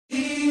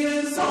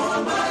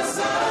on my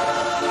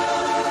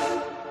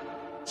side.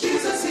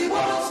 Jesus, he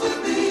walks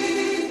with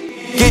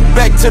me. Get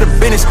back to the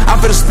business. I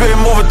feel the spirit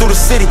moving through the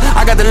city.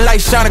 I got the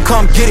light shining,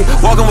 come get it.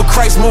 Walking with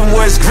Christ, moving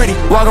where it's gritty.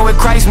 Walking with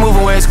Christ,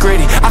 moving where it's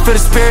gritty. I feel the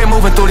spirit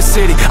moving through the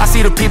city. I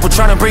see the people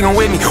trying to bring them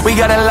with me. We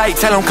got a light,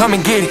 tell them come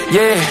and get it.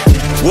 Yeah.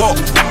 Walk,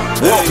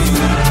 walk,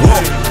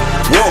 walk,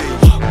 walk,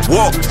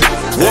 walk,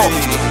 walk,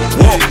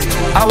 walk.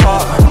 I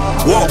walk,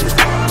 walk,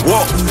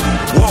 walk,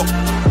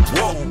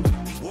 walk.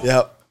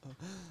 Yep.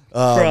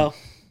 Bro.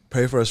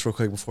 Pray for us real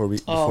quick before we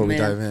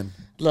dive in.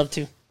 Love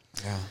to.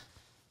 Yeah.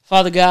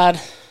 Father God,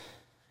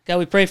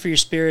 we pray for your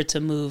spirit to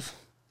move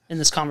in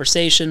this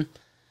conversation,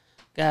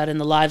 God, in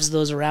the lives of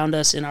those around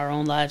us, in our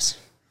own lives.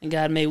 And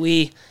God, may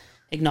we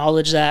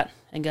acknowledge that,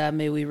 and God,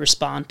 may we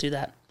respond to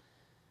that.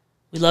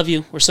 We love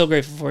you. We're so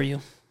grateful for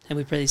you. And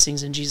we pray these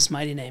things in Jesus'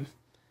 mighty name.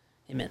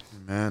 Amen.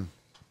 Amen.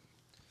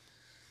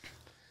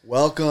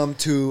 Welcome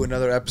to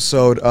another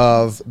episode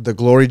of the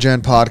Glory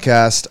Gen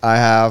podcast. I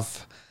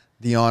have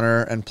the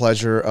honor and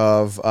pleasure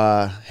of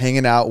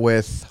hanging out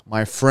with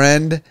my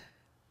friend,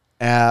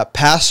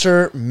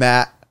 Pastor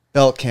Matt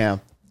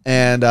Beltkamp.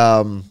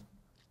 And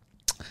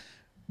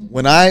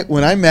when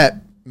I met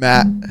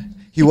Matt,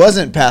 he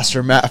wasn't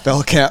Pastor Matt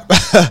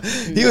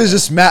Beltkamp. He was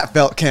just Matt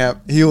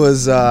Beltkamp. He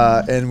was,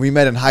 and we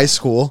met in high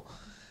school.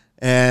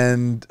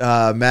 And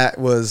Matt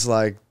was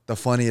like the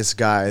funniest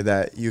guy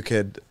that you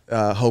could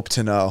hope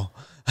to know.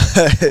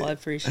 Well, I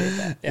appreciate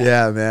that.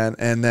 Yeah, man.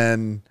 And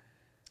then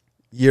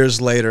years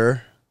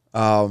later,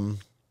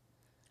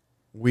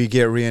 we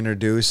get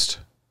reintroduced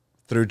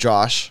through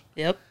Josh.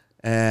 Yep.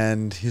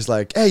 And he's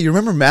like, hey, you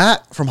remember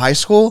Matt from high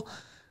school?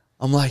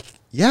 I'm like,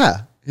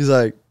 yeah. He's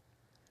like,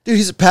 dude,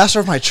 he's a pastor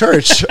of my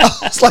church. I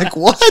was like,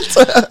 what?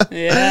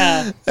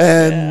 Yeah.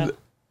 And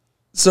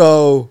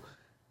so,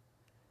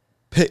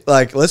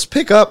 let's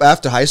pick up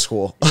after high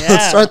school. Yeah.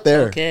 Let's start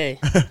there. Okay.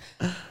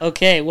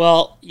 Okay.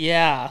 Well,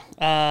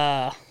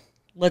 yeah.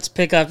 Let's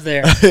pick up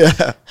there.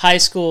 Yeah. High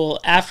school.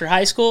 After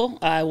high school,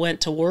 I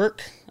went to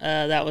work.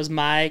 That was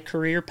my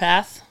career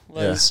path.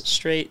 Was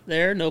straight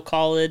there. No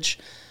college.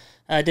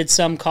 I did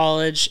some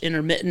college,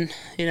 intermittent.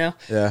 Yeah.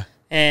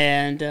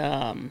 And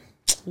I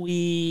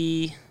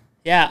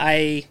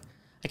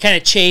kind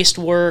of chased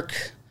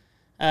work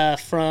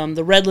from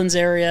the Redlands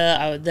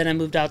area. Then I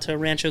moved out to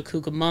Rancho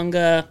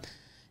Cucamonga,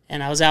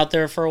 and I was out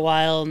there for a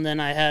while. And then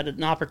I had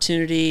an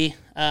opportunity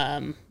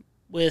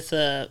with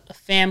a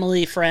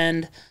family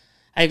friend.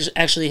 I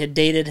actually had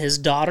dated his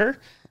daughter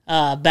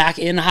back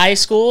in high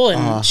school,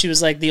 and she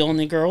was like the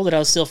only girl that I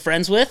was still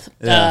friends with.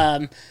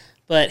 Yeah.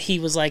 But he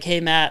was like, hey,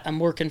 Matt, I'm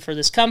working for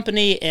this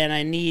company, and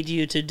I need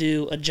you to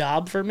do a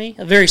job for me,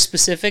 a very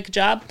specific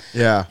job.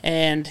 Yeah.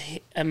 And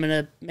I'm going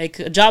to make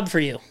a job for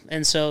you.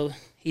 And so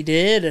he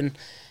did,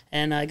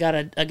 and I got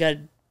a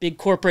big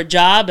corporate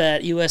job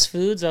at US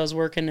Foods. I was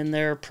working in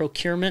their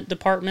procurement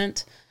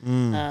department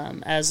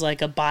as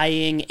like a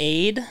buying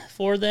aide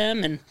for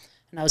them, and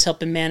I was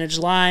helping manage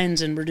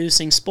lines and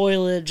reducing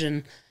spoilage,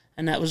 and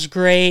that was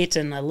great,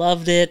 and I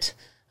loved it.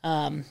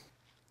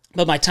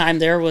 But my time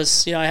there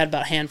was, I had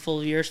about a handful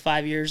of years,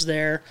 5 years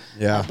there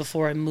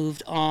before I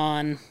moved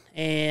on.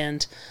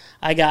 And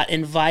I got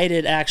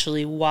invited,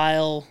 actually,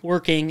 while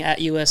working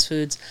at US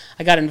Foods,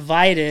 I got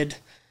invited,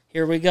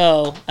 here we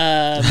go,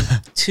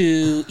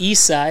 to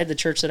Eastside, the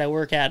church that I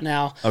work at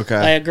now,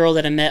 by a girl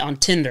that I met on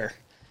Tinder.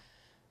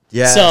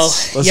 Yes.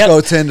 So, Let's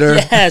go, Tinder.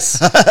 Yes.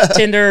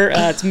 Tinder,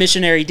 it's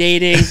missionary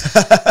dating,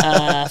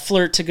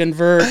 flirt to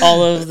convert,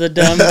 all of the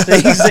dumb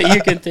things that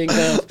you can think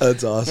of.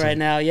 That's awesome. Right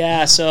now.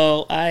 Yeah.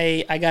 So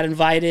I got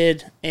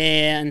invited,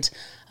 and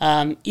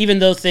even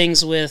though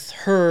things with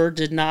her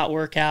did not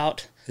work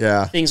out,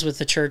 things with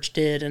the church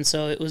did. And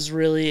so it was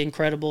really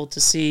incredible to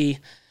see,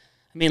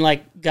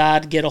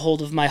 God get a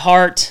hold of my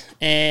heart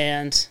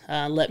and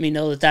let me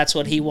know that that's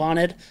what he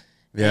wanted.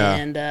 Yeah.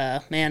 And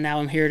man, now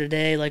I'm here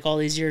today, like all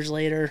these years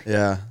later.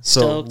 Yeah.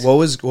 So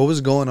stoked. what was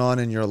going on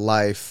in your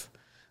life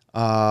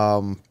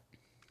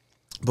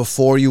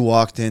before you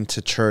walked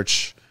into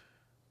church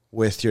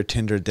with your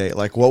Tinder date?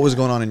 Like, what was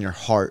going on in your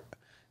heart,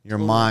 your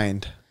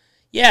mind?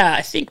 Yeah,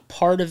 I think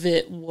part of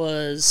it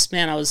was,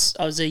 man, I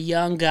was a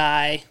young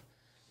guy,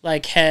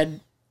 like had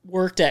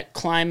worked at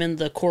climbing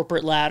the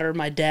corporate ladder.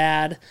 My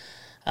dad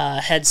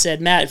had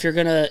said, Matt, if you're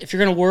gonna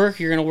work,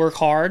 you're gonna work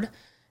hard.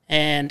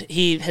 And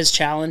he has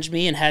challenged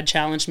me and had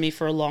challenged me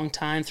for a long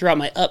time throughout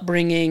my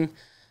upbringing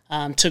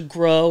to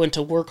grow and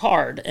to work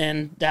hard.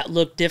 And that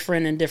looked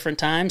different in different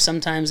times.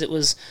 Sometimes it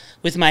was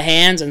with my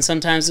hands, and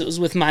sometimes it was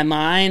with my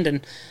mind,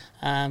 and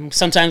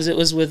sometimes it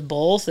was with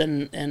both.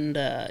 And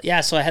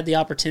so I had the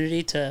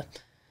opportunity to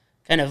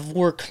kind of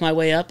work my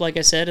way up, like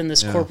I said, in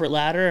this corporate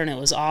ladder, and it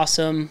was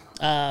awesome.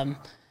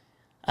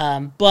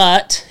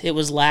 But it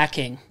was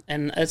lacking,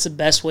 and that's the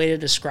best way to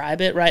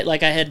describe it, right?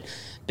 Like I had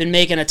been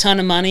making a ton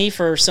of money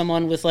for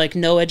someone with like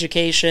no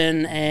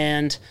education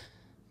and,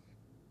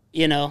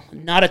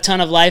 not a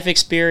ton of life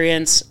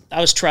experience. I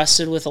was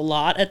trusted with a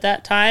lot at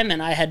that time, and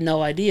I had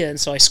no idea. And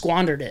so I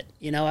squandered it.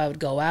 I would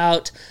go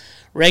out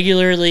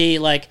regularly,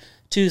 like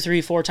 2,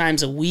 3, 4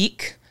 times a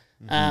week,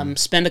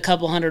 spend a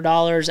couple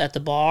 $100s at the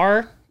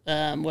bar,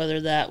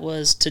 whether that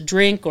was to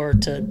drink or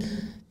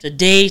to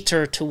date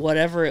or to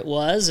whatever it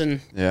was.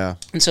 And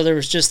so there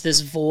was just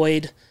this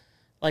void,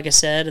 like I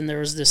said, and there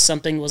was this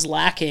something was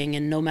lacking.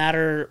 And no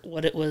matter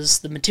what it was,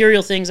 the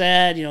material things I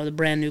had, the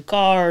brand new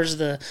cars,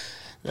 the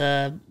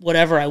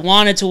whatever I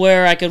wanted to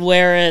wear, I could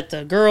wear it.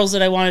 The girls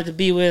that I wanted to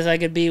be with, I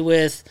could be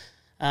with.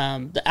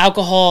 The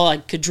alcohol, I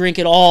could drink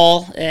it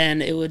all,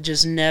 and it would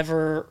just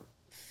never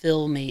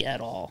fill me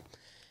at all.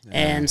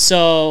 And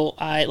so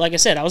like I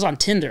said, I was on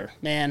Tinder,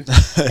 man.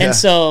 And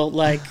so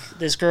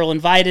this girl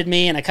invited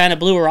me, and I kind of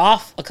blew her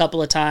off a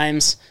couple of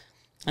times.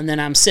 And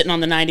then I'm sitting on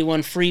the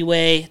 91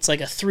 freeway. It's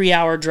like a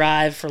 3-hour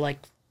drive for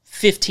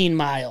 15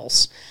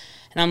 miles.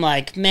 And I'm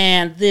like,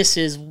 man, this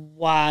is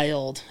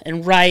wild.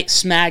 And right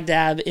smack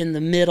dab in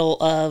the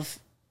middle of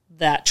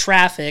that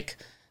traffic,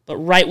 but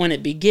right when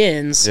it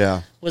begins,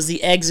 was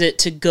the exit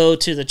to go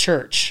to the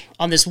church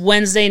on this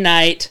Wednesday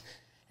night.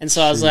 And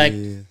so I was like,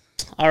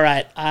 all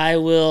right, I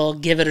will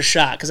give it a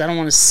shot because I don't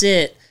want to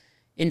sit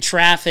in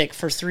traffic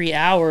for 3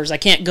 hours. I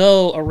can't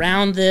go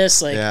around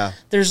this.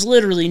 There's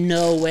literally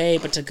no way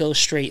but to go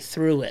straight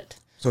through it.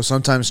 So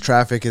sometimes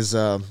traffic is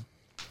a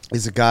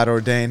God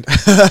ordained.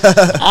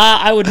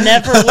 I would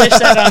never wish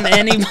that on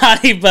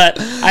anybody, but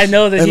I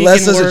know that unless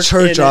he can there's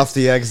work a church off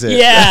the exit.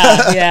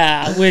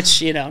 Yeah.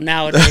 Which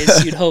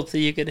nowadays you'd hope that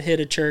you could hit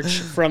a church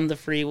from the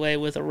freeway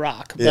with a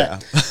rock.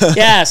 But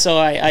so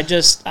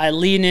I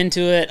lean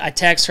into it. I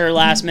text her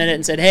last minute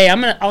and said, "Hey,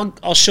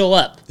 I'll show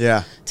up.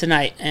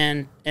 Tonight,"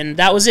 and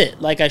that was it.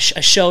 I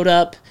showed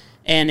up,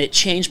 and it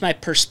changed my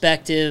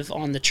perspective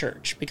on the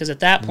church because at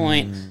that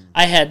point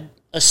I had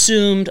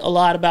assumed a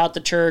lot about the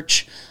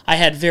church. I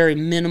had very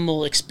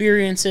minimal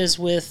experiences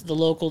with the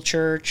local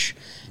church,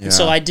 and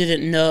so I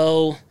didn't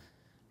know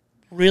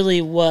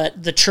really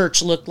what the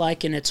church looked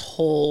like in its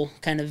whole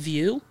kind of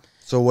view.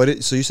 So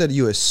so you said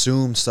you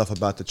assumed stuff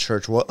about the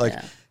church. What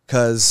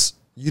because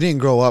you didn't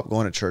grow up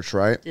going to church,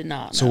 right? Did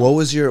not. So no. what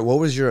was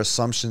your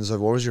assumptions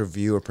of what was your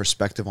view or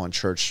perspective on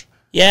church?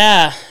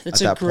 Yeah,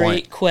 that's a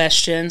great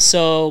question.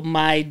 So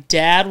my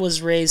dad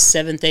was raised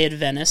Seventh-day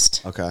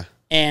Adventist. Okay.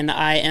 And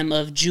I am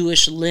of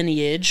Jewish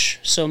lineage,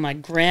 so my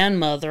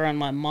grandmother on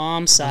my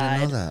mom's side. I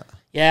didn't know that.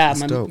 Yeah,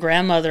 That's my dope.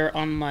 grandmother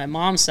on my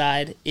mom's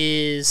side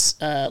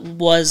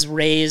was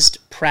raised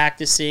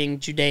practicing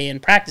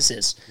Judean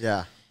practices.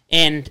 Yeah.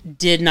 And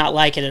did not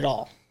like it at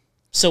all.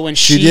 So when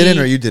she didn't,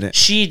 or you didn't?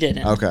 She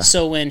didn't. Okay.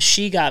 So when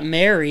she got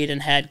married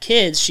and had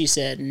kids, she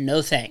said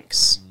no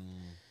thanks.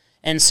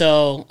 And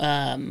so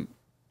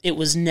it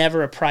was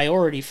never a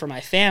priority for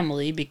my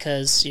family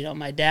because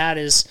my dad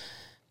is.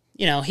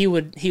 He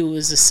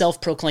was a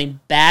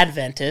self-proclaimed bad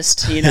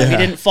Adventist. He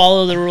didn't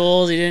follow the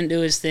rules. He didn't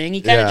do his thing.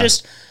 He kind of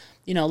just,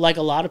 like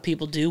a lot of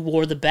people do,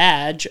 wore the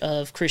badge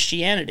of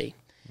Christianity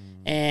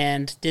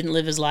and didn't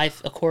live his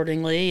life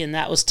accordingly. And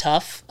that was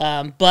tough.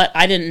 But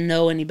I didn't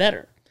know any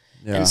better.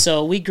 Yeah. And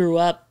so we grew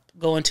up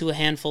going to a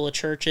handful of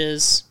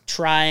churches,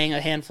 trying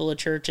a handful of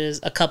churches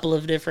a couple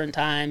of different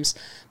times,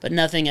 but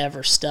nothing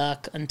ever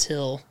stuck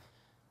until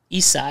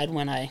Eastside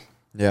when I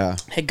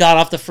had got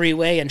off the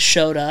freeway and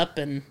showed up,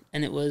 and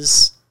it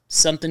was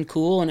something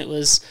cool, and it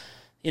was,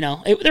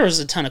 there was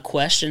a ton of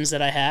questions that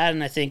I had,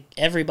 and I think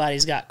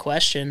everybody's got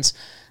questions,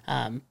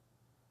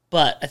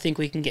 but I think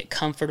we can get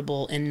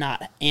comfortable in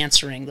not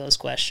answering those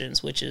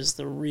questions, which is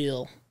the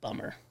real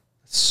bummer.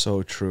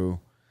 So true.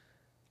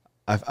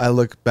 I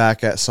look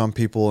back at some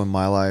people in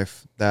my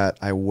life that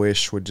I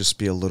wish would just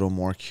be a little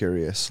more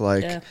curious,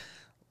 like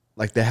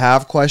they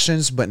have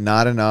questions, but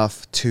not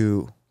enough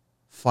to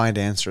find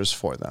answers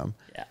for them.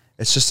 Yeah.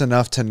 It's just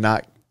enough to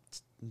not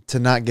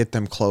get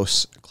them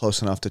close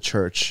enough to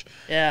church.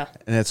 Yeah.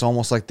 And it's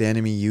almost like the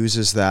enemy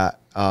uses that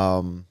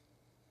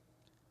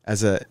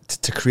as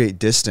to create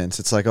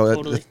distance. It's like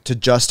totally. To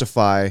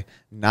justify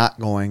not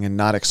going and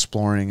not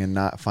exploring and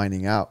not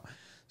finding out.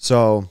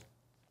 So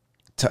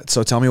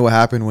tell me what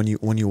happened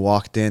when you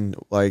walked in.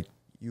 Like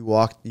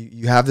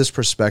you have this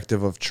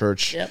perspective of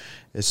church. Yep.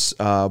 It's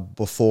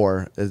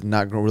before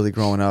not really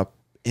growing up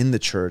in the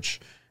church.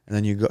 And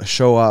then you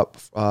show up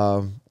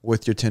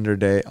with your Tinder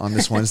date on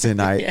this Wednesday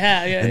night.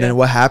 And then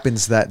what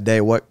happens that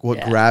day? What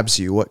grabs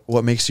you?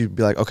 What makes you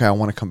be like, okay, I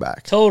want to come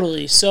back?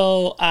 Totally.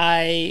 So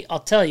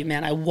I'll tell you,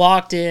 man, I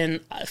walked in.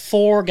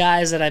 4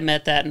 guys that I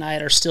met that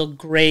night are still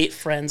great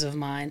friends of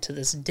mine to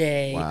this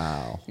day.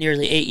 Wow.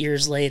 Nearly 8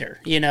 years later,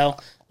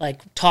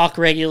 talk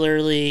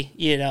regularly,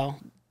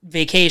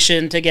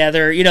 vacation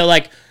together,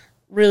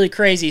 really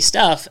crazy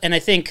stuff. And I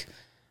think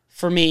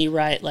for me,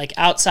 right,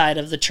 outside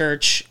of the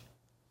church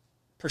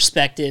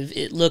perspective,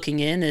 looking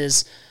in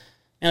is,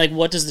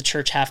 what does the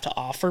church have to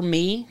offer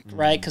me,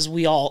 right? Because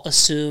we all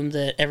assume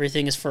that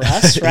everything is for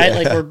us,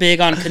 right? We're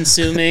big on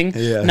consuming,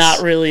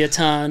 not really a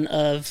ton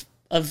of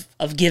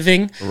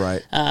giving,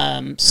 right?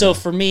 So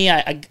for me,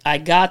 I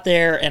got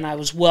there and I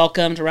was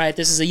welcomed, right?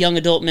 This is a young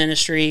adult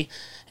ministry,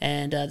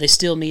 and they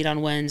still meet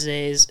on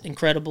Wednesdays.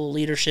 Incredible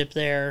leadership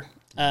there.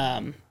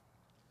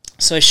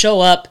 So I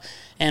show up,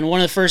 and one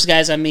of the first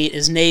guys I meet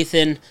is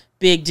Nathan,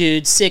 big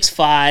dude,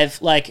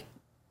 6'5",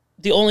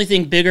 the only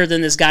thing bigger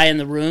than this guy in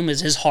the room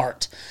is his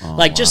heart.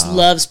 Just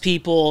loves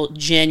people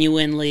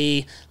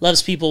genuinely,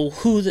 loves people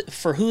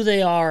for who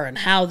they are and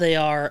how they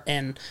are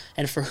and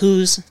for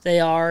whose they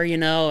are,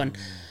 and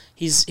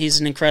he's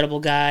an incredible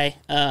guy.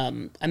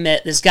 I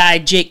met this guy,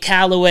 Jake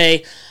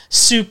Calloway,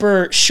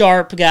 super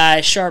sharp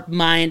guy,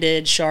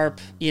 sharp-minded,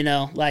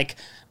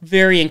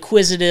 very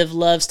inquisitive,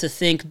 loves to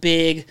think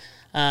big.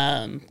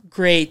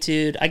 Great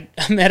dude. I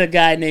met a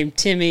guy named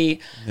Timmy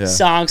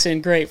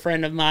Songson, great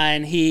friend of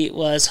mine. He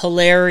was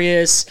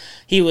hilarious.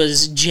 He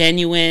was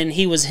genuine.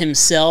 He was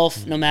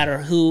himself, no matter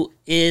who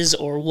is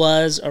or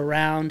was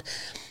around.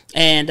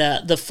 And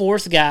the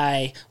fourth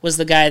guy was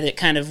the guy that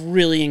kind of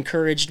really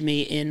encouraged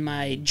me in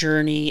my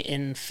journey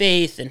in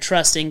faith and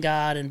trusting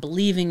God and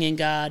believing in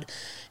God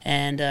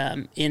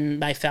and in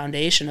my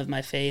foundation of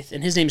my faith.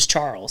 And his name's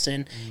Charles,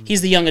 and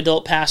he's the young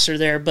adult pastor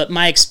there. But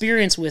my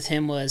experience with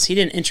him was he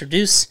didn't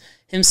introduce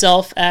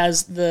himself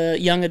as the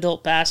young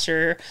adult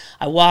pastor.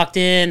 I walked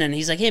in, and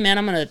he's like, "Hey, man,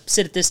 I'm going to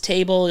sit at this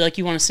table. Like,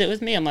 you want to sit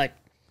with me?" I'm like,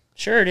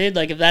 "Sure, dude,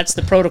 like if that's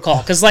the protocol."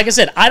 Because like I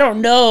said, I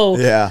don't know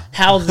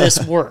how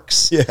this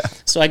works.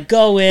 So I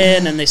go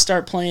in and they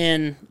start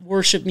playing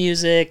worship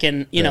music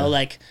and,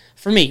 like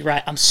for me,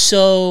 right, I'm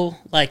so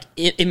like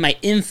in my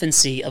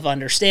infancy of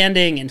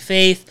understanding and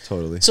faith.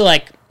 Totally. So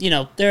like,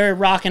 they're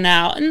rocking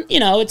out and,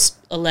 it's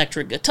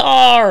electric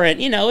guitar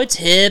and, it's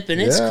hip and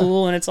it's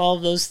cool and it's all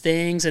of those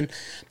things. And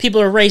people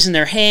are raising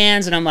their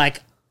hands and I'm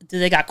like, do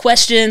they got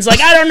questions? Like,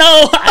 I don't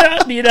know.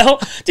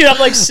 Dude, I'm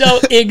like so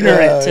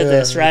ignorant to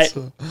this, right?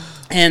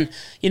 And,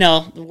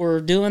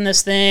 we're doing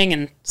this thing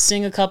and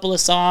sing a couple of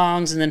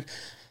songs and then,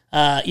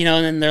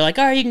 and then they're like,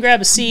 all right, you can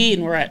grab a seat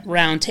and we're at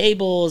round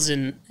tables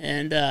and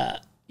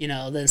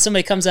then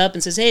somebody comes up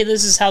and says, hey,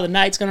 this is how the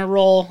night's going to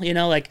roll,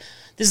 like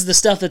this is the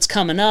stuff that's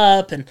coming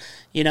up and,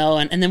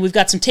 and then we've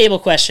got some table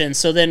questions.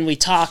 So then we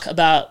talk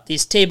about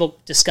these table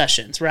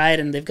discussions, right?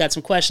 And they've got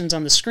some questions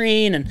on the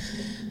screen and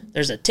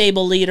there's a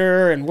table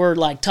leader and we're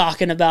like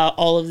talking about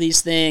all of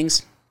these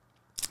things.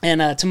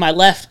 And to my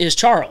left is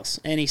Charles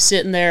and he's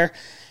sitting there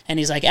and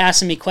he's like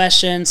asking me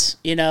questions,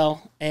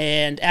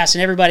 and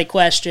asking everybody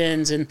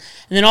questions. And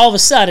then all of a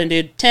sudden,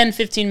 dude, 10,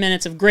 15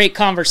 minutes of great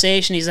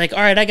conversation. He's like, all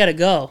right, I got to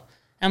go.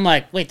 I'm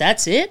like, wait,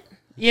 that's it?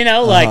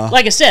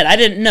 Like I said, I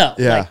didn't know.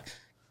 Yeah. Like,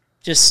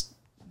 just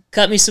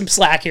cut me some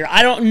slack here.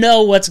 I don't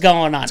know what's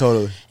going on.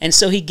 Totally. And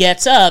so he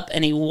gets up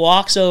and he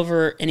walks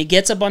over and he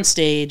gets up on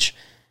stage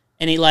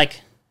and he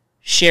like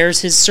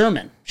shares his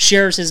sermon,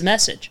 shares his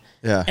message.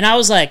 Yeah. And I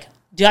was like,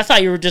 dude, I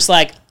thought you were just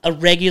like a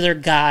regular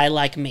guy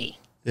like me.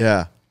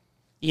 Yeah.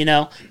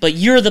 But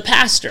you're the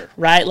pastor,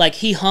 right? Like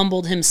he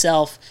humbled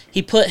himself.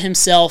 He put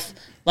himself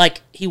like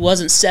he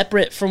wasn't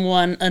separate from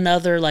one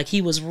another. Like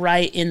he was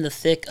right in the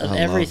thick of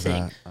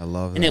everything. I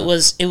love that. And it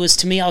was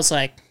to me, I was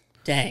like,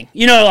 dang,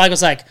 I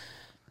was like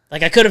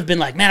I could have been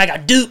like, man, I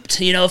got duped.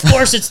 Of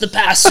course it's the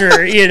pastor,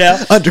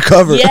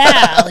 Undercover.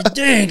 Yeah. Like,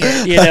 dang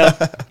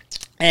it,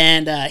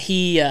 And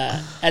he,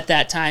 at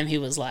that time, he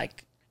was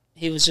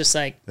just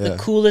like the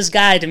coolest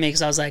guy to me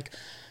because I was like,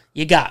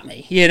 you got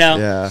me,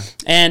 Yeah.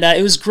 And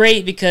it was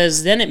great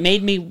because then it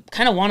made me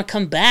kind of want to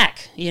come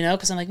back,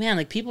 because I'm like, man,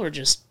 like people are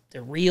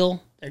they're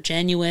real, they're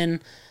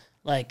genuine,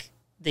 like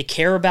they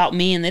care about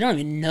me and they don't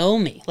even know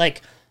me.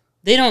 Like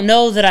they don't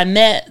know that I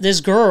met this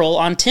girl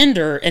on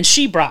Tinder and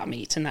she brought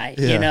me tonight,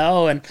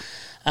 and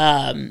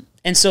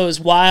so it was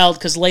wild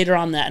because later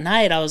on that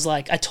night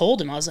I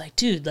told him, I was like,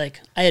 dude, like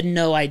I had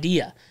no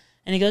idea.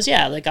 And he goes,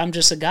 yeah, like I'm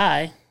just a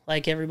guy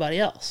like everybody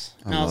else.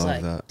 And I was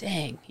like, that.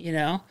 dang,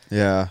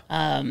 Yeah.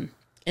 And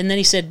then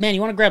he said, man,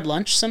 you want to grab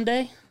lunch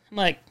someday? I'm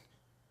like,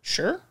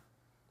 sure.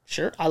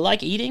 I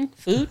like eating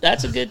food.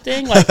 That's a good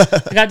thing. Like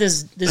I got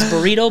this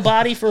burrito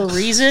body for a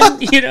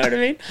reason. You know what I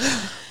mean?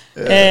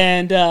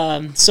 Yeah.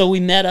 And so we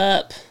met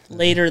up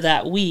later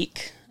that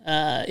week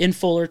in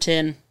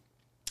Fullerton,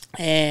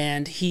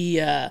 and he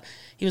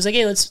was like,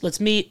 hey, let's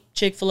meet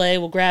Chick-fil-A.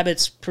 We'll grab it.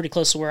 It's pretty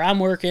close to where I'm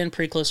working,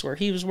 pretty close to where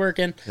he was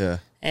working. Yeah.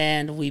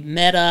 And we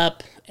met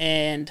up,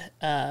 and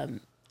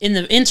in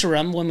the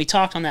interim, when we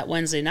talked on that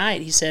Wednesday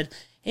night, he said,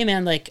 hey,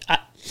 man,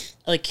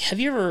 have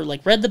you ever,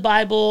 read the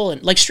Bible?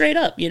 And, straight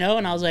up,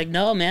 And I was like,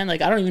 no, man, I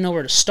don't even know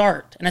where to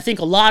start. And I think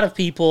a lot of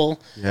people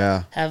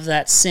have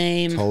that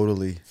same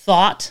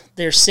thought.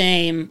 They're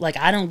same,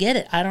 I don't get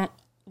it.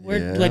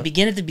 Do I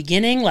begin at the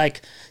beginning?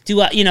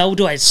 Do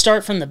I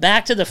start from the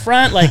back to the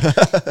front?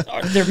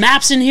 Are there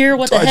maps in here?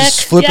 What the heck?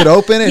 Just flip it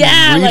open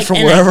and read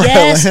from wherever I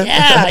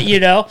land?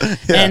 Yeah.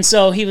 And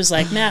so he was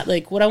like, Matt,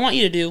 what I want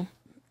you to do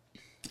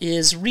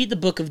is read the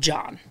book of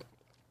John.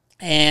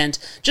 And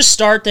just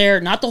start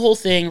there, not the whole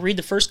thing. Read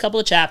the first couple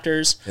of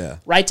chapters. Yeah.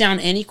 Write down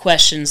any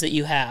questions that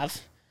you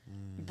have.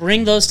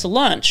 Bring those to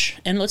lunch,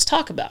 and let's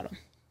talk about them.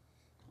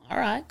 All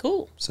right,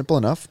 cool. Simple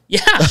enough.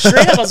 Yeah,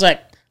 straight up, I was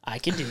like, I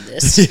can do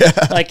this.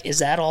 Yeah. Is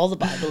that all the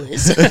Bible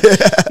is?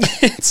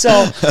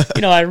 So,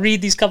 I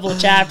read these couple of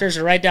chapters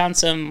or write down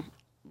some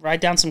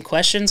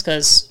questions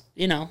because,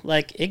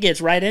 it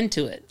gets right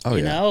into it,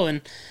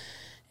 and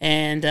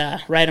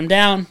write them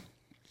down.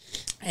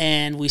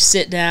 and we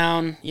sit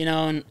down,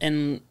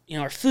 and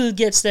our food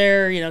gets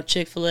there,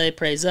 Chick-fil-A,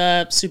 praise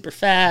up, super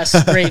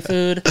fast, great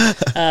food,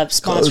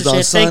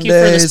 sponsorship. Thank you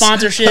for the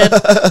sponsorship.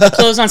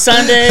 Close on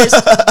Sundays,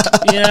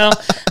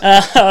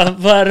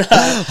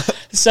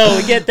 so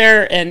we get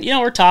there and,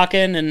 we're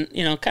talking and,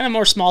 kind of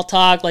more small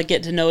talk, like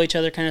getting to know each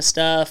other kind of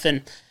stuff.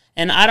 And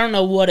I don't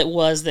know what it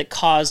was that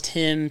caused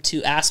him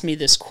to ask me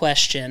this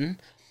question,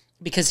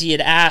 because he had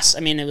asked,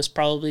 it was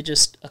probably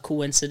just a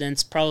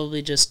coincidence,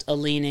 probably just a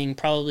leaning,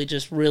 probably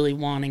just really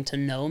wanting to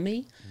know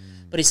me.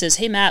 But he says,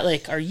 hey, Matt,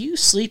 like, are you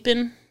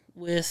sleeping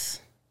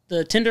with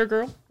the Tinder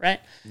girl,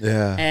 right?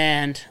 Yeah.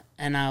 And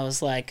I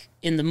was like,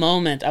 in the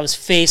moment, I was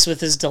faced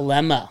with this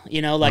dilemma,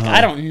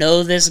 I don't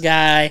know this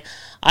guy.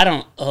 I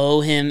don't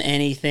owe him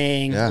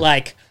anything. Yeah.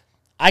 Like,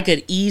 I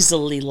could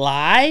easily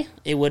lie.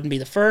 It wouldn't be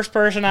the first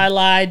person I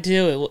lied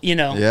to.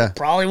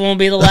 Probably won't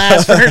be the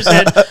last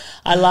person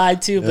I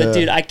lied to. But,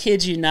 dude, I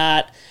kid you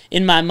not.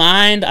 In my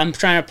mind, I'm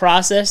trying to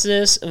process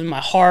this. In my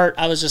heart,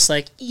 I was just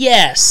like,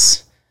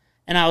 yes.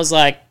 And I was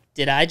like,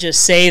 did I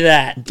just say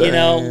that?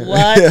 Dang.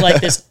 What?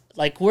 Like this.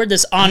 Like, where'd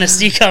this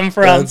honesty come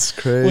from? That's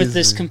crazy. With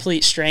this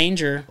complete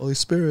stranger? Holy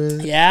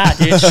Spirit. Yeah,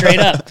 dude, straight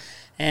up.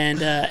 And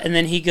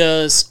then he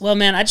goes, well,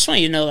 man, I just want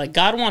you to know, like,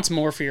 God wants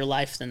more for your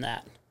life than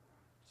that.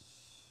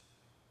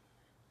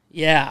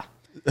 Yeah.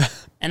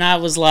 And I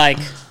was like,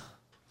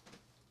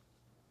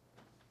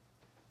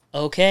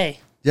 okay.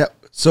 Yeah.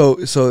 So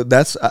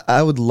that's,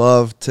 I would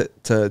love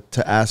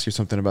to ask you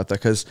something about that,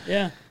 because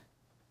Yeah.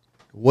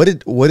 what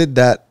did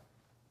that,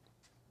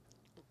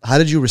 how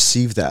did you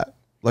receive that?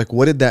 Like,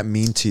 what did that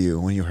mean to you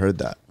when you heard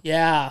that?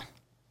 Yeah.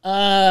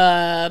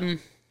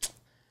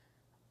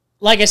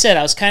 Like I said,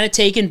 I was kind of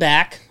taken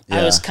back. I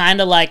Yeah. was kind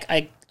of like,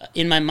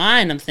 in my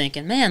mind, I'm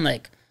thinking, man,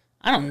 like,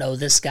 I don't know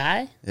this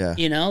guy. Yeah.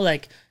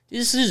 Like,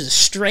 this is a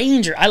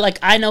stranger.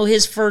 I know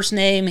his first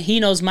name. He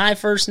knows my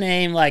first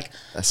name. Like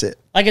That's it.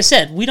 Like I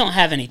said, we don't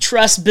have any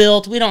trust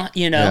built. We don't,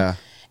 Yeah.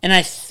 And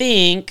I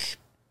think,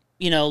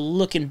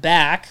 looking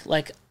back,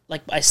 like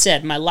I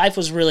said, my life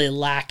was really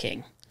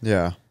lacking.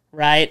 Yeah.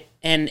 Right.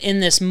 And in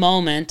this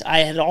moment, I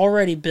had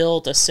already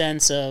built a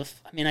sense of,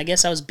 I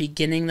guess I was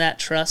beginning that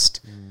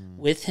trust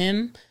with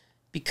him,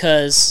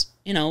 because,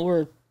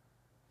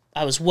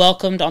 I was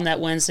welcomed on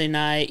that Wednesday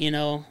night.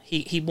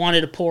 He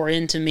wanted to pour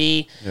into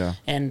me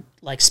and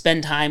like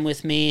spend time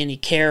with me, and he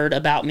cared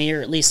about me,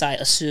 or at least I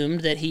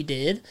assumed that he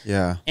did.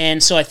 Yeah.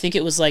 And so I think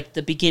it was like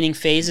the beginning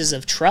phases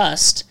of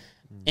trust.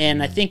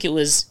 And I think it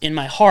was in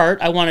my heart,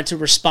 I wanted to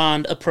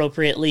respond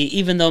appropriately,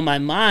 even though my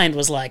mind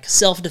was like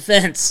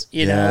self-defense,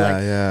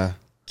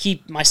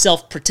 keep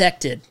myself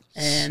protected.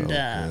 And So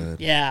good.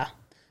 yeah.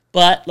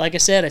 But like I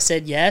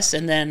said yes.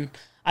 And then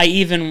I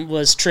even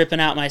was tripping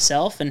out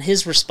myself. And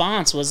his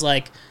response was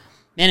like,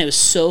 man, it was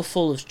so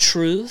full of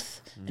truth.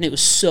 And it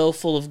was so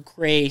full of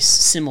grace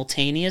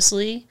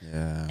simultaneously.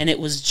 Yeah. And it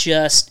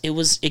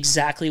was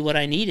exactly what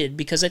I needed,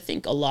 because I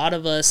think a lot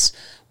of us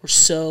were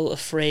so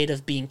afraid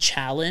of being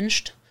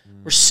challenged.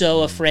 We're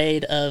so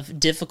afraid of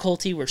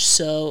difficulty. We're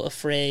so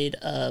afraid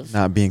of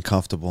Not being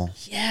comfortable.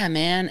 yeah,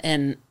 man.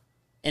 And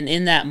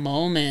in that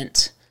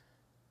moment,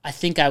 I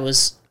think I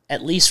was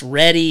at least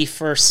ready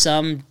for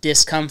some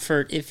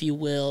discomfort, if you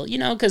will,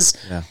 because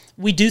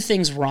we do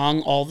things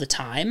wrong all the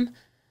time,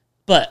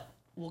 but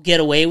we'll get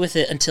away with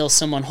it until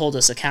someone holds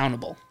us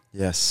accountable.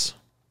 Yes.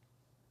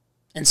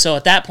 And so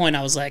at that point,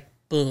 I was like,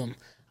 boom,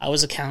 I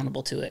was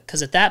accountable to it.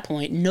 Because at that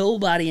point,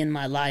 nobody in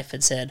my life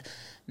had said,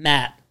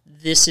 Matt,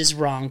 this is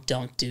wrong,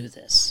 don't do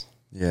this.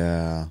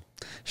 Yeah.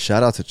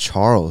 Shout out to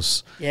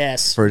Charles.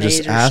 Yes. For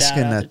just major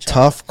asking shout out that to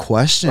Charles. tough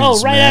questions, Bro,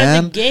 right man. out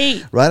of the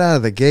gate. Right out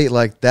of the gate.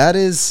 Like, that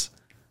is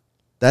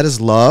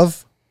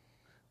love.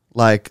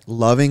 Like,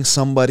 loving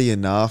somebody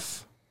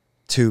enough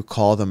to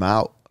call them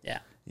out. Yeah.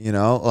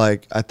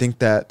 Like, I think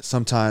that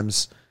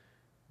sometimes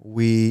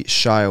we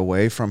shy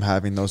away from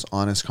having those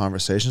honest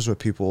conversations with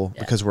people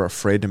because we're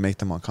afraid to make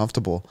them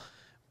uncomfortable.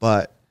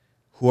 But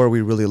who are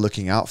we really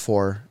looking out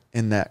for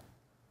in that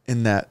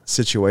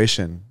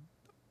situation?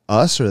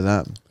 Us or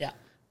them? Yeah.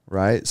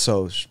 Right?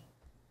 So,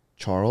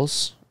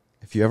 Charles,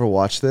 if you ever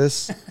watch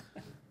this,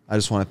 I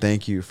just want to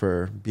thank you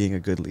for being a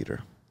good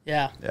leader.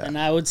 Yeah. And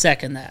I would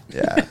second that.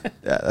 Yeah.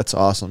 Yeah, that's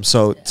awesome.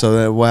 So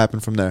then what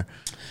happened from there?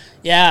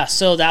 Yeah,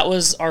 so that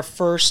was our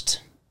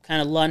first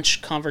kind of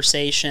lunch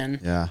conversation.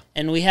 Yeah.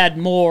 And we had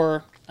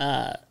more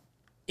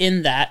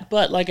in that.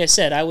 But like I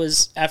said, I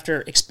was,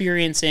 after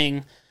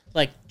experiencing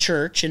like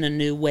church in a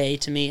new way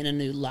to me, in a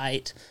new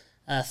light,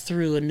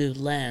 through a new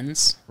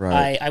lens,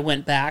 Right. I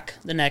went back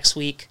the next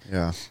week.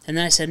 Yeah. And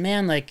then I said,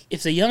 man, like,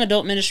 if the young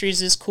adult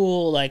ministries is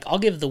cool, like, I'll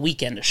give the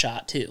weekend a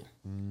shot too.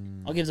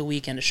 I'll give the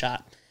weekend a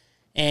shot.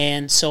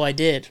 And so I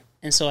did.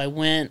 And so I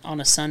went on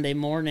a Sunday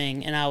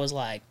morning, and I was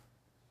like,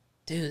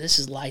 dude, this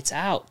is lights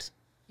out.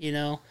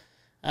 Gene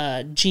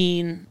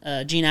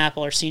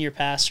Apple, our senior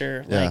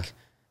pastor, Yeah. like,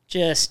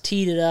 just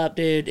teed it up,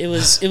 dude. It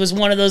was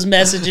one of those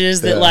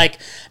messages that like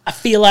I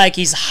feel like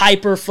he's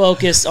hyper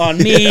focused on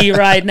me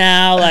right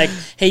now. Like,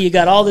 hey, you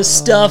got all this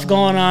stuff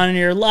going on in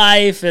your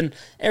life and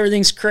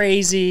everything's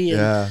crazy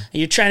and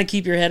you're trying to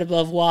keep your head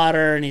above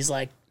water. And he's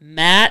like,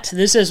 Matt,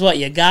 this is what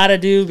you gotta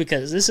do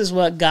because this is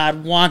what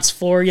God wants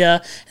for you,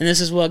 and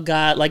this is what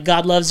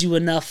God loves you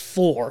enough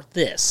for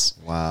this.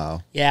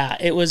 Wow. Yeah,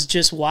 it was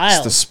just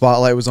wild. The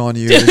spotlight was on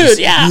you, dude.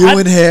 You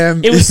and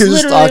him. It was He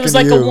literally it was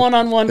like talking to a you.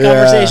 one-on-one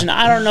conversation.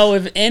 I don't know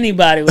if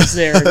anybody was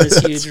there in this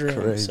huge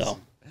room. crazy. So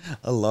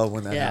I love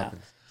when that yeah,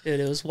 happens. dude,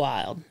 it was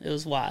wild. It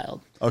was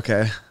wild.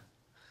 Okay.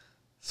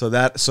 So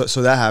that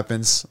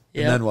happens,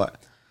 Yep. and then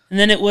what? And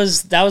then that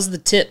was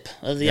the tip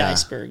of the Yeah.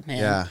 iceberg, man.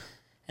 Yeah.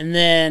 And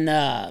then,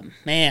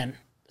 man,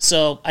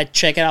 so I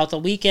check it out the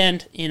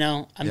weekend. You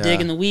know, I'm Yeah.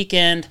 digging the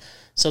weekend.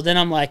 So then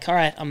I'm like, all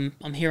right,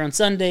 I'm here on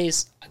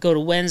Sundays. I go to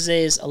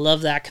Wednesdays. I love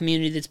that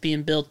community that's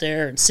being built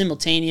there. And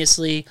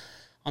simultaneously,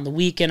 on the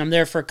weekend, I'm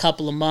there for a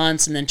couple of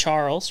months. And then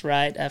Charles,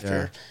 right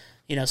after,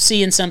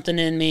 seeing something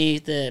in me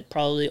that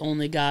probably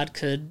only God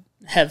could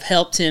have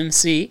helped him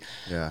see.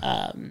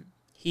 Yeah.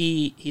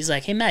 He's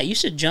like, hey Matt, you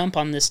should jump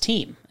on this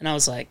team. And I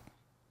was like,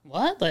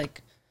 what?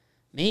 Like,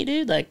 me,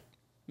 dude? Like,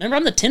 remember,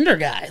 I'm the Tinder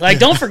guy. Like,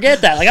 don't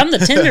forget that. Like, I'm the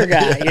Tinder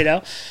guy, you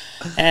know?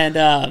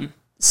 And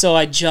so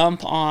I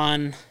jump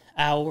on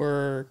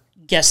our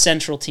Guest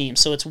Central team.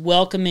 So it's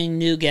welcoming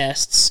new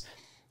guests.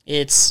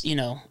 It's,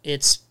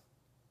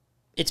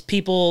 it's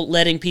people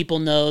letting people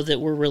know that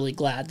we're really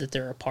glad that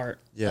they're a part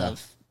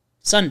of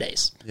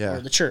Sundays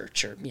or the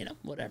church or,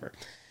 whatever.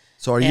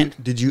 So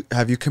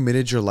have you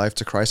committed your life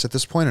to Christ at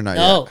this point or not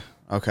No.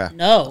 yet? Okay.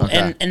 No.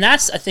 Okay. And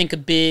that's, I think, a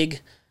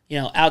big,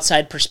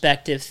 outside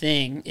perspective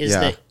thing is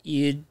that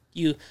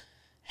you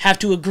have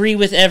to agree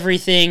with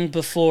everything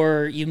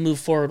before you move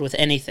forward with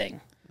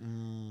anything.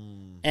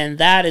 And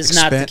that is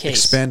not the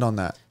case. Expand on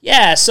that.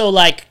 Yeah. So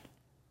like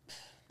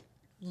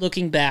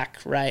looking back,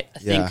 right? I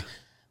think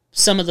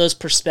some of those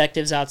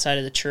perspectives outside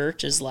of the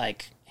church is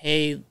like,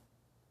 hey,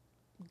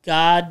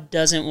 God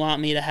doesn't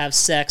want me to have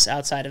sex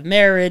outside of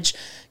marriage.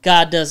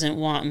 God doesn't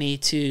want me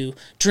to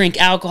drink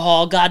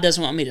alcohol. God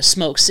doesn't want me to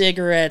smoke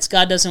cigarettes.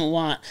 God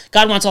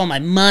wants all my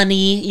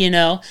money,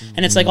 And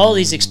it's like all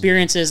these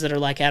experiences that are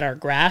like at our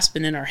grasp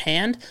and in our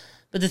hand.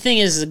 But the thing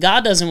is that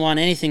God doesn't want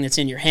anything that's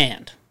in your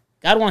hand.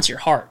 God wants your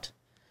heart.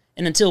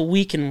 And until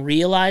we can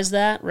realize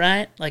that,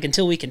 right? Like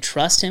until we can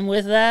trust him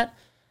with that,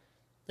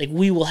 like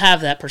we will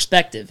have that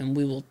perspective and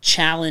we will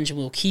challenge and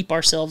we'll keep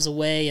ourselves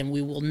away and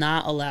we will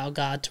not allow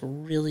God to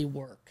really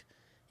work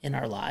in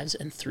our lives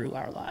and through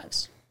our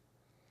lives.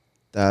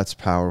 That's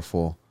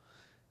powerful.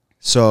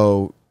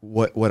 So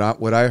what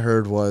I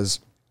heard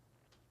was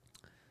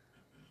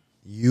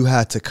you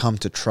had to come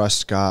to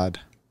trust God,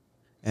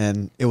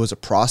 and it was a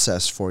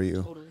process for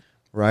you,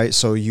 right?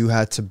 So you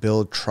had to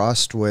build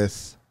trust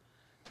with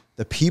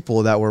the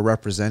people that were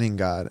representing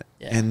God,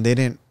 and they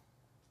didn't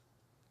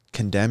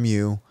condemn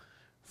you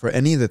for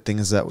any of the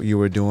things that you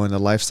were doing, the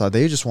lifestyle.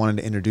 They just wanted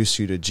to introduce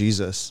you to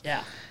Jesus.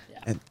 Yeah.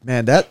 And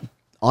man, that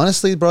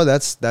honestly, bro,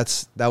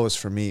 that was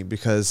for me,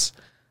 because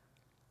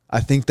I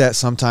think that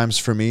sometimes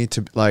for me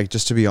to like,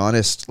 just to be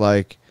honest,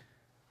 like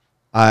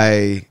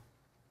I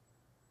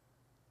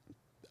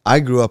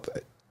grew up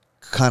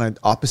kind of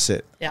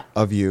opposite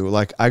of you.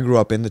 Like I grew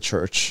up in the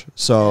church.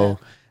 So,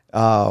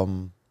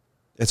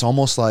 it's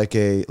almost like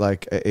a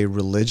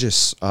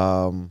religious,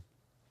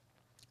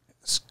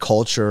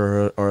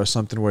 culture or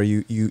something where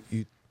you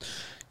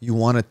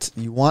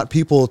want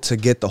people to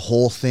get the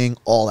whole thing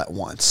all at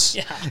once.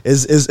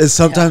 Is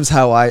sometimes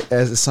how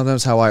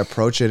I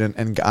approach it,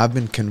 and I've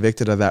been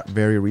convicted of that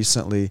very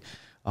recently,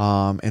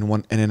 in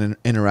an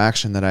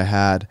interaction that I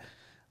had,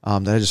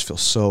 that I just feel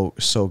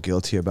so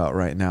guilty about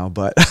right now.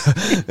 But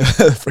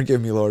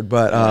forgive me, Lord.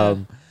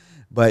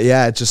 But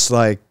yeah, it's just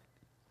like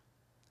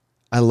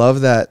I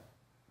love that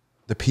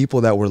the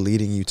people that were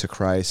leading you to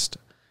Christ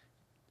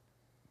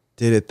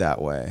did it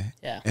that way,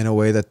 in a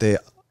way that they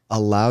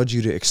allowed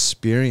you to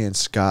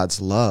experience God's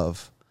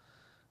love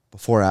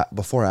before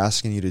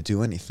asking you to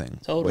do anything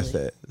with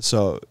it.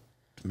 So,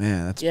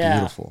 man, that's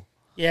beautiful.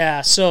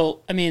 Yeah.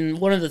 So, I mean,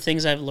 one of the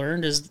things I've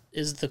learned is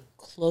the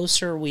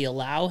closer we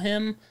allow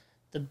him,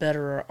 the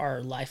better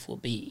our life will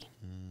be.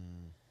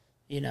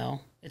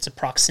 It's a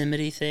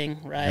proximity thing,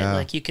 right? Yeah.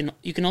 Like you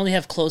can only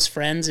have close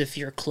friends if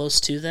you're close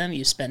to them.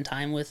 You spend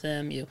time with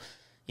them.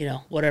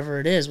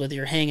 Whatever it is, whether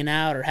you're hanging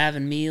out or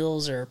having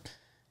meals or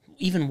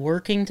even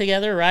working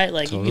together, right?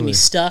 Like you can be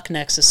stuck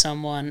next to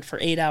someone for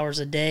 8 hours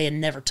a day and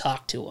never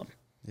talk to them.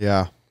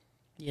 Yeah.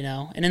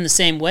 And in the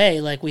same way,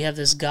 like we have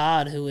this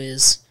God who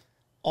is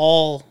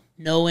all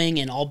knowing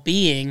and all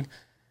being.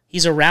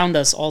 He's around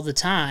us all the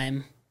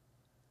time,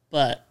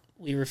 but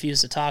we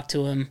refuse to talk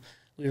to him.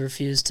 We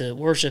refuse to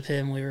worship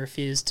him. We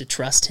refuse to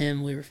trust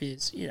him. We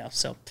refuse,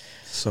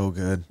 So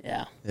good.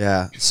 Yeah.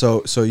 Yeah.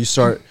 So you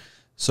start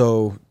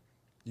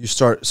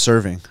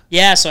serving.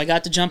 Yeah. So I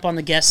got to jump on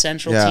the Guest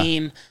Central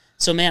team.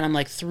 So man, I'm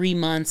like 3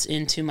 months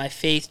into my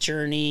faith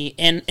journey,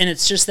 and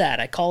it's just that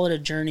I call it a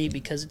journey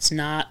because it's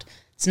not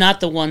It's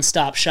not the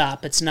one-stop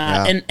shop. It's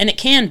not, Yeah. and it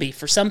can be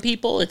for some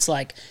people. It's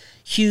like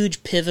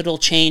huge pivotal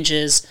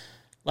changes.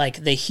 Like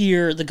they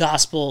hear the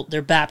gospel,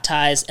 they're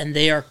baptized, and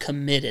they are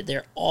committed.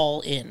 They're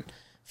all in.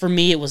 For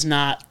me, it was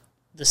not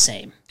the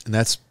same. And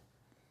that's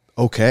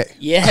okay.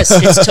 Yes,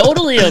 it's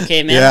totally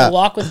okay, man. Yeah. I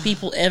walk with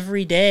people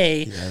every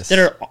day Yes. that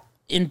are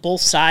in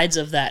both sides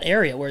of that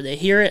area where they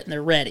hear it and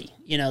they're ready.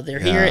 You know, they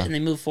hear Yeah. it and they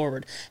move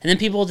forward. And then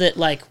people that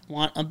like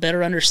want a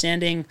better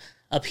understanding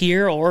up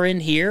here or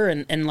in here,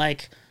 and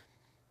like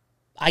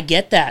I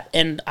get that,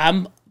 and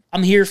I'm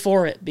here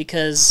for it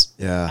because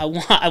Yeah.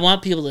 I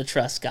want people to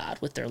trust God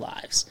with their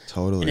lives.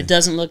 Totally. And it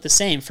doesn't look the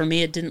same. For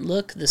me, it didn't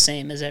look the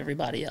same as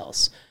everybody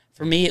else.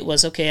 For me, it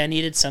was, okay, I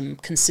needed some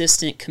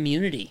consistent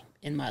community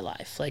in my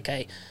life. Like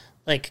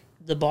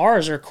the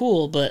bars are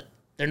cool, but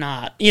they're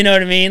not. You know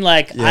what I mean?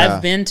 Like, Yeah.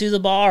 I've been to the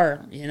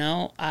bar, you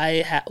know,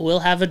 I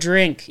will have a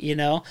drink, you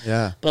know,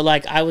 Yeah. but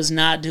like I was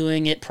not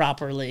doing it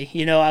properly.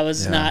 You know, I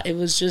was Yeah. not, it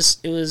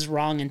was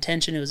wrong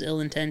intention. It was ill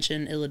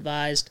intention, ill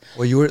advised.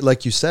 Well, you were,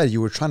 like you said, you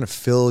were trying to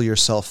fill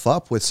yourself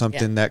up with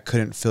something that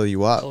couldn't fill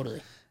you up.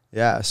 Totally.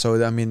 Yeah.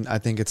 So, I mean, I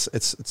think it's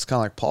kind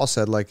of like Paul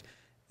said, like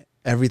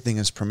everything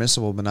is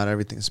permissible, but not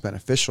everything is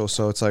beneficial.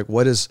 So it's like,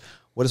 what is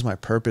my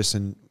purpose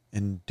in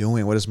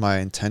doing? What is my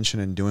intention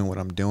in doing what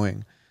I'm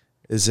doing?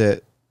 Is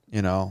it,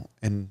 you know,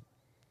 in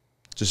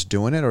just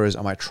doing it, or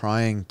am I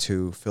trying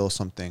to fill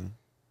something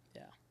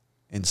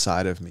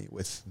inside of me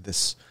with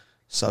this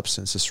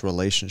substance, this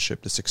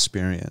relationship, this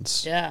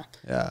experience? Yeah.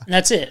 Yeah. And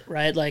that's it,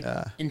 right? Like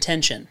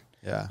intention.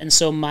 Yeah. And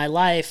so my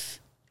life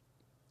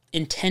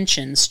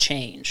intentions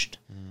changed.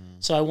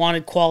 So I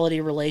wanted quality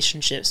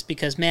relationships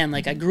because, man,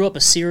 like I grew up a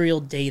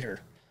serial dater.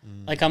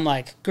 Like I'm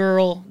like,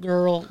 girl,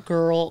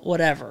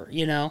 whatever,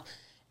 you know?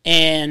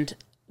 And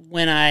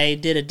when I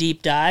did a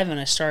deep dive and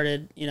I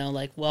started, you know,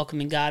 like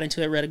welcoming God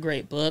into it, read a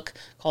great book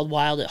called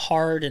Wild at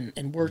Heart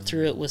and worked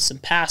through it with some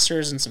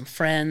pastors and some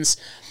friends.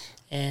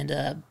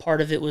 And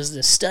part of it was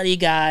the study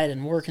guide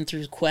and working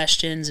through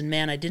questions. And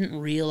man, I didn't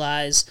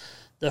realize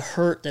the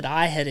hurt that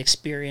I had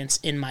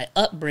experienced in my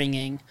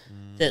upbringing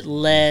that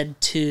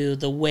led to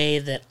the way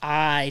that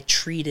I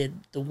treated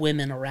the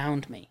women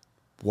around me.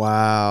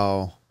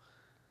 Wow.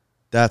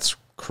 That's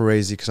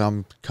crazy, because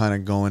I'm kind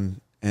of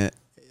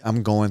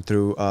I'm going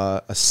through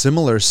a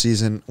similar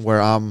season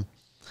where I'm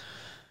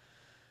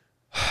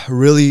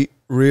really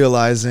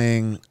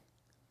realizing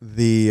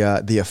the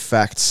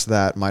effects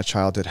that my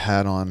childhood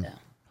had on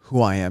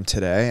who I am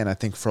today. And I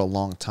think for a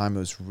long time it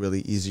was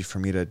really easy for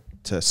me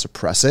to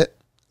suppress it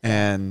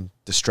and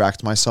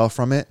distract myself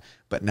from it.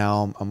 But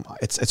now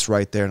it's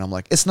right there, and I'm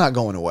like, it's not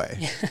going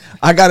away.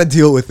 I got to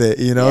deal with it,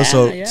 you know.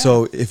 Yeah,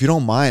 So if you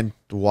don't mind,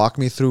 walk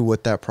me through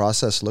what that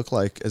process looked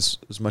like as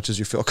much as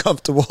you feel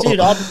comfortable. Dude,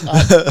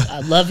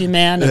 I love you,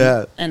 man. And,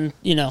 Yeah. and,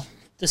 you know,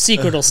 the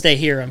secret will stay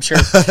here, I'm sure.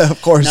 Of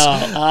course. No,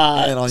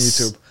 and on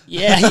YouTube.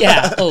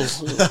 Yeah. Oh,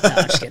 no,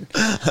 I'm just kidding.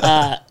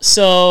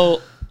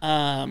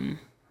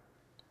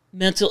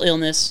 Mental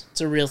illness,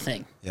 it's a real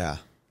thing. Yeah.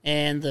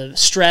 And the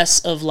stress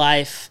of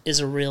life is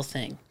a real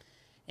thing.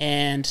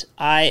 And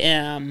I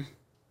am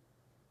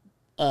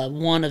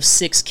one of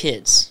 6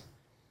 kids.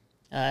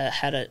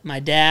 Had my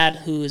dad,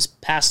 who has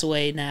passed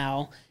away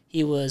now.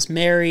 He was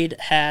married,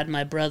 had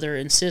my brother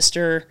and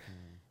sister,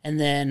 and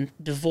then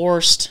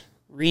divorced,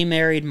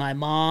 remarried my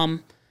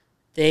mom.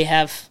 They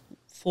have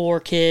 4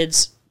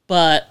 kids,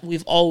 but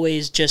we've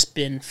always just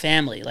been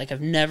family. Like,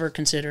 I've never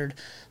considered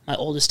my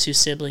oldest 2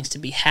 siblings to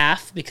be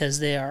half, because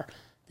they're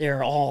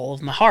all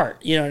of my heart.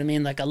 You know what I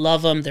mean? Like, I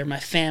love them. They're my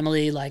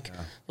family. Like,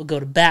 we'll go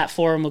to bat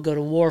for them. We'll go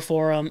to war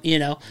for them, you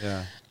know?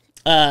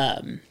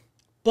 Yeah.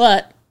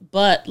 But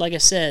like I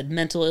said,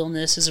 mental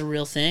illness is a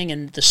real thing,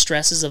 and the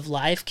stresses of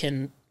life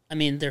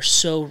they're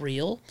so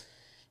real.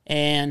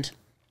 And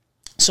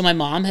so my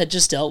mom had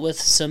just dealt with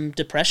some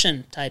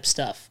depression type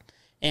stuff.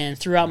 And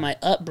throughout my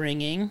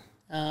upbringing,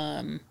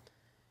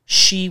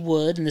 she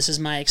would, and this is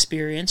my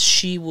experience,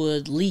 she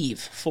would leave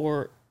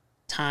for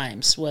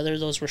times, whether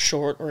those were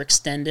short or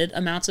extended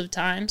amounts of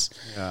times.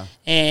 Yeah.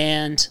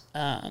 And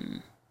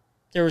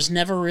there was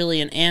never really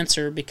an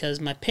answer,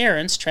 because my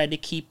parents tried to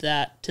keep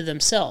that to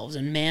themselves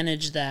and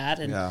manage that,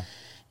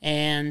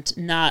 and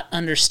not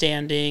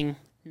understanding,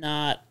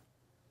 not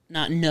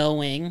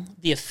knowing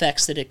the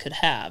effects that it could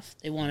have.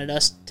 They wanted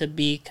us to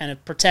be kind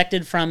of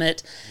protected from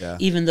it,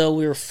 even though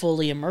we were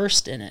fully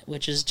immersed in it,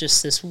 which is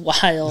just this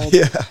wild,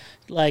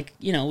 like,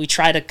 you know, we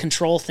try to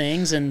control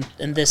things and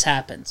this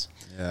happens.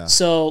 Yeah.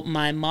 So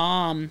my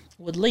mom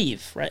would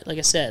leave, right? Like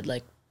I said,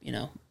 like, you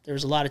know, there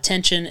was a lot of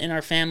tension in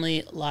our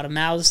family, a lot of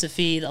mouths to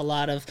feed, a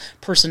lot of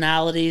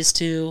personalities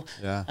to,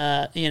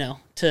 you know,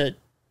 to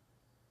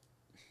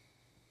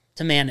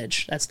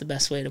manage. That's the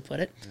best way to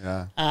put it.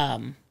 Yeah.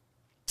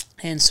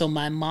 And so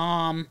my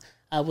mom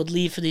would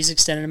leave for these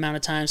extended amount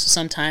of times. So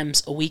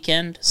sometimes a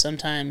weekend,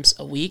 sometimes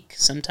a week,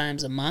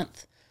 sometimes a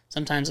month,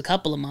 sometimes a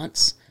couple of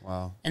months.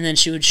 Wow. And then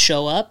she would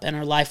show up, and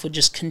our life would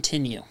just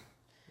continue.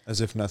 As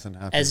if nothing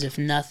happened. As if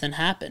nothing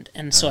happened.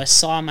 And so I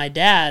saw my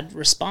dad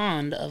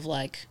respond of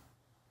like,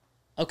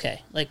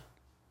 okay, like,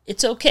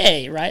 it's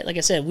okay, right? Like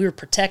I said, we were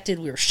protected,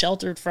 we were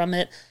sheltered from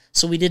it,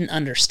 so we didn't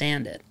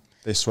understand it.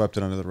 They swept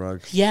it under the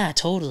rug. Yeah,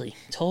 totally.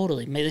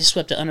 Maybe they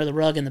swept it under the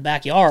rug in the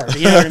backyard.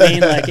 You know what I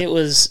mean? Like it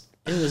was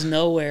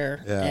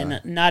nowhere, Yeah.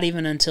 and not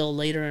even until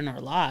later in our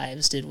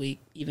lives did we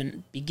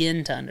even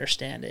begin to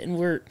understand it. And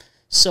we're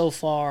so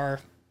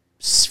far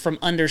from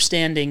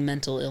understanding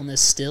mental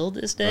illness still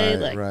this day.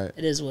 Right, like right.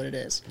 it is what it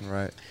is.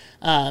 Right.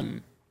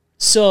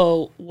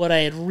 So what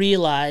I had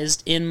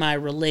realized in my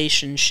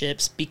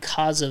relationships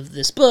because of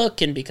this book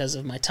and because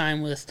of my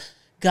time with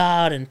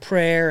God and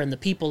prayer and the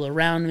people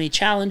around me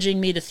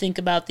challenging me to think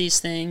about these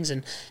things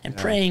and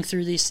praying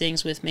through these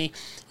things with me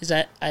is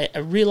that I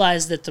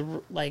realized that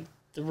the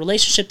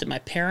relationship that my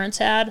parents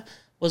had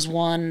was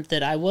one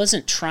that I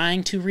wasn't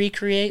trying to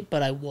recreate,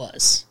 but I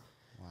was.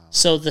 Wow.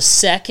 So the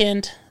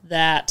second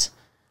that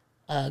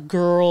a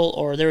girl,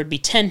 or there would be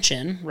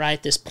tension,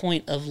 right? This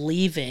point of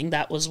leaving,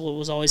 that was what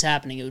was always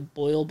happening. It would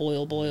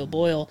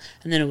boil,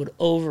 and then it would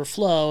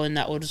overflow, and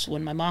that was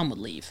when my mom would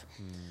leave.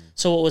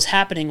 So what was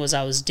happening was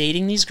I was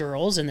dating these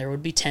girls, and there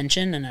would be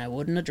tension, and I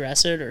wouldn't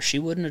address it, or she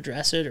wouldn't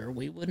address it, or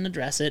we wouldn't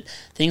address it.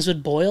 Things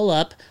would boil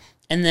up,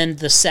 and then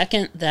the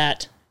second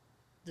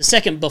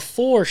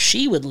before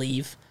she would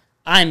leave,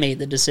 I made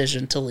the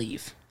decision to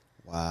leave.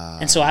 Wow.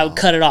 And so I would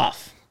cut it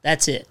off.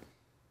 That's it.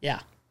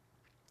 Yeah.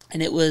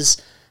 And it was,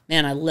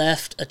 man, I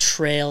left a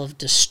trail of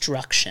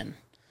destruction.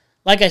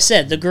 Like I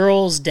said, the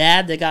girl's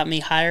dad that got me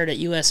hired at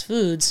US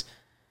Foods,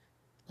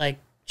 like,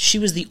 she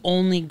was the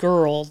only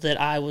girl that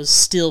I was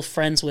still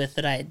friends with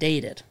that I had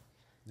dated.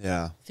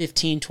 Yeah.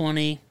 15,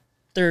 20,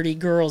 30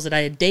 girls that I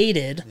had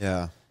dated.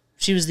 Yeah.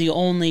 She was the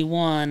only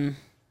one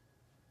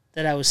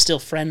that I was still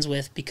friends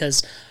with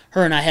because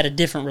her and I had a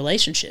different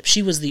relationship.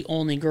 She was the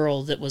only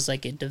girl that was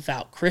like a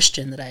devout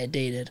Christian that I had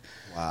dated.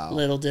 Wow.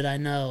 Little did I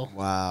know.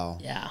 Wow.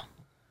 Yeah.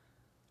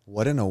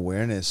 What an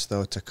awareness,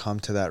 though, to come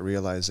to that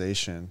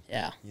realization.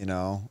 Yeah. You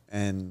know,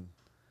 and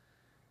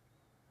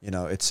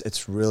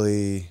it's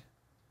really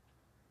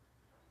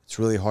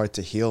hard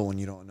to heal when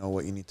you don't know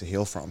what you need to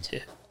heal from.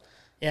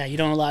 Yeah, you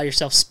don't allow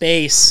yourself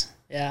space.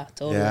 Yeah,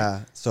 totally.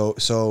 Yeah.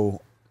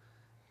 So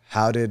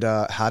how did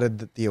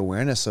the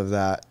awareness of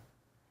that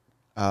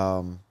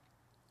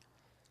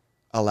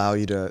allow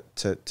you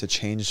to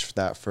change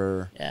that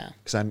for? Yeah.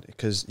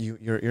 Because you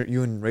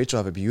and Rachel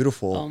have a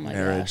beautiful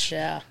marriage. Gosh,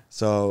 yeah.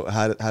 So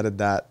how did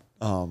that?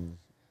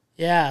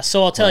 Yeah.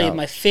 So I'll tell you, Wow.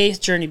 my faith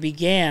journey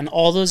began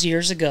all those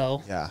years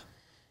ago. Yeah.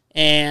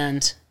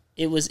 And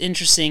it was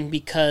interesting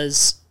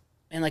because,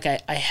 man, like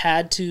I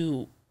had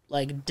to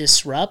like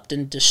disrupt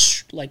and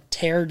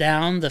tear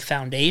down the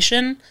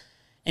foundation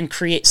and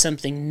create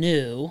something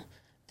new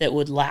that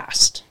would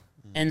last.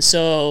 And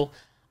so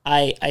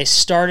I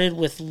started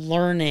with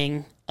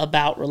learning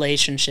about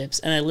relationships,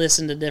 and I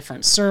listened to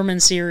different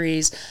sermon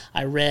series.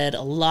 I read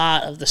a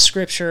lot of the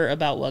scripture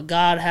about what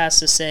God has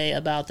to say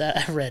about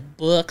that. I read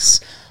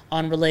books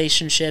on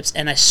relationships,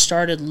 and I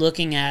started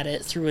looking at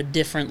it through a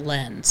different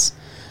lens.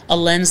 A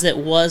lens that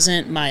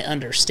wasn't my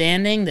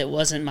understanding, that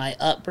wasn't my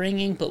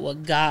upbringing, but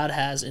what God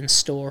has in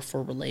store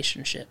for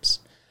relationships.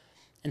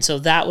 And so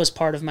that was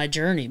part of my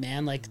journey,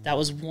 man. Like, that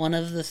was one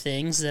of the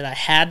things that I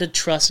had to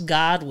trust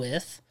God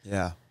with.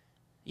 Yeah.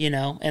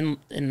 And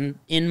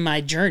in my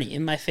journey,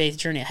 in my faith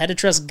journey, I had to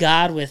trust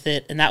God with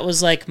it, and that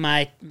was like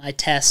my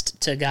test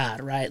to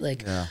God, right?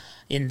 Like,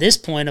 in this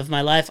point of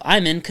my life,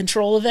 I'm in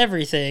control of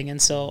everything,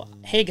 and so,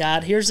 hey,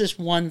 God, here's this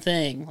one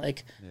thing,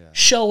 like,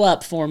 show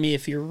up for me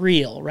if you're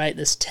real, right?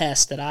 This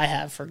test that I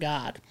have for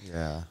God.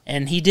 Yeah.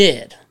 And He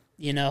did.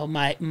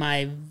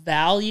 My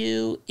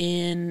value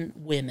in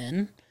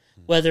women,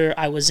 whether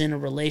I was in a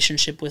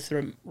relationship with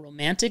them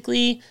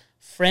romantically,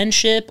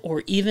 friendship,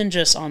 or even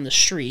just on the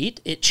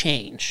street, it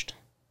changed.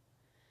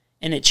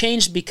 And it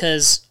changed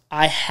because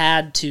I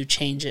had to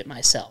change it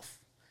myself.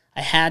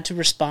 I had to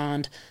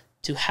respond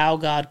to how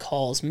God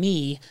calls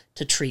me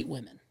to treat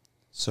women.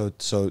 So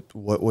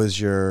what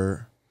was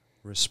your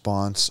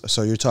response?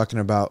 So you're talking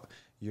about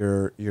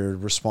your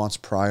response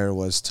prior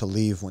was to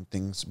leave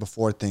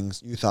before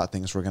you thought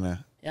things were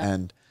gonna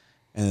end,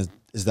 and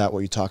is that what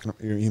you're talking?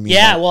 You mean?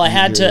 Yeah. Well, I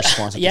had to.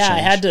 Yeah, I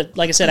had to.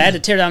 Like I said, I had to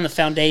tear down the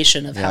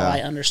foundation of how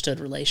I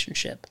understood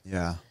relationship.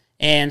 Yeah.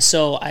 And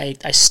so I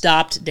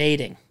stopped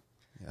dating.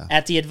 Yeah.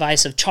 At the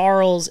advice of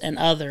Charles and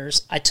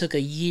others, I took a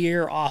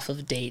year off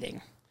of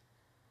dating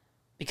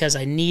because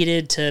I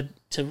needed to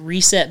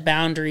reset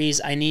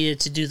boundaries. I needed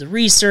to do the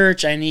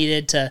research. I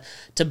needed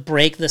to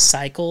break the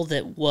cycle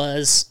that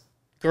was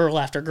girl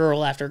after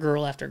girl after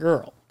girl after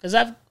girl. Because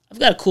I've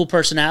got a cool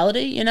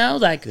personality,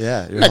 like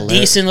I'm a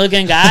decent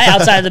looking guy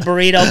outside the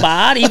burrito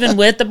bod, even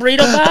with the burrito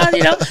bod,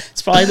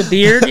 it's probably the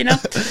beard,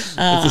 It's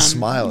a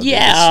smile.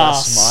 Yeah,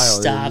 it's a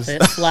smile, stop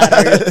it.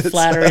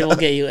 Flattery will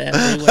get you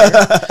everywhere.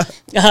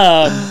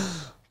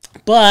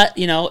 But,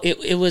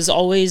 it was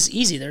always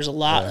easy. There's a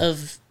lot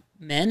of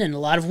men and a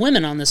lot of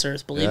women on this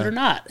earth, believe it or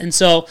not. And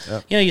so,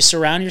 you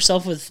surround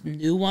yourself with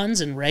new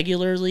ones and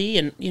regularly,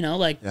 and,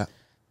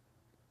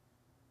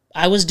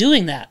 I was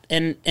doing that,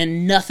 and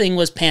nothing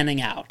was panning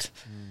out.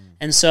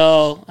 And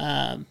so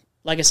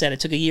like I said, I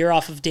took a year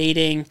off of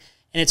dating.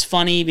 And it's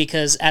funny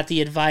because at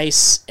the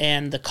advice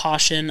and the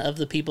caution of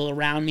the people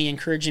around me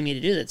encouraging me to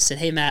do that, said,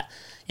 hey, Matt,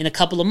 in a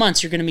couple of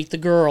months, you're going to meet the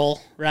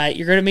girl, right?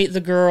 You're going to meet the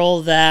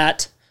girl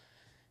that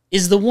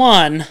is the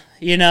one,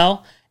 you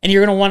know, and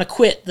you're going to want to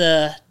quit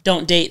the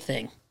don't date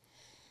thing.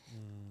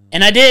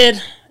 And I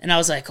did. And I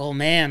was like, oh,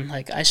 man,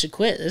 like I should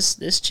quit.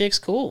 This chick's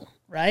cool,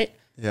 right?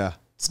 Yeah.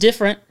 It's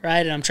different, right?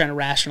 And I'm trying to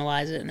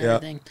rationalize it and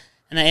everything.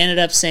 And I ended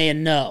up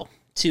saying no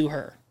to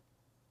her.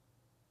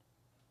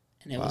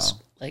 And it was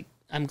like,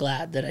 I'm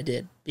glad that I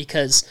did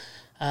because,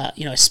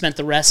 you know, I spent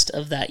the rest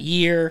of that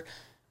year,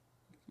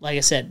 like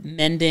I said,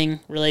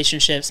 mending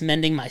relationships,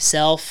 mending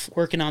myself,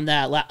 working on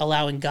that,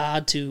 allowing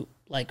God to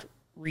like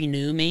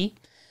renew me.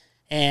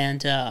 And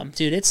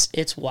dude,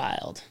 it's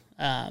wild.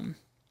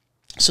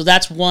 So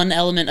that's one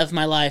element of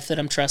my life that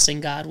I'm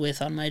trusting God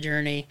with on my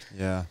journey.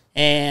 Yeah.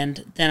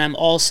 And then I'm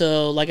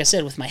also, like I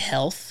said, with my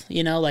health,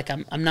 you know, like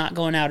I'm not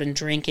going out and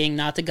drinking.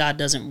 Not that God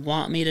doesn't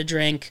want me to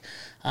drink,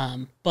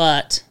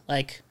 but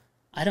like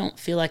I don't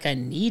feel like I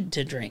need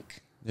to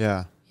drink.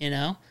 Yeah. You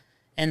know?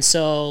 And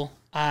so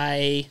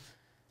I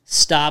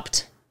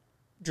stopped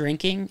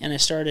drinking and I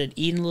started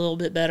eating a little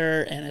bit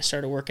better and I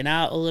started working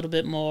out a little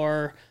bit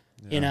more,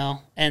 you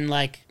know, and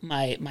like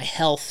my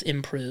health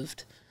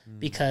improved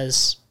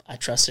because I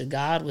trusted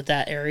God with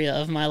that area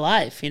of my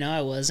life. You know,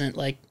 I wasn't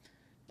like,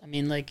 I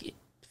mean, like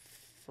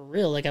for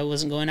real, like I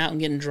wasn't going out and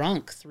getting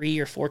drunk 3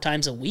 or 4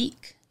 times a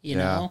week, you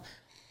know?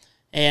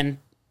 And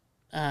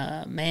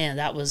man,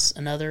 that was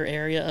another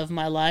area of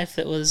my life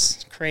that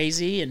was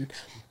crazy. And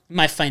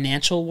my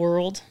financial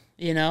world,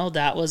 you know,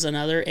 that was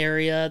another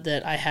area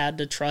that I had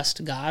to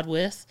trust God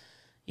with,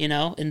 you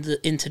know,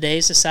 in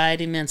today's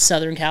society, man,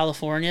 Southern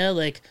California,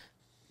 like,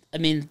 I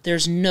mean,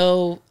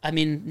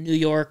 New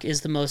York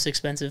is the most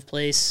expensive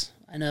place,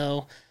 I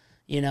know,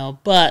 you know,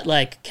 but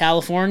like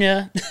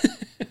California,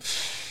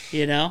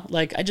 you know,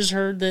 like I just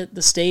heard that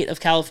the state of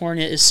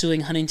California is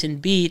suing Huntington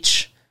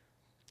Beach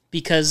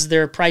because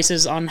their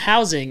prices on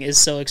housing is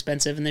so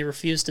expensive and they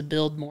refuse to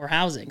build more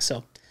housing.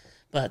 So,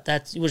 but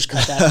we'll just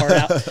cut that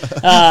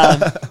part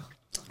out.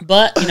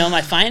 But, you know,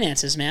 my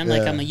finances, man,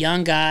 like I'm a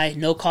young guy,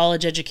 no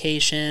college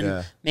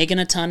education, making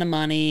a ton of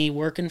money,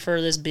 working for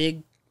this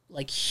big,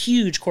 like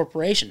huge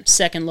corporation,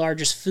 second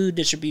largest food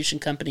distribution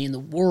company in the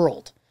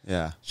world.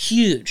 Yeah.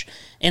 Huge.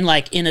 And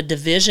like in a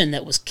division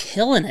that was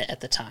killing it at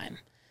the time.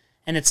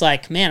 And it's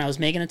like, man, I was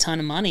making a ton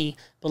of money,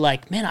 but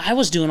like, man, I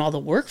was doing all the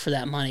work for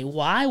that money.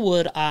 Why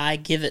would I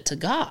give it to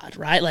God,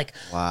 right? Like,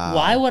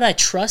 why would I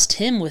trust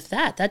him with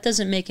that? That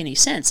doesn't make any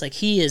sense. Like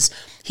he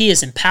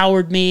has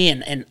empowered me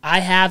and I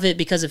have it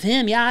because of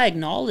him. Yeah, I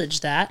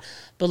acknowledge that.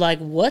 But like,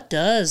 what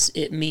does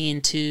it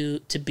mean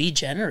to be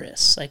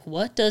generous? Like,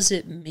 what does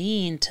it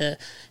mean to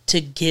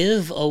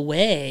give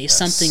away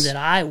something that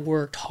I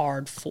worked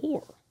hard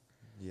for?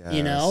 Yes.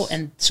 You know,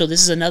 and so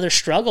this is another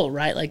struggle,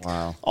 right? Like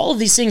all of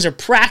these things are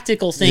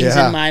practical things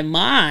in my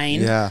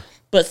mind,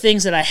 but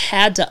things that I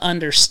had to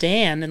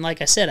understand. And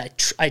like I said,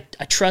 I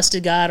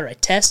trusted God or I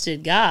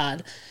tested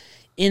God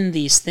in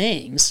these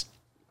things.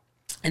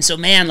 And so,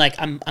 man, like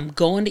I'm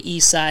going to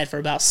Eastside for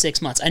about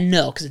 6 months. I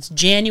know because it's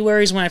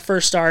January is when I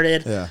first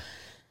started. Yeah.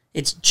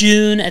 It's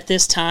June at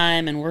this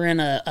time, and we're in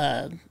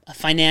a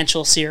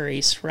financial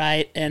series,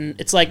 right? And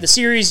it's like the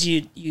series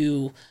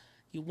you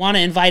want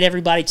to invite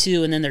everybody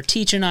to, and then they're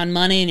teaching on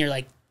money, and you're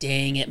like,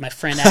 dang it, my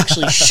friend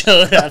actually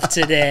showed up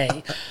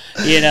today.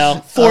 You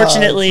know,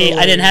 fortunately,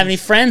 I didn't have any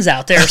friends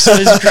out there, so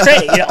it was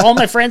great. You know, all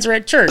my friends are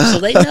at church, so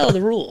they know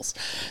the rules.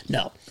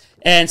 No.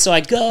 And so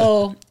I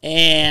go,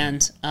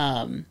 and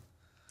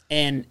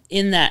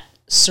in that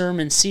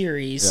sermon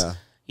series,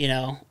 you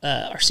know,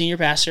 our senior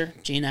pastor,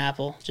 Gene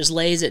Apple, just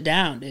lays it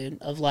down, dude,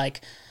 of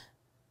like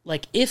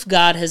if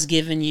God has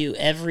given you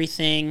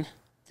everything,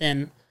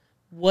 then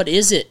what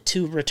is it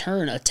to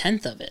return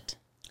 1/10 of it?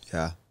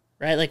 Yeah.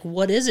 Right? Like,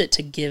 what is it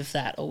to give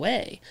that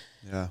away?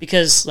 Yeah.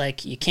 Because,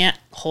 like, you can't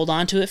hold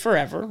on to it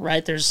forever,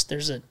 right?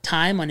 There's a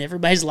time on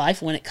everybody's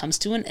life when it comes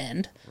to an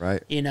end.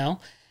 Right. You know?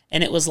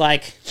 And it was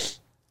like,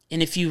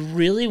 and if you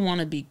really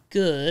want to be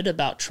good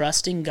about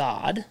trusting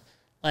God,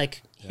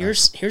 like,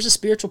 here's a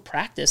spiritual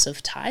practice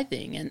of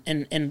tithing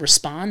and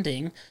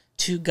responding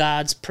to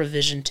God's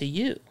provision to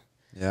you.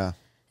 Yeah.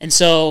 And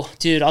so,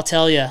 dude, I'll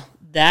tell you,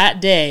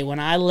 that day when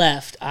I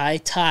left, I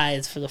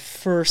tithed for the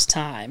first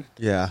time.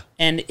 Yeah.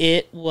 And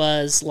it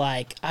was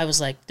like, I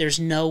was like, there's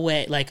no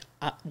way, like,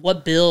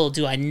 what bill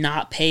do I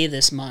not pay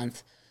this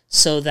month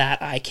so that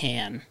I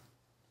can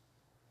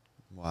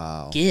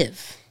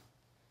give?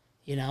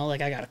 You know,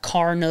 like I got a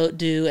car note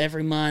due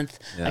every month.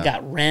 Yeah. I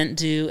got rent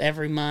due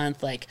every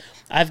month. Like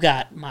I've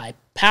got my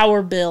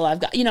power bill. I've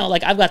got, you know,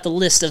 like I've got the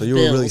list of bills. So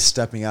you were really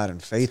stepping out in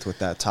faith with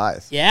that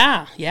tithe.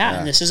 Yeah.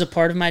 And this is a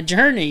part of my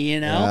journey, you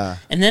know. Yeah.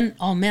 And then,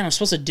 oh man, I'm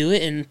supposed to do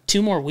it in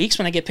 2 more weeks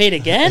when I get paid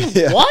again?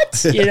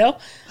 What? You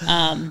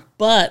know?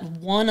 But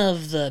one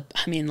of the,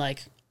 I mean,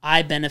 like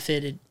I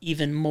benefited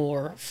even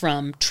more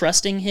from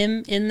trusting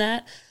him in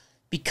that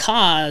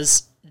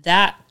because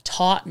that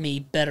taught me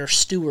better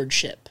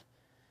stewardship.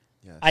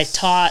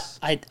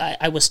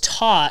 I was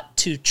taught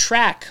to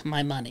track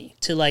my money,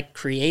 to like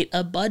create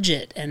a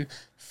budget and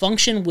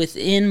function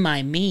within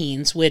my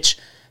means, which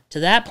to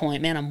that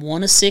point, man, I'm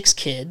one of 6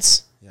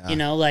 kids. You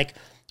know, like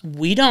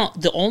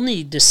the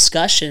only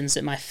discussions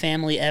that my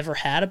family ever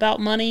had about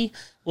money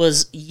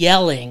was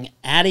yelling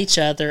at each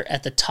other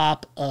at the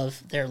top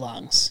of their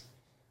lungs.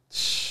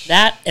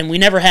 That, and we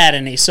never had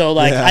any. So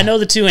like, I know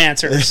the 2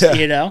 answers,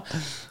 you know?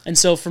 And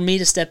so for me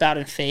to step out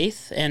in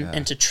faith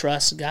and to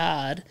trust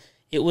God,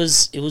 it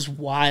was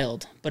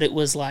wild, but it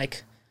was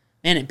like,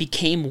 man, it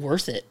became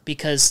worth it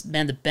because,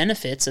 man, the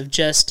benefits of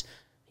just,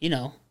 you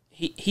know,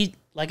 he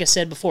like I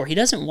said before, he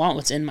doesn't want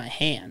what's in my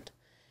hand.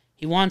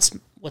 He wants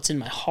what's in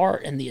my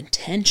heart and the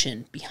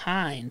intention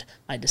behind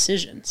my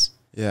decisions.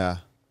 Yeah.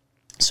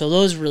 So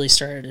those really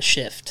started to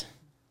shift.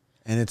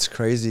 And it's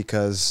crazy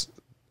because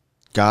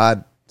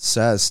God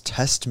says,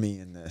 test me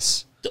in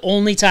this. The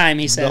only time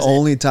he says The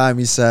only time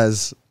he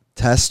says,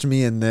 test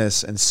me in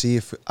this and see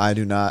if I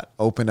do not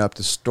open up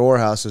the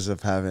storehouses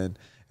of heaven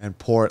and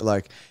pour it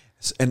like,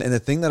 and the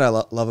thing that I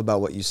love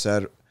about what you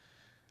said,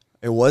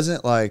 it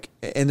wasn't like,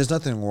 and there's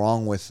nothing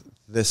wrong with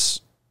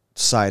this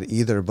side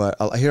either, but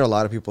I hear a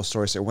lot of people's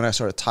stories say when I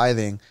started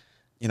tithing,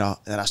 you know,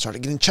 and I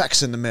started getting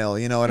checks in the mail,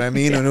 you know what I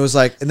mean? And it was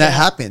like, and that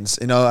happens,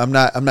 you know, I'm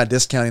not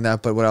discounting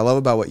that, but what I love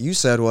about what you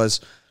said was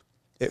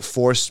it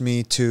forced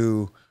me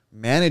to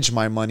manage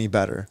my money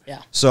better.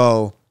 Yeah.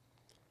 So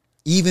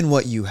even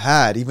what you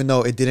had, even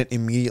though it didn't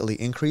immediately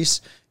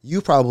increase,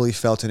 you probably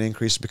felt an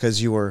increase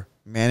because you were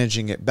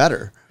managing it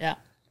better. Yeah.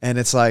 And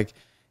it's like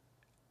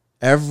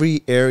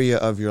every area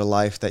of your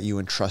life that you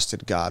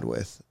entrusted God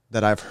with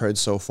that I've heard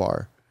so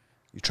far,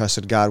 you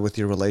trusted God with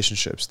your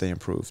relationships, they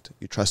improved.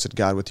 You trusted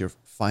God with your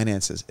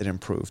finances, it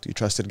improved. You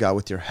trusted God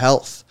with your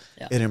health,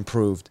 it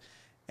improved.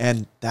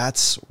 And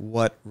that's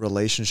what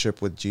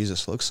relationship with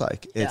Jesus looks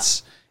like.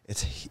 It's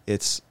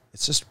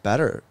just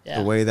better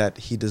the way that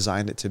he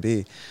designed it to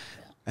be.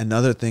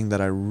 Another thing that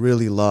I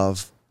really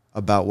love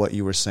about what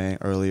you were saying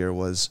earlier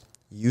was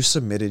you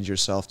submitted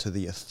yourself to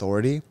the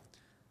authority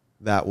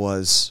that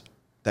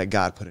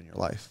God put in your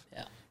life.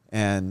 Yeah.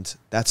 And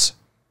that's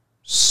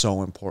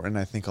so important.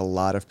 I think a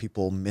lot of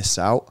people miss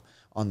out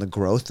on the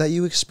growth that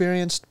you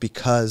experienced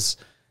because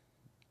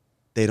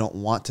they don't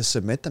want to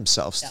submit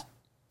themselves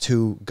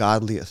to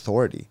godly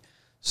authority.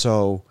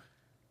 So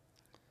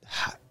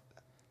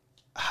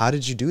how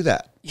did you do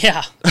that?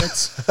 Yeah,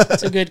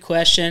 that's a good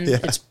question.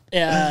 It's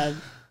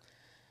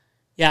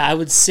I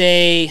would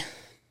say,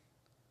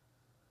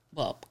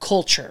 well,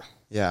 culture.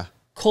 Yeah.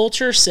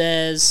 Culture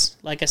says,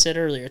 like I said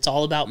earlier, it's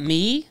all about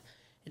me.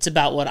 It's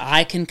about what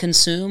I can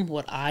consume,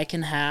 what I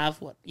can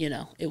have,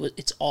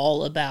 it's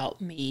all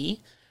about me,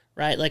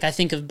 right? Like I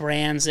think of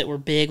brands that were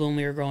big when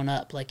we were growing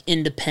up, like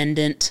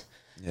Independent.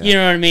 Yeah. You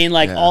know what I mean?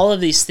 Like all of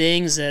these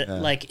things that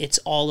like it's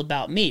all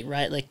about me,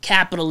 right? Like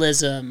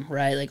capitalism,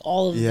 right? Like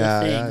all of the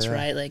things,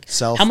 right? Like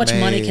how much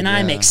money can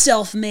I make?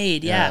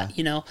 Self-made,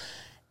 you know.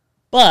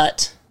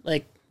 But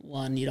like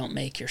one, you don't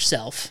make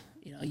yourself.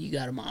 You know, you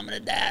got a mom and a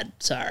dad.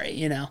 Sorry,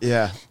 you know.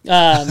 Yeah.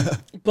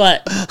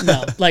 But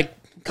no, like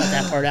cut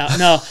that part out.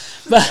 No,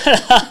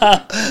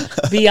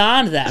 but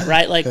beyond that,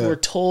 right? Like we're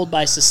told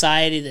by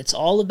society that's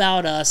all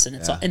about us, and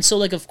and so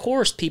like of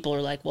course people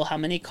are like, well, how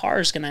many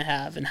cars can I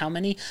have, and how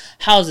many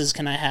houses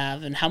can I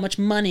have, and how much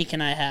money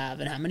can I have,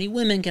 and how many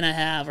women can I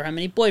have, or how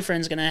many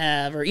boyfriends can I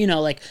have, or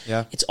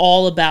it's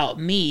all about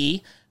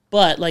me.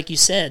 But like you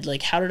said,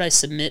 like how did I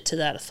submit to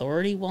that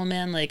authority? Well,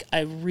 man, like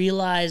I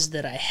realized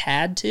that I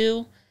had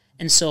to.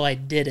 And so I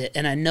did it.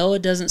 And I know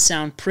it doesn't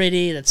sound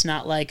pretty. That's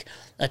not like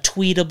a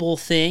tweetable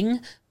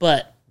thing.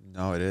 But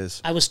no, it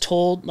is. I was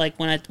told, like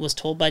when I was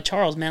told by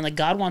Charles, man, like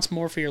God wants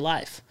more for your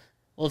life.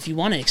 Well, if you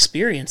want to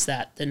experience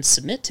that, then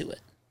submit to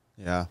it.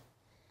 Yeah.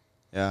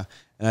 Yeah.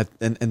 And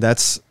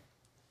that's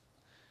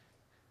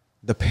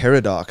the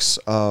paradox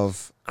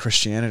of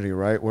Christianity,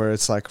 right? Where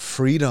it's like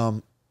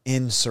freedom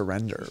in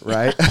surrender,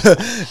 right?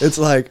 It's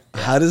like,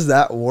 how does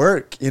that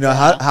work? You know,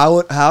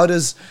 how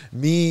does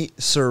me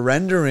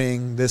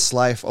surrendering this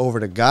life over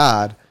to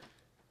God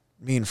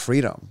mean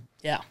freedom?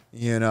 Yeah.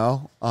 You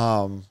know?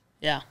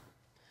 Yeah.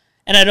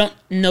 And I don't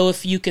know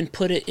if you can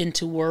put it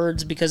into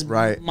words because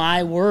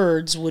my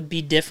words would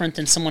be different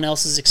than someone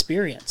else's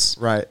experience.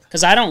 Right.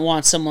 Because I don't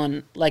want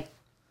someone like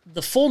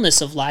the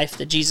fullness of life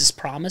that Jesus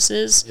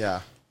promises.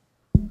 Yeah.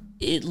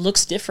 It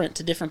looks different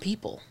to different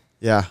people.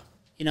 Yeah.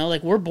 You know,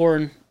 like we were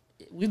born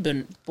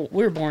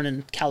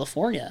in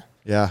California.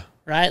 Yeah.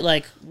 Right?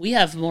 Like we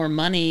have more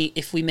money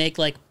if we make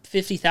like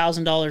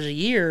 $50,000 a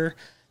year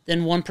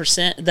than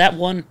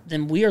 1%,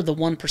 then we are the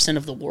 1%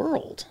 of the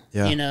world.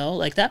 Yeah. You know,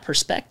 like that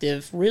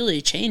perspective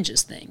really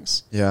changes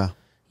things. Yeah.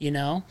 You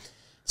know?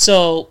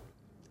 So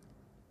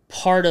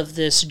part of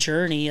this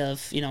journey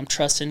of, you know, I'm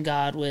trusting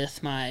God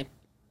with my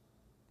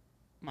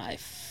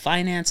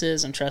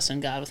finances, I'm trusting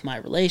God with my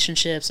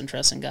relationships, I'm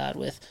trusting God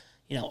with,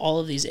 you know, all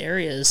of these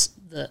areas.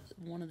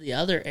 One of the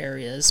other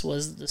areas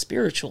was the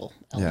spiritual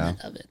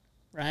element of it,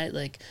 right?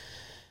 Like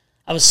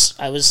I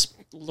was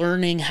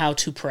learning how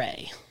to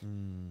pray.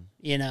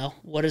 You know,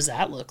 what does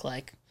that look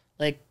like?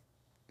 Like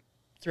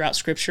throughout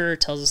Scripture.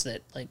 It tells us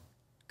that like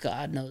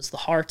God knows the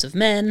hearts of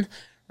men,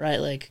 right?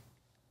 Like,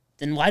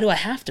 then why do I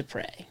have to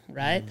pray,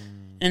 right?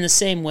 In the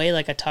same way,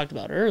 like I talked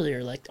about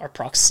earlier, like our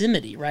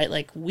proximity, right?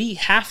 Like we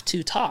have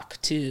to talk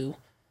to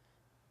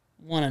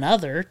one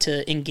another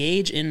to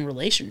engage in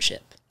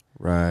relationship.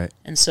 Right.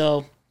 And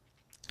so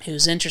it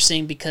was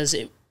interesting because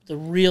the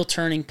real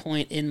turning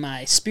point in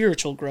my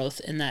spiritual growth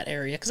in that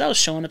area, because I was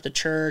showing up to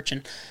church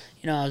and,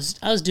 you know,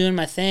 I was doing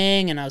my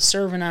thing and I was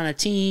serving on a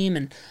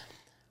team,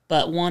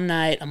 but one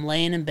night I'm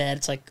laying in bed,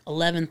 it's like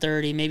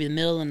 11:30, maybe the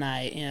middle of the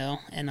night, you know,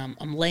 and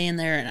I'm laying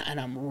there and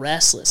I'm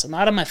restless. I'm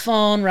not on my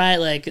phone, right?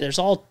 Like there's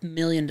all a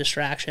million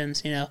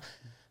distractions, you know,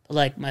 but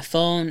like my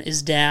phone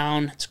is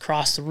down, it's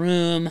across the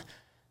room,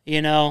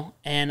 you know,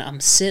 and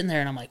I'm sitting there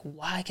and I'm like,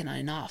 why can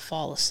I not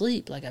fall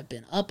asleep? Like I've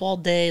been up all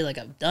day, like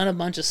I've done a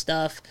bunch of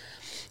stuff,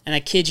 and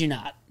I kid you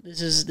not,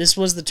 this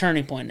was the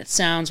turning point. It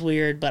sounds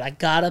weird, but I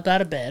got up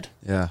out of bed,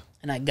 Yeah.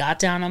 and I got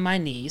down on my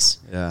knees,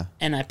 Yeah.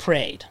 and I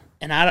prayed.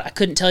 And I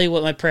couldn't tell you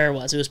what my prayer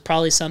was. It was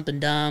probably something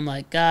dumb,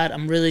 like, God,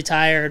 I'm really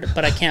tired,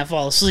 but I can't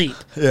fall asleep.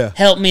 Yeah.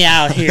 Help me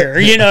out here.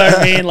 You know what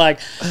I mean? Like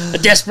a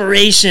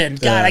desperation.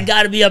 God, I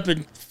got to be up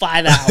in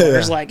 5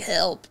 hours. Like,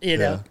 help, you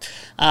know.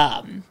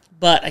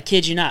 But I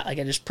kid you not. Like,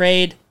 I just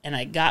prayed, and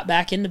I got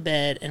back into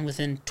bed, and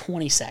within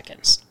 20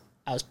 seconds,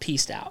 I was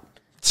pieced out.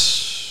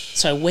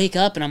 So I wake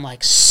up, and I'm,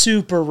 like,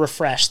 super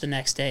refreshed the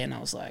next day, and I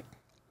was like,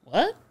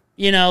 what?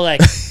 You know,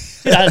 like...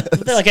 Dude, I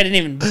feel like I didn't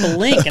even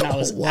blink, and I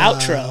was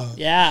outro.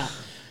 Yeah.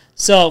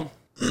 So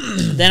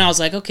then I was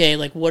like, okay,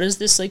 like, what is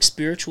this, like,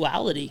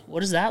 spirituality? What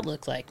does that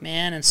look like,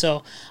 man? And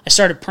so I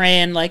started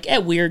praying, like,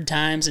 at weird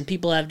times, and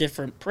people have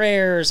different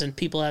prayers, and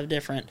people have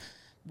different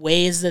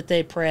ways that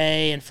they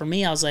pray. And for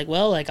me, I was like,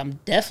 well, like,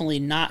 I'm definitely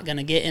not going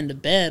to get into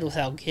bed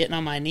without getting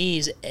on my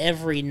knees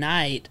every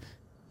night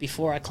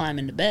before I climb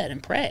into bed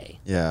and pray.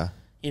 Yeah.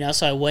 You know,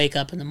 so I wake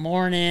up in the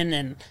morning,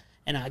 and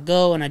I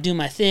go and I do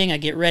my thing. I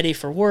get ready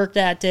for work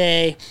that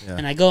day,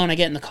 and I go and I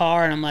get in the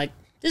car, and I'm like,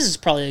 this is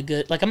probably a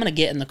good, like, I'm going to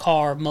get in the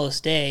car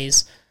most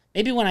days.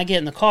 Maybe when I get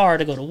in the car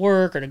to go to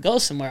work or to go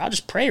somewhere, I'll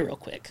just pray real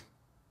quick.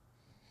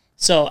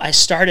 So I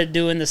started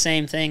doing the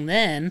same thing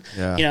then.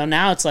 Yeah. You know,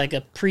 now it's like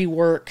a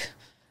pre-work,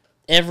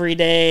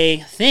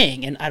 everyday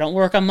thing, and I don't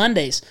work on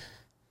Mondays.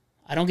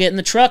 I don't get in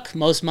the truck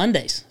most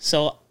Mondays.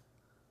 So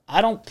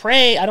I don't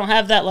pray. I don't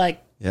have that,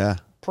 like, Yeah.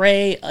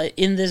 pray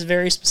in this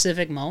very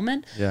specific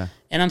moment. Yeah.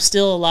 And I'm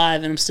still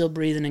alive and I'm still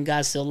breathing and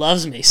God still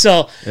loves me.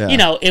 So, Yeah. you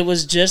know, it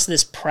was just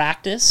this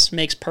practice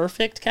makes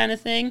perfect kind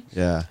of thing.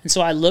 Yeah. And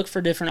so I look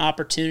for different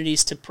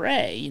opportunities to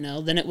pray, you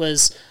know. Then it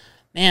was,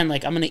 man,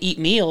 like I'm going to eat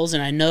meals,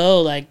 and I know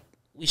like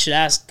we should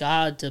ask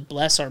God to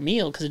bless our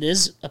meal because it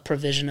is a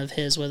provision of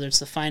His, whether it's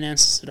the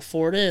finances that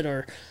afford it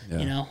or,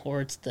 you know,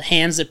 or it's the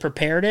hands that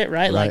prepared it,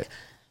 right? Like,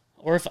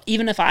 or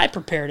even if I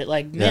prepared it,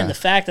 like, man, the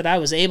fact that I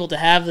was able to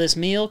have this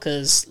meal,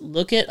 because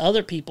look at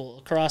other people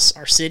across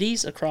our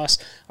cities, across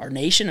our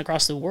nation,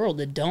 across the world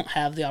that don't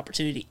have the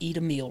opportunity to eat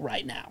a meal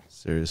right now.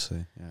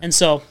 Seriously. Yeah. And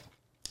so,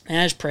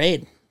 man, I just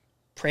prayed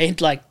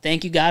like,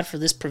 thank you, God, for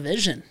this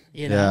provision,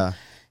 you know? Yeah.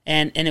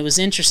 And it was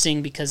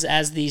interesting because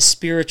as these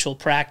spiritual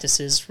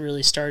practices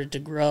really started to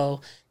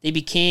grow, they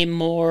became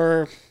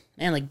more,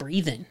 man, like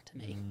breathing to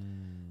me,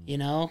 you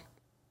know?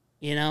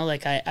 You know,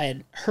 like I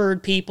had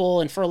heard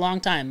people, and for a long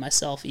time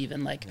myself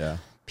even, like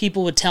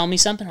people would tell me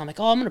something. I'm like,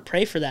 oh, I'm going to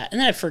pray for that. And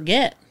then I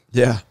forget,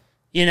 Yeah.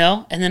 you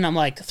know? And then I'm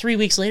like 3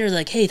 weeks later,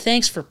 like, hey,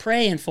 thanks for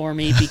praying for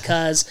me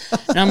because,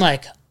 and I'm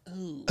like,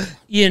 ooh,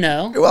 you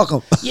know? You're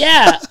welcome.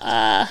 Yeah,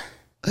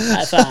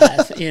 high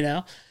five, you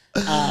know?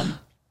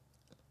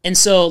 And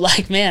so,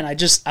 like, man,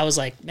 I was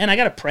like, man, I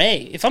got to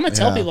pray. If I'm going to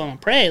tell people I'm going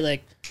to pray,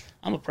 like,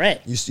 I'm going to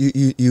pray.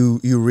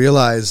 You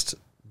realized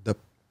the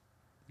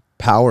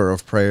power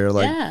of prayer,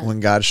 like Yeah.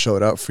 when God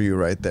showed up for you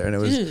right there, and it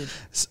was,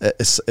 Dude.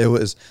 it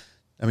was.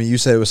 I mean, you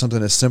said it was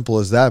something as simple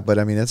as that, but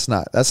I mean, that's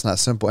not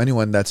simple.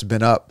 Anyone that's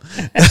been up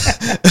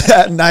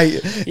at night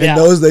and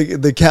knows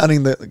they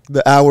counting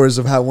the hours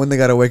of when they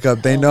got to wake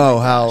up, they know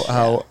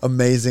how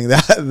amazing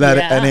that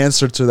an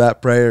answer to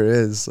that prayer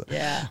is.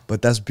 Yeah.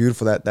 But that's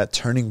beautiful, that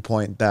turning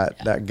point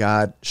that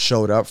God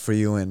showed up for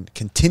you and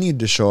continued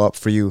to show up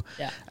for you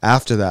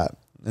after that.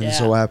 And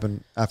so what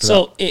happened after that?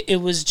 So it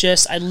was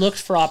just, I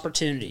looked for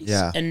opportunities.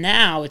 Yeah. And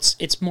now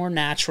it's more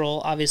natural,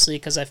 obviously,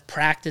 because I've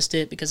practiced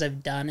it, because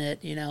I've done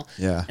it, you know.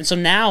 Yeah. And so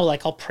now,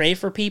 like, I'll pray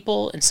for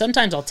people, and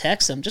sometimes I'll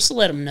text them just to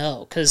let them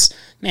know. Because,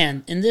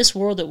 man, in this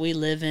world that we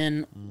live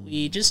in,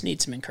 we just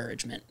need some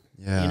encouragement.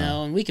 Yeah. You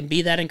know, and we can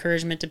be that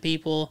encouragement to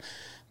people.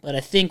 But I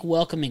think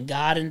welcoming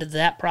God into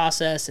that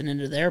process and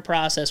into their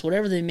process,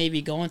 whatever they may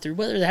be going through,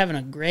 whether they're having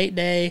a great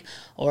day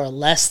or a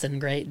less than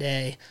great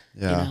day,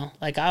 you know,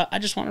 like I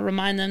just want to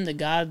remind them that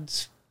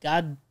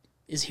God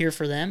is here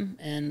for them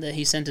and that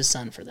He sent His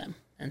Son for them.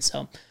 And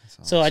so,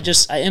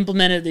 I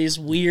implemented these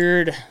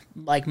weird,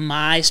 like,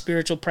 my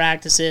spiritual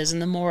practices,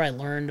 and the more I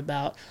learned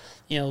about,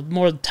 you know,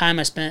 more time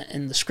I spent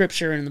in the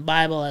Scripture and in the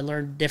Bible, I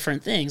learned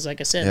different things.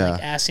 Like I said,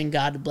 like asking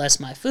God to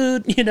bless my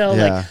food, you know,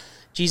 like.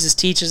 Jesus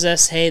teaches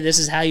us, hey, this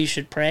is how you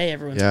should pray.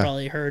 Everyone's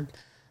probably heard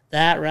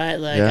that, right?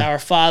 Like Yeah. our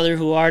Father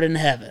who art in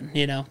heaven,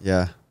 you know.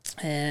 Yeah.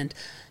 And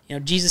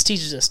Jesus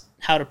teaches us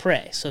how to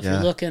pray. So if Yeah.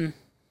 you're looking,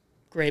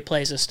 great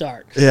place to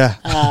start. Yeah.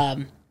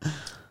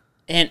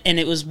 And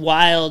it was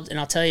wild, and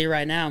I'll tell you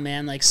right now,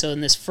 man, like, so in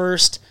this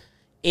first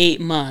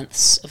 8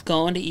 months of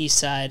going to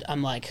Eastside,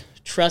 I'm like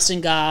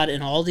trusting God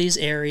in all these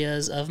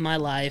areas of my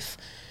life,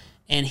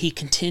 and he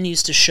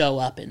continues to show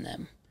up in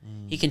them.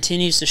 He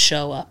continues to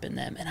show up in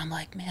them. And I'm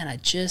like, man,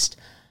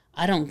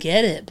 I don't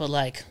get it, but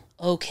like,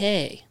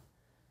 okay,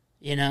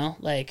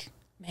 like,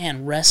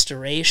 man,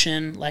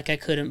 restoration, like I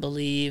couldn't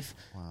believe,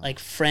 like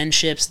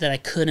friendships that I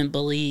couldn't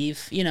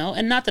believe,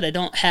 and not that I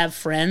don't have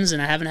friends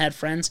and I haven't had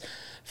friends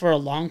for a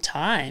long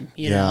time,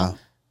 you know,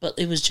 but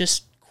it was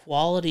just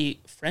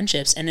quality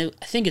friendships. And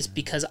I think it's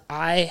because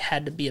I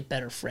had to be a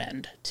better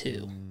friend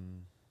too.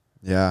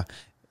 Yeah.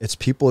 It's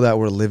people that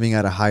were living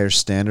at a higher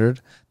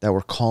standard that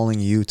were calling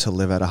you to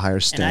live at a higher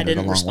standard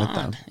didn't along with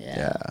respond. them.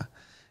 Yeah.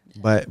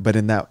 But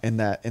in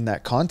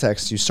that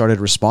context, you started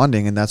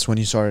responding, and that's when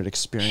you started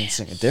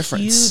experiencing a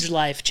difference. Huge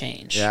life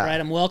change, Yeah. right?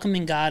 I'm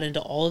welcoming God into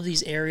all of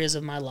these areas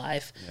of my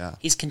life. Yeah.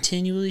 He's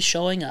continually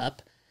showing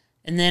up.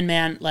 And then,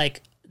 man,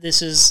 like,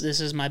 this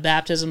is my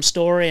baptism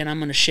story, and I'm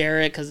going to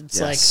share it because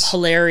it's like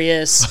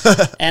hilarious.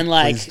 And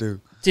like, Please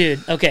do.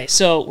 dude, okay,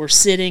 so we're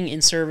sitting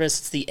in service.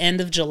 It's the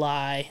end of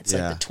July. It's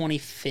Yeah. like the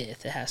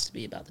 25th. It has to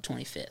be about the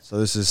 25th. So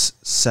this is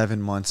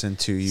 7 months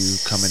into you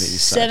coming to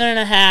Eastside.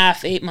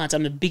 7.5, 8 months.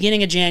 I'm the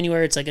beginning of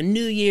January. It's like a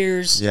New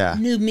Year's, Yeah.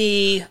 new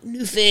me,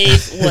 new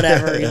faith,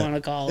 whatever you want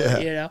to call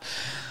it,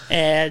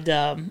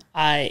 And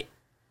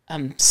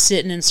I'm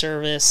sitting in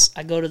service.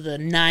 I go to the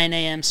 9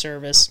 a.m.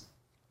 service,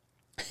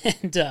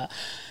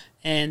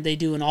 and they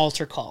do an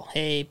altar call.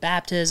 Hey,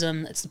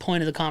 baptism. That's the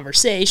point of the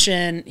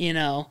conversation,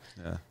 Yeah.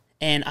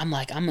 And I'm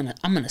like, I'm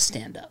gonna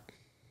stand up.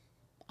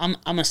 I'm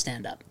gonna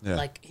stand up. Yeah.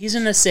 Like, he's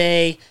gonna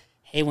say,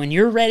 hey, when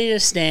you're ready to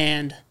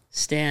stand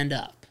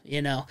up.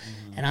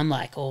 And I'm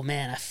like, oh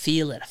man, I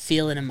feel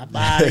it in my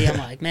body. I'm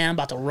like, man, I'm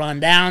about to run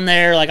down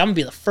there. Like, I'm gonna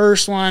be the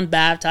first one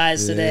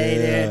baptized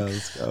today, dude.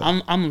 Let's go.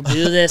 I'm gonna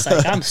do this.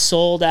 Like, I'm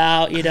sold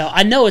out.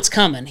 I know it's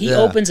coming. He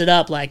opens it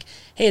up like,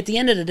 hey, at the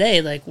end of the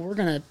day, like, we're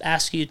gonna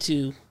ask you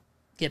to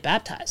get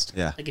baptized.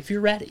 Yeah. Like, if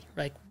you're ready,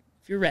 like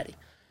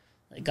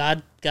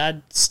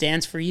God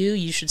stands for you,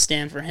 you should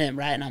stand for him,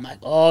 right? And I'm like,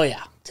 oh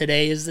yeah,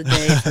 today is the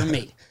day for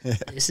me.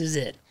 This is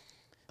it.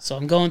 So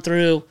I'm going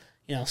through,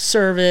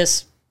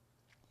 service,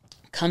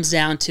 comes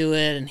down to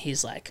it, and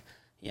he's like,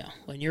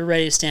 when you're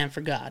ready to stand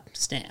for God,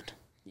 stand.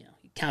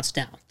 He counts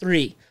down.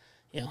 3,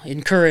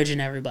 encouraging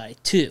everybody.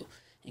 2,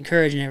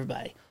 encouraging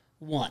everybody.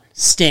 1,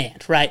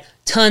 stand, right?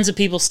 Tons of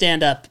people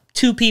stand up.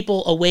 2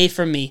 people away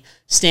from me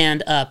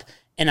stand up,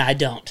 and I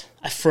don't.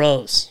 I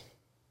froze.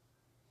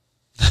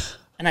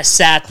 And I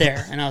sat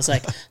there, and I was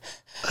like,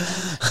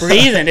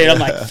 breathing, dude. I'm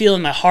like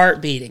feeling my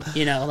heart beating,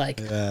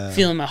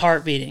 feeling my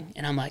heart beating.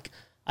 And I'm like,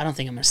 I don't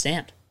think I'm going to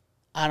stand.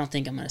 I don't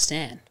think I'm going to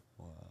stand.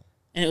 Wow.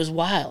 And it was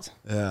wild.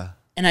 Yeah.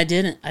 And I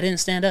didn't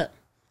stand up.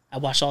 I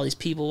watched all these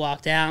people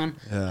walk down.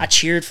 Yeah. I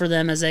cheered for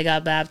them as they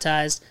got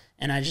baptized,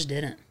 and I just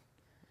didn't.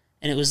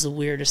 And it was the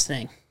weirdest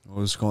thing. What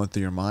was going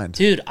through your mind?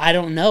 Dude, I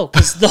don't know,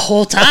 because the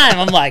whole time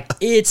I'm like,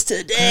 it's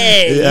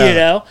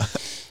today,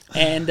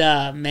 And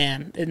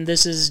man, and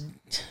this is,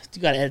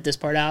 you got to edit this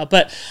part out,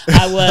 but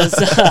I was,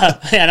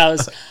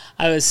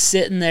 I was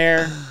sitting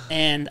there,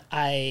 and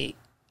I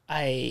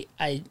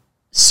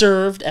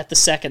served at the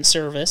second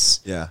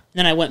service. Yeah.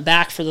 Then I went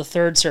back for the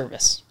third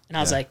service, and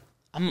I was like,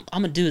 I'm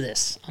gonna do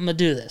this. I'm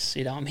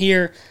I'm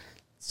here.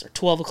 It's our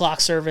 12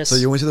 o'clock service. So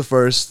you went to the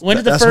first. Went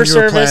to the that's first when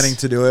you were service. planning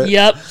to do it.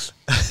 Yep.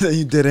 Then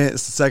you didn't.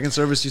 It's the second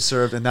service you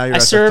served, and now you're I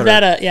at served the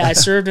third. I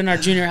served in our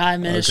junior high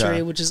ministry,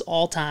 Okay. which is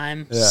all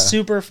time, Yeah.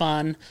 super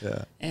fun.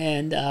 Yeah.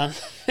 And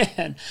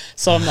and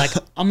so I'm like,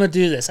 I'm gonna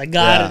do this. I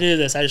gotta Yeah. do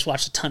this. I just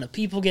watched a ton of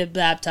people get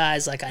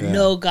baptized. Like, I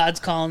know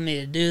God's calling me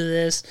to do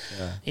this.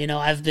 Yeah.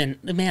 I've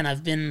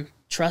been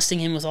trusting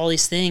Him with all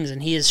these things,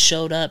 and He has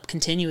showed up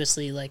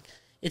continuously. Like,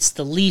 it's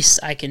the least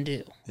I can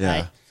do. Yeah.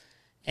 Right?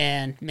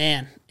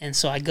 And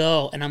so I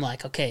go, and I'm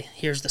like, okay,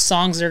 here's the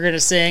songs they're going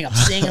to sing. I'm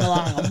singing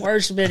along, I'm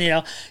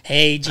worshiping,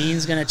 Hey,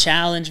 Gene's going to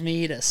challenge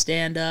me to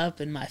stand up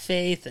in my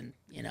faith, and,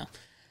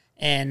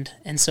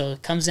 and so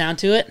it comes down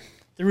to it.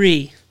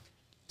 3,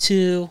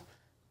 2,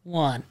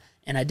 1,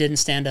 and I didn't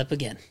stand up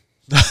again.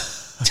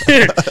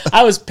 Dude,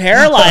 I was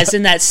paralyzed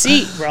in that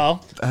seat, bro.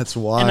 That's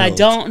wild. And I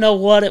don't know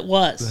what it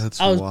was. That's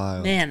I was,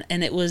 wild. Man,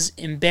 and it was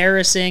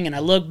embarrassing, and I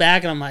look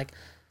back, and I'm like,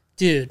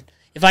 dude,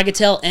 if I could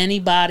tell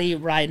anybody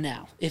right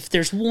now, if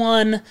there's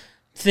one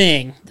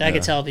thing that I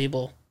could tell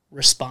people,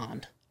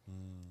 respond.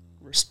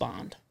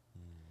 Respond.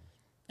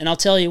 And I'll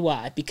tell you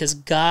why. Because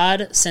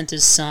God sent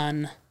His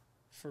Son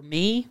for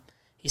me.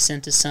 He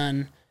sent His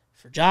Son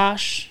for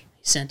Josh.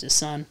 He sent His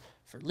Son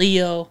for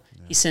Leo.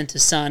 He sent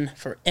His Son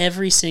for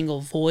every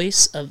single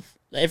voice of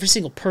every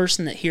single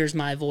person that hears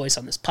my voice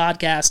on this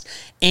podcast,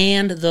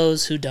 and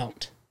those who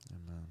don't.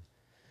 Amen.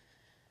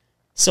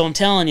 So I'm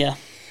telling you,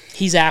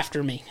 He's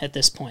after me at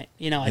this point.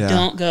 I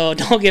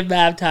don't get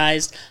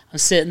baptized. I'm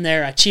sitting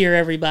there. I cheer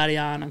everybody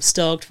on. I'm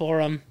stoked for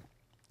them.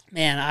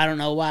 man, I don't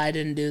know why I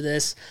didn't do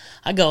this.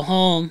 I go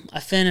home, I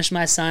finish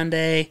my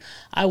Sunday,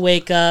 I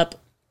wake up,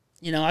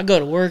 I go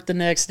to work the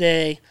next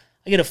day.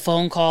 I get a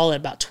phone call at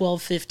about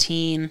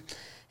 12:15,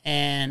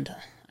 and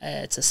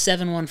it's a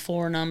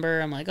 714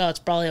 number. I'm like, oh, it's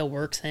probably a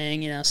work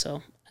thing,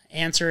 so I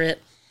answer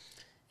it,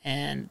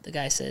 and the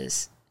guy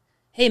says,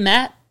 hey,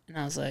 Matt. And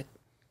I was like,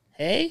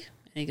 hey?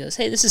 And he goes,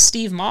 hey, this is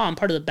Steve Ma. I'm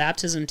part of the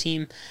baptism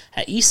team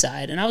at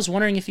Eastside, and I was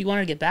wondering if you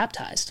wanted to get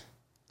baptized.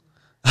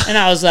 And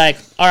I was like,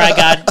 all right,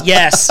 God,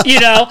 yes,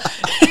 it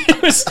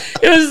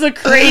was the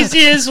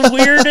craziest,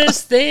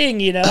 weirdest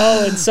thing,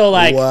 and so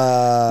like,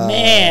 Wow.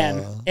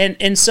 man,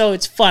 and so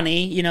it's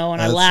funny, and I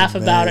That's laugh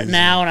about it amazing.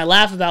 now, and I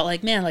laugh about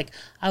like, man, like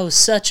I was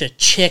such a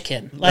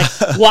chicken, like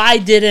why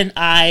didn't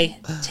I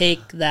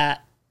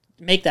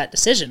make that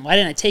decision? Why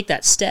didn't I take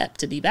that step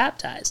to be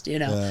baptized,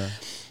 Yeah.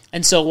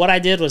 And so what I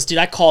did was,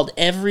 I called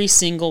every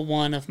single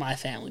one of my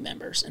family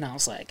members, and I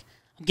was like,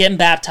 I'm getting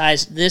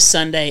baptized this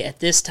Sunday at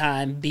this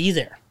time. Be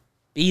there.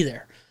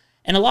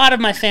 And a lot of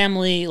my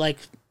family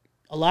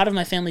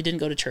didn't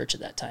go to church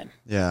at that time.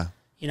 Yeah.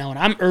 And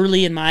I'm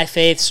early in my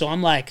faith, so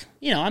I'm like,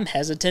 I'm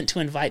hesitant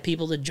to invite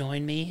people to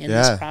join me in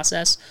Yeah. this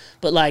process.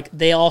 But like,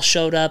 they all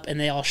showed up and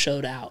they all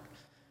showed out.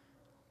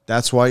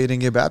 That's why you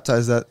didn't get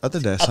baptized that other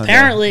day. Sunday.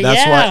 Apparently,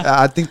 that's yeah.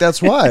 why. I think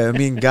that's why. I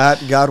mean,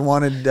 God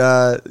wanted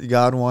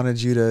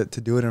you to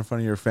do it in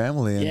front of your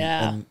family, and,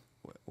 Yeah. and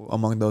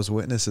among those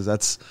witnesses.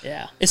 That's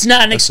Yeah. It's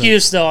not an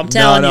excuse, though. I'm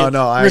telling you.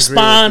 No, I agree with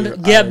respond, you. I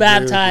get agree with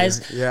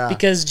baptized, you. Yeah.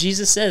 because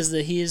Jesus says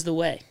that He is the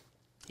way.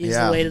 He's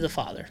Yeah. the way to the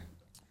Father.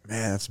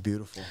 Man, that's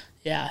beautiful.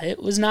 Yeah,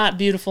 it was not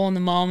beautiful in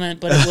the moment,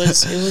 but it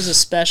was a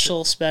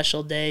special,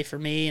 special day for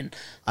me, and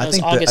that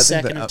was August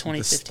 2nd of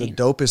 2015.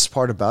 The dopest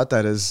part about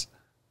that is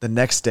the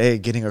next day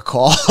getting a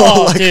call.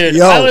 Oh, like, dude,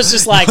 yo, I was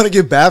just like, I want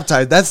to get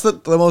baptized. That's the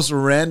most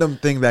random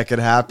thing that could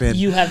happen.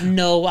 you have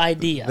no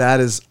idea.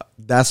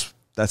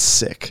 That's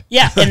sick.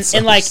 Yeah, That's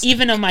and like so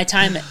even on my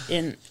time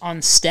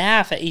on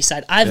staff at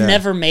Eastside, I've Yeah.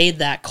 never made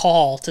that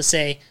call to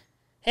say,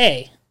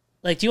 "Hey,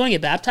 like, do you want to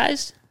get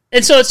baptized?"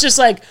 And so it's just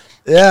like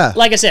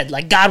I said,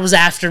 like God was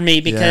after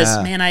me because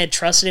Yeah. man, I had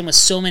trusted Him with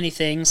so many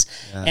things,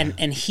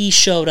 and He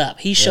showed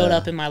up. He showed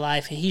up in my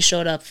life. He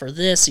showed up for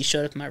this. He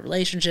showed up in my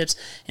relationships,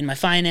 in my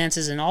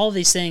finances, and all of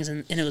these things.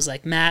 And it was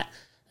like, Matt,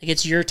 like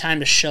it's your time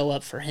to show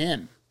up for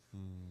Him.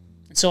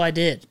 And so I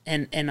did.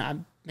 And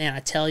I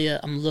tell you,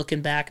 I'm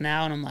looking back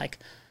now, and I'm like,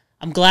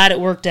 I'm glad it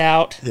worked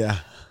out. Yeah.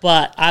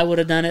 But I would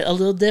have done it a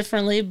little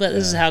differently. But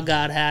this is how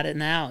God had it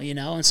now,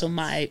 And so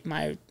my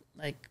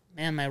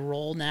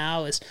role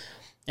now is,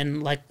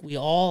 and like we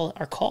all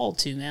are called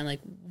to, man.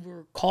 Like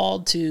we're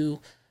called to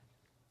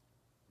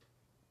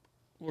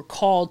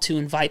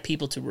invite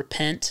people to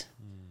repent,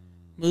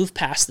 move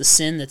past the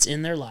sin that's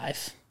in their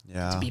life,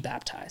 to be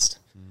baptized.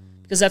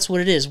 Because that's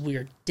what it is.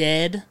 We're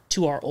dead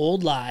to our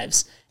old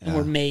lives, and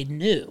we're made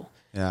new.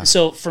 Yeah.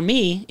 So for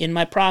me, in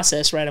my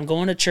process, right, I'm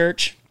going to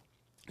church,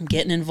 I'm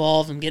getting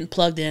involved, I'm getting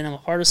plugged in, I'm a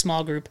part of a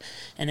small group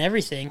and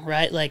everything,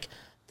 right? Like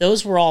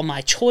those were all my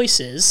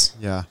choices.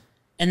 Yeah.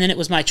 And then it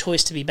was my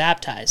choice to be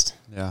baptized,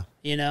 Yeah.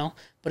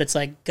 But it's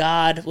like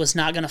God was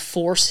not going to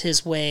force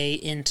His way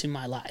into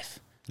my life.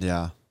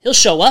 Yeah. He'll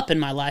show up in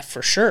my life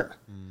for sure,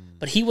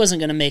 but He wasn't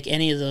going to make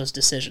any of those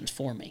decisions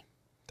for me.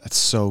 That's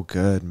so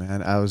good,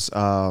 man. I was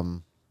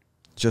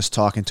just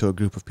talking to a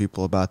group of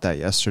people about that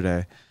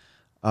yesterday.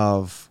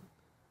 Of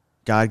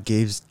God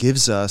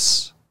gives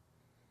us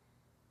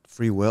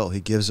free will.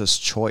 He gives us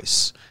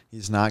choice.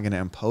 He's not going to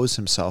impose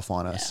Himself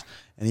on us.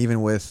 And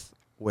even with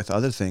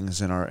other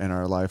things in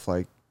our life,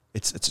 like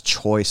it's a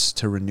choice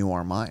to renew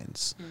our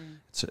minds.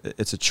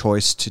 It's a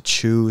choice to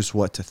choose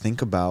what to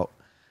think about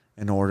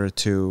in order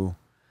to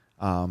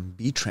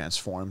be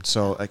transformed.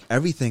 So like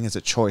everything is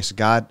a choice.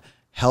 God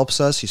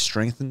helps us. He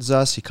strengthens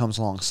us. He comes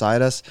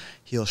alongside us.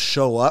 He'll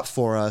show up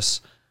for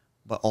us.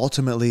 But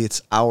ultimately,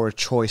 it's our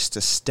choice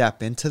to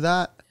step into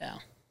that,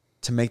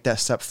 to make that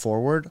step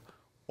forward,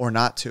 or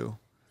not to.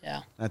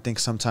 Yeah. And I think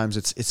sometimes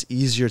it's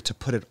easier to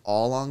put it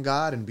all on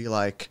God and be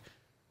like,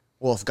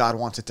 well, if God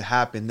wants it to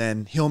happen,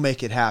 then He'll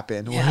make it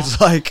happen. Where it's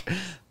like,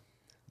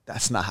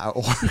 that's not how it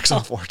works,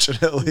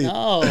 unfortunately.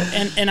 No,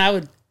 and I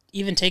would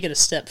even take it a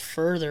step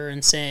further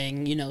in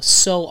saying,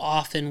 so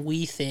often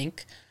we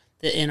think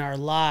that in our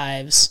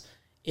lives,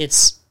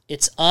 it's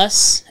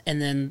us and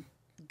then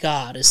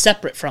God is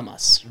separate from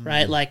us,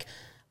 right? Like,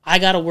 I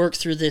got to work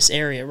through this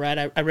area,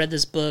 right? I read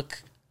this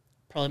book,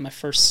 probably my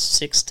first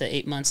 6 to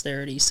 8 months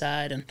there at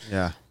Eastside,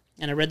 and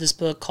I read this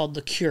book called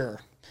The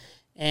Cure.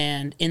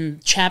 And in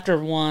chapter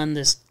 1,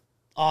 this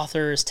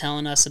author is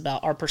telling us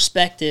about our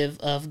perspective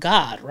of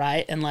God,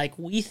 right? And like,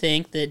 we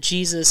think that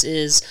Jesus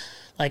is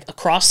like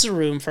across the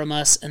room from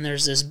us, and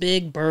there's this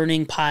big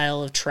burning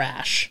pile of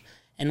trash.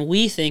 And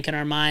we think in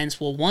our minds,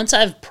 well, once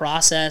I've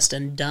processed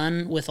and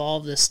done with all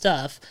of this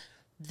stuff,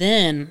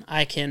 then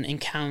I can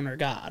encounter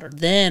God, or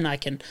then I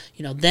can,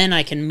 then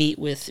I can meet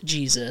with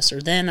Jesus,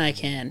 or then I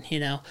can,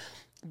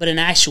 But in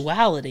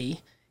actuality,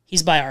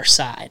 He's by our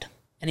side.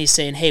 And He's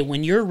saying, hey,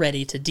 when you're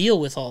ready to deal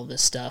with all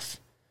this stuff,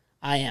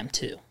 I am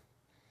too.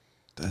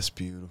 That's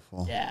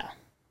beautiful. Yeah.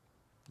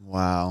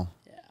 Wow.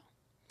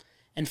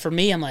 And for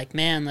me, I'm like,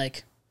 man,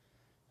 like,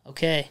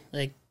 okay,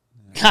 like,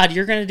 God,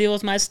 you're going to deal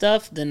with my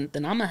stuff, then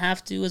I'm going to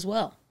have to as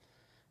well.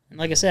 And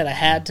like I said, I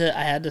had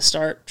to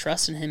start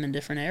trusting him in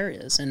different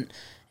areas.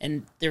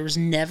 And there was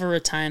never a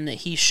time that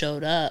he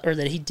showed up or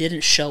that he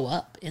didn't show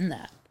up in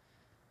that.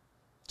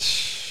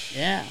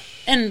 Yeah.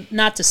 And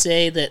not to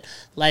say that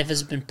life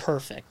has been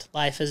perfect.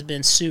 Life has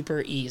been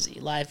super easy.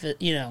 Life,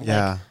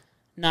 like,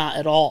 not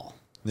at all.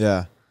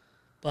 Yeah.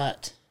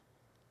 But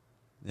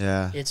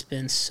it's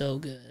been so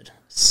good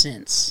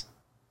since.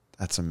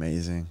 That's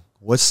amazing.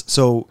 What's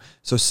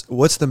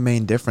the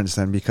main difference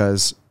then?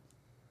 Because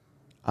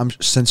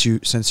since you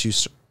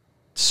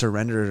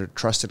surrendered or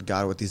trusted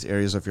God with these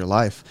areas of your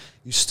life,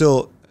 you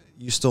still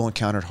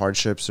encountered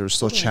hardships. There were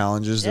still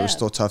challenges. There were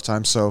still tough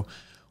times. So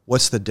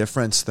what's the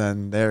difference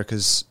then there?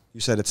 Because you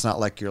said it's not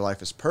like your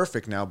life is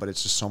perfect now, but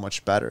it's just so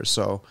much better.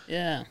 So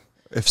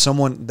if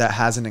someone that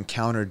hasn't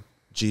encountered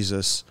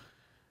Jesus,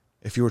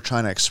 if you were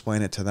trying to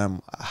explain it to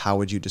them, how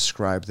would you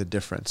describe the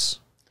difference?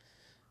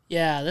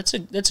 Yeah, that's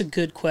a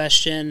good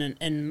question,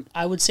 and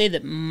I would say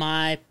that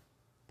my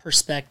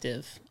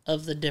perspective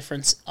of the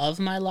difference of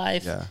my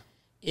life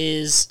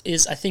is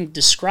I think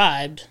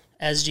described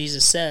as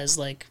Jesus says,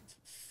 like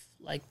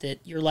that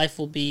your life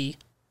will be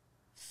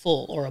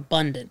full or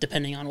abundant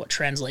depending on what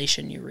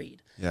translation you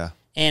read. Yeah.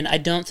 And I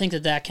don't think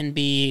that can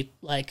be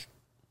like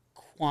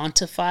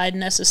quantified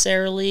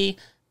necessarily,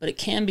 but it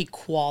can be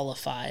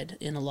qualified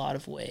in a lot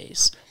of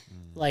ways.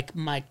 Like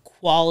my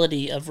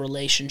quality of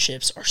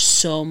relationships are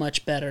so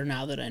much better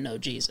now that I know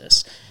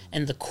Jesus,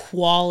 and the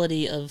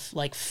quality of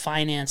like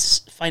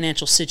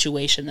financial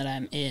situation that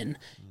I'm in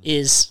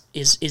is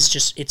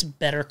just, it's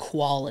better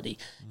quality.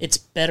 It's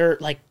better.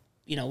 Like,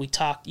 you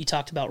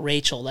talked about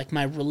Rachel, like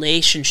my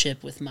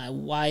relationship with my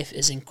wife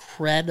is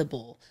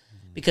incredible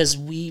because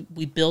we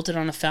built it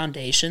on a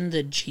foundation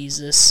that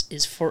Jesus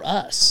is for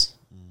us,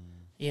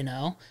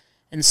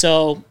 and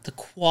so the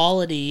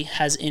quality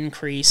has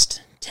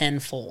increased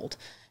tenfold.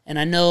 And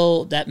I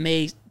know that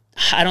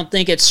I don't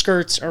think it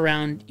skirts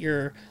around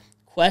your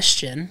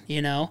question,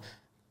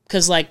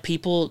 because like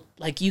people,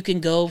 like you can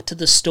go to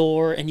the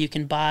store and you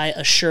can buy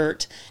a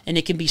shirt and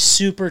it can be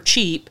super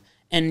cheap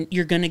and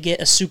you're going to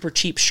get a super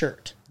cheap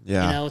shirt.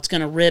 Yeah. It's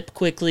going to rip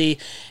quickly.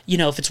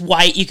 If it's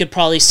white, you could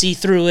probably see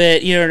through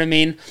it. You know what I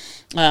mean?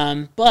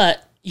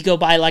 But you go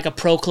buy like a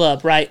Pro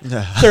Club, right?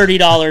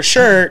 $30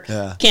 shirt,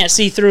 can't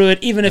see through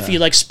it, even if you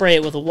like spray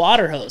it with a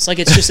water hose. Like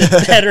it's just a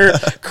better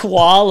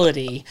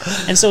quality.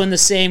 And so in the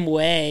same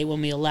way,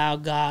 when we allow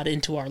God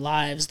into our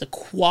lives, the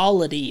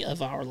quality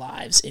of our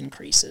lives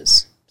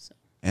increases. So.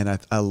 And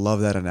I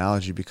love that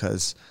analogy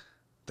because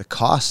the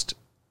cost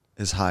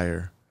is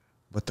higher,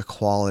 but the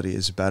quality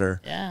is better.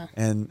 Yeah.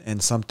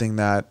 And something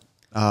that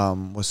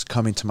was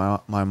coming to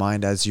my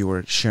mind as you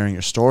were sharing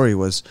your story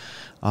was,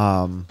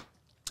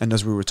 and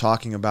as we were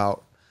talking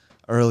about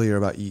earlier,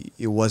 about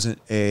it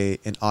wasn't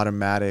an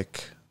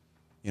automatic,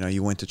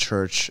 you went to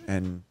church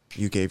and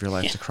you gave your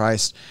life to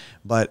Christ,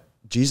 but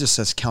Jesus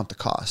says count the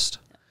cost.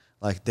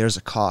 Like there's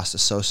a cost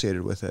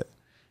associated with it.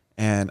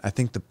 And I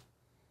think the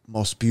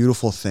most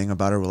beautiful thing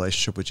about a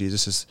relationship with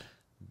Jesus is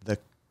the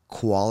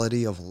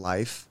quality of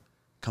life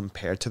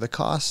compared to the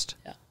cost.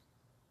 Yeah.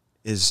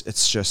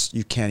 It's just,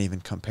 you can't even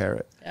compare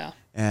it. Yeah.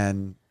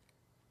 And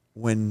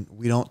when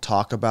we don't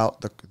talk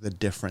about the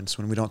difference,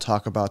 when we don't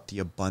talk about the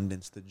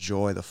abundance, the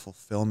joy, the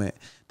fulfillment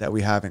that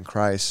we have in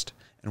Christ,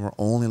 and we're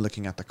only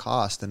looking at the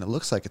cost, then it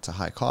looks like it's a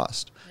high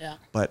cost. Yeah.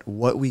 But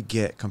what we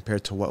get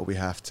compared to what we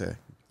have to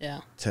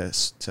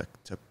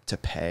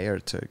pay or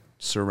to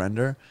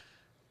surrender,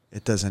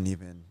 it doesn't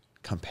even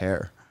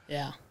compare.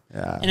 Yeah.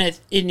 Yeah. And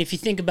if you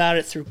think about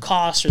it through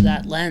cost or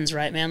that lens,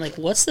 right, man, like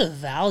what's the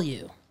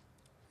value?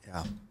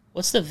 Yeah.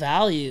 What's the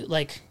value?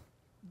 Like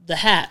the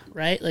hat,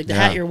 right? Like the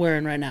hat you're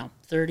wearing right now,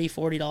 $30,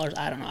 $40.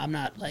 I don't know. I'm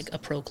not like a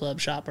Pro Club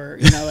shopper,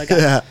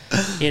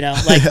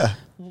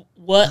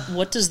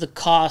 what does the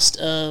cost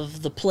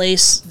of the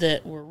place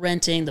that we're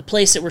renting, the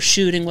place that we're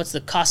shooting, what's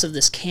the cost of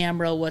this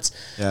camera? What's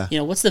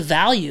the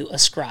value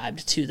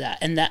ascribed to that?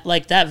 And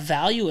that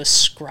value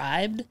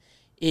ascribed,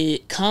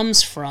 it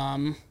comes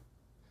from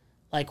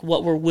like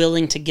what we're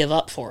willing to give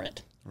up for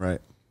it. Right.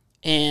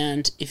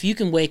 And if you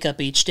can wake up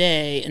each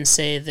day and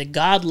say that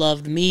God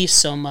loved me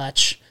so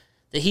much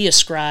that he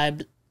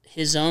ascribed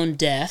his own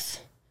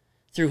death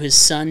through his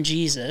son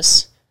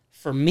Jesus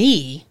for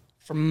me,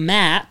 for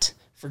Matt,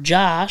 for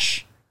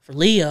Josh, for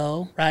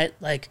Leo, right?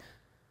 Like,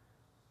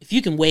 if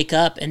you can wake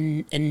up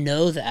and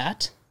know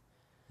that,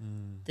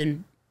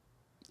 then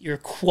your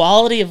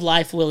quality of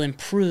life will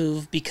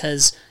improve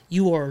because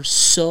you are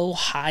so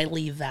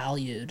highly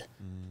valued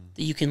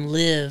that you can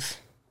live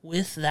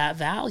with that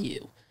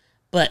value.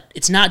 But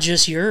it's not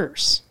just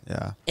yours.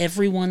 Yeah.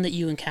 Everyone that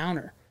you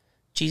encounter,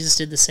 Jesus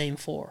did the same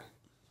for.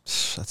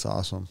 That's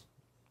awesome.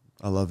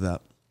 I love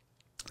that.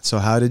 So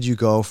how did you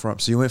go so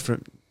you went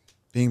from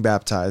being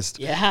baptized.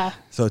 Yeah.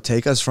 So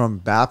take us from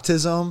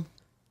baptism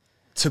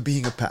to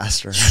being a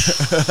pastor.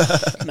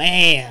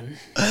 Man.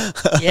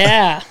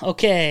 Yeah.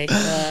 Okay.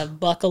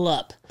 Buckle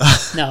up.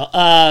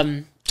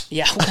 No.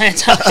 Yeah, okay.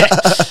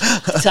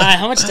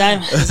 How much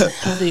time?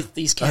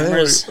 These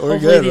cameras. we're Hopefully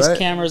good, these right?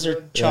 cameras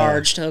are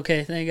charged.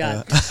 Okay, thank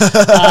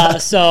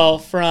God. So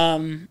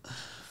from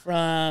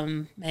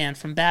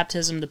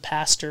baptism to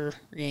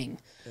pastoring,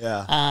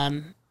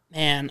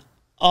 man,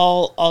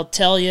 I'll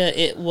tell you,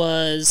 it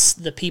was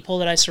the people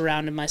that I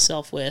surrounded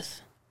myself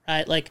with,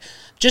 right? Like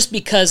just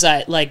because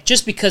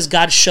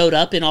God showed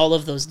up in all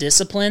of those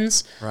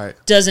disciplines, Right.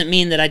 doesn't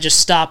mean that I just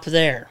stopped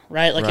there,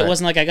 right? Like Right. it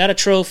wasn't like I got a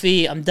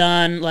trophy, I'm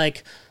done,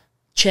 like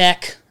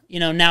check,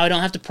 now I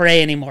don't have to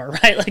pray anymore,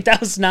 right? Like that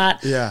was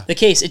not the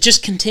case. It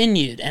just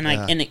continued, and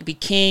and it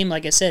became,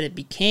 like I said, it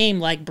became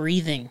like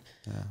breathing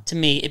to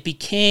me. It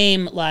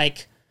became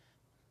like,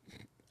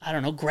 I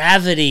don't know,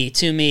 gravity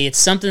to me. It's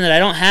something that I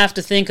don't have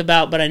to think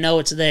about, but I know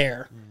it's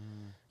there,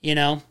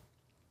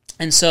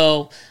 And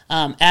so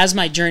as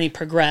my journey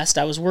progressed,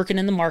 I was working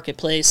in the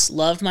marketplace,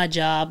 loved my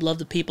job, loved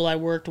the people I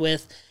worked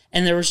with,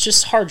 and there was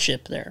just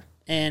hardship there.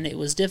 And it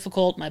was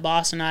difficult. My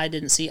boss and I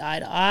didn't see eye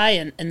to eye,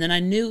 and then I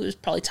knew it was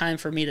probably time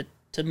for me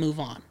to move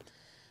on.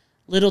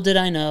 Little did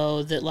I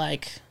know that,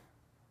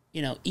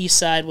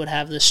 Eastside would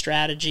have this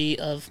strategy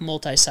of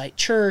multi-site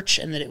church,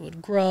 and that it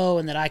would grow,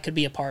 and that I could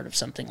be a part of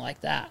something like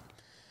that.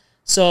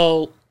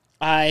 So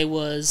I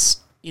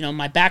was,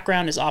 my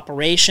background is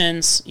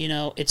operations.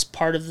 It's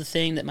part of the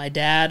thing that my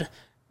dad,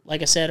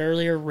 like I said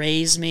earlier,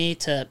 raised me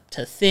to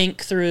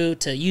think through,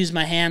 to use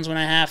my hands when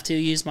I have to,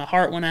 use my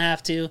heart when I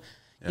have to,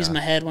 use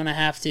my head when I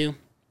have to.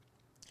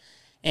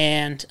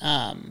 And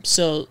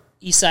so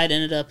Eastside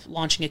ended up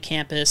launching a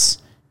campus,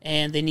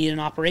 and they needed an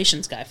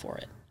operations guy for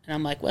it. And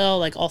I'm like,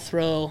 well, I'll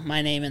throw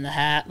my name in the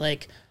hat.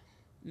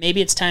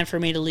 Maybe it's time for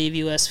me to leave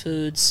US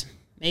Foods.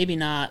 Maybe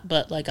not,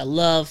 but I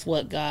love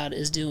what God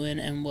is doing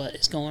and what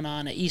is going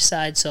on at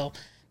Eastside. So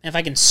if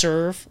I can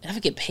serve, and if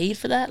I get paid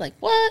for that,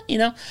 what,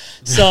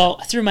 So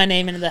I threw my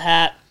name into the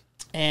hat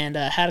and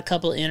had a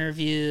couple of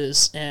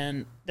interviews,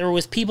 and they were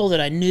with people that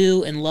I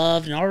knew and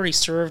loved and already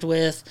served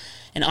with.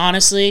 And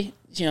honestly,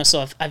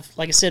 so I've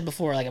like I said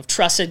before, I've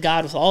trusted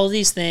God with all of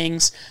these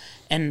things.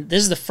 And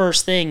this is the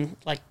first thing,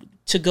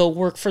 to go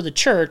work for the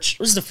church.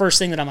 This is the first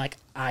thing that I'm like,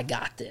 I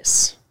got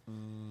this.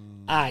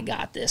 I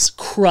got this.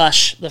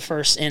 Crush the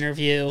first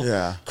interview.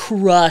 Yeah.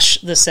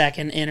 Crush the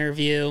second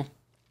interview.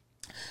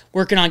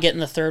 Working on getting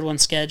the third one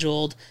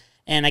scheduled.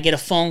 And I get a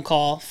phone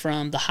call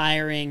from the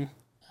hiring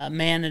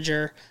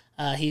manager.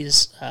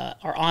 He's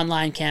our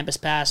online campus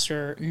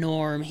pastor,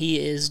 Norm. He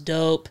is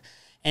dope.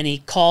 And he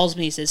calls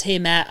me. He says, hey,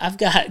 Matt, I've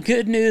got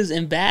good news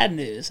and bad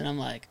news. And I'm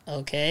like,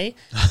 okay.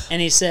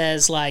 And he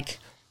says,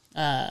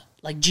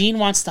 Gene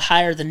wants to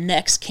hire the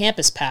next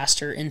campus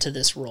pastor into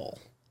this role.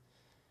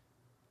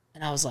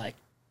 And I was like,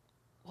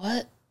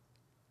 what?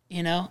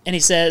 And he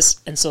says,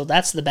 and so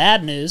that's the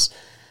bad news.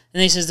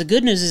 And he says, the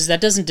good news is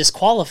that doesn't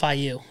disqualify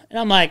you. And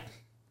I'm like,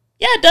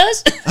 yeah, it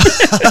does.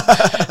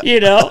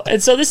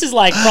 And so this is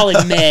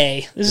probably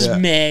May. This is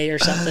May or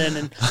something.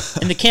 And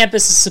the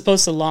campus is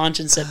supposed to launch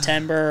in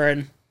September.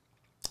 And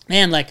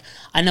man,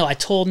 I know I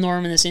told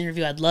Norm in this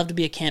interview, I'd love to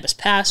be a campus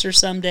pastor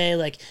someday.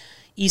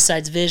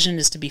 Eastside's vision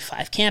is to be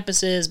 5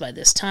 campuses by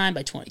this time,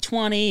 by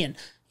 2020. And,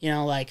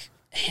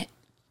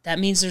 that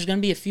means there's going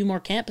to be a few more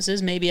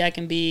campuses. Maybe I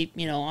can be,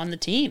 on the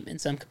team in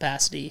some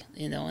capacity,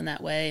 in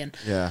that way. And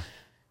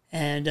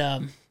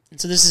And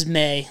so this is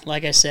May,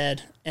 like I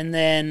said. And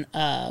then,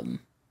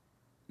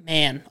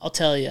 man, I'll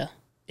tell you,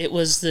 it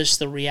was just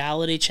the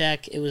reality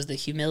check. It was the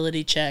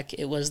humility check.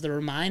 It was the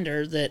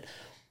reminder that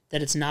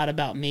it's not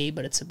about me,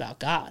 but it's about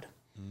God.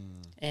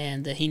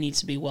 And that he needs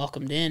to be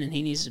welcomed in, and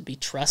he needs to be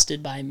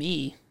trusted by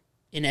me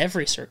in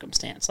every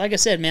circumstance. Like I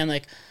said, man,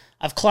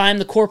 I've climbed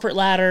the corporate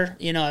ladder,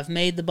 I've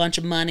made the bunch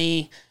of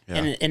money,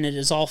 and it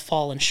has all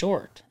fallen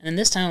short. And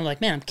this time I'm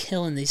like, man, I'm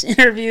killing these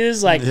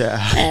interviews.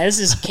 Man, this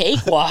is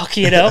cakewalk,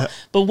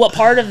 But what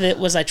part of it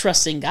was I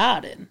trusting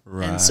God in?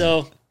 Right. And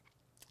so,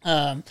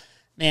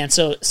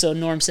 so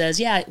Norm says,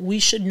 yeah, we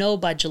should know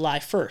by July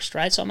 1st,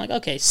 right? So I'm like,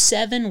 okay,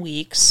 7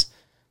 weeks,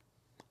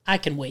 I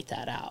can wait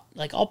that out.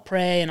 I'll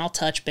pray and I'll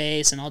touch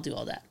base and I'll do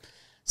all that.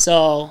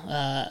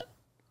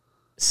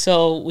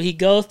 So we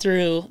go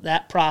through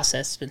that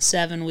process. It's been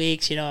 7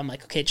 weeks. I'm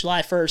like, okay,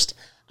 July 1st,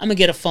 I'm going to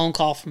get a phone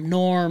call from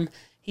Norm.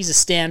 He's a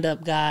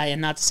stand-up guy,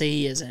 and not to say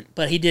he isn't,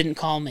 but he didn't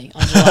call me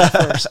on July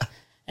 1st.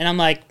 And I'm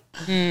like,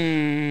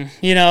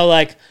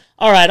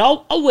 all right,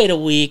 I'll wait a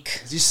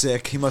week. Is he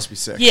sick? He must be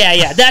sick.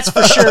 Yeah, that's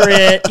for sure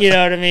it. You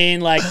know what I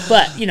mean? I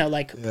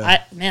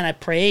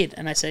prayed,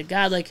 and I said,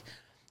 God,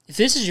 if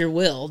this is your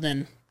will,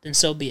 then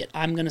so be it.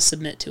 I'm going to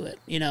submit to it,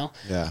 Yeah.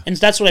 And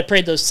that's what I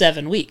prayed those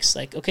 7 weeks.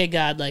 Okay,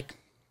 God,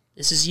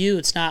 this is you,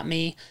 it's not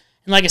me.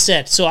 And like I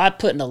said, so I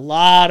put in a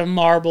lot of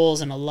marbles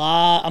and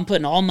I'm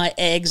putting all my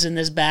eggs in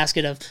this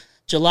basket of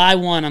July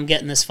 1, I'm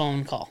getting this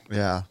phone call.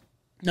 Yeah.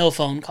 No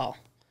phone call.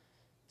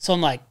 So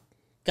I'm like,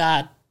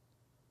 God,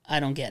 I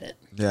don't get it.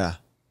 Yeah.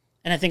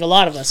 And I think a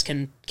lot of us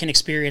can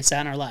experience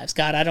that in our lives.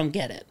 God, I don't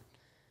get it.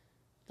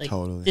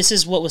 Totally. This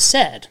is what was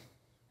said,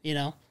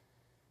 this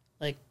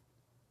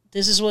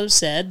is what was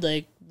said,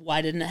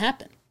 why didn't it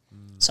happen?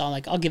 So I'm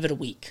like, I'll give it a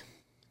week.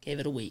 Gave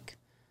it a week.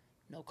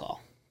 No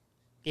call.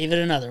 Gave it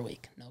another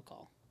week. No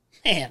call.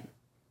 Man,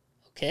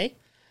 okay.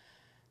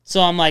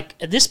 So I'm like,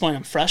 at this point,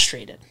 I'm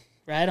frustrated,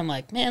 right? I'm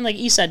like, man, like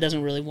Eastside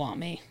doesn't really want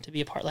me to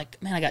be a part.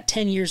 Like, man, I got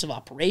 10 years of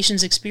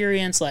operations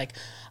experience. Like,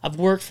 I've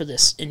worked for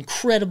this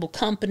incredible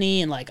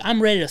company, and like,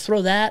 I'm ready to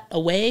throw that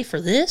away for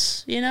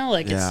this, you know?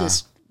 Like, it's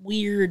this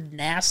weird,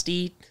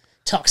 nasty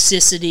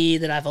toxicity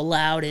that I've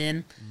allowed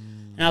in.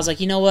 And I was like,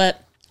 you know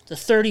what? The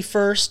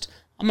 31st,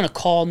 I'm going to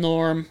call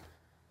Norm,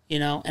 you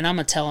know, and I'm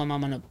going to tell him I'm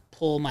going to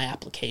pull my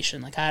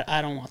application. Like,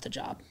 I don't want the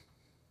job.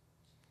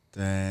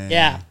 Dang.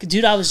 Yeah,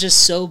 dude, I was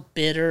just so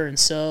bitter and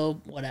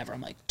so whatever.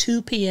 I'm like,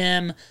 2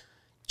 p.m.,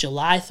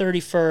 July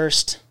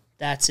 31st,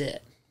 that's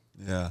it,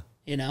 Yeah.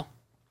 you know?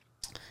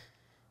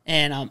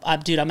 And, I'm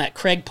at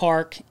Craig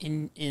Park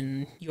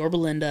in Yorba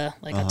Linda.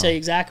 Like, I'll tell you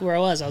exactly where I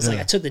was. I was like,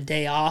 I took the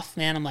day off,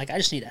 man. I'm like, I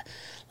just need to,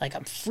 like,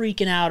 I'm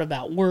freaking out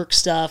about work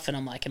stuff. And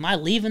I'm like, am I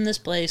leaving this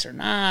place or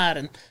not?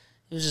 And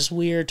it was just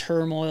weird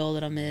turmoil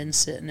that I'm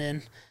sitting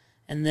in.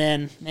 And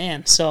then,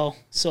 man, so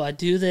I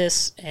do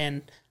this,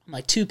 and I'm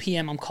like, 2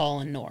 p.m., I'm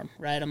calling Norm,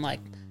 right? I'm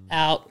like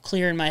out,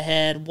 clearing my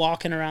head,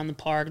 walking around the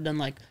park, done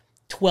like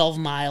 12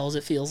 miles,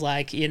 it feels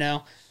like, you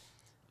know.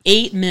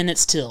 8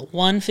 minutes till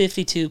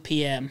 1:52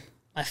 p.m.,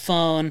 my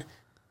phone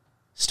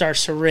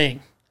starts to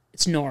ring.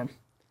 It's Norm.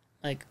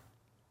 Like,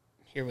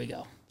 here we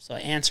go. So I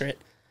answer it.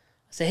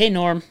 I say, hey,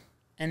 Norm.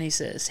 And he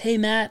says, hey,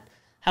 Matt,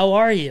 how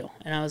are you?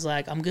 And I was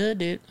like, I'm good,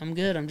 dude. I'm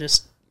good. I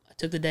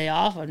took the day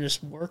off. I'm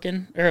just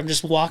working, or I'm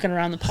just walking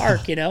around the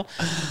park, you know,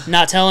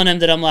 not telling him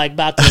that I'm like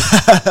about to,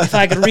 if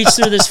I could reach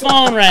through this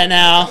phone right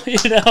now,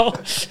 you know.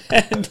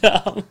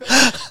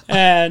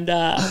 And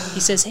he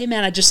says, hey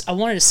man, I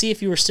wanted to see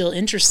if you were still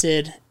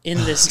interested in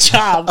this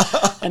job.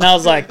 And I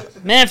was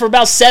like, man, for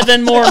about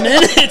 7 more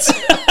minutes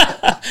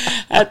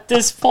at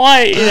this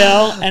point, you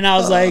know. And I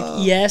was like,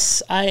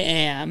 yes, I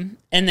am.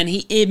 And then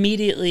he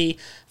immediately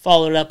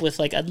followed up with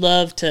like, I'd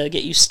love to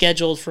get you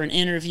scheduled for an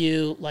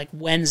interview like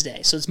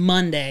Wednesday. So it's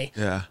Monday.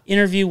 Yeah.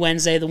 Interview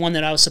Wednesday, the one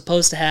that I was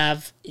supposed to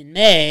have in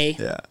May.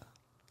 Yeah.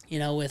 You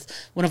know, with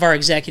one of our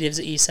executives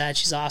at Eastside.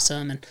 She's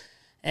awesome.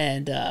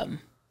 And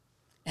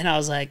I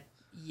was like,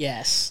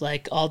 yes,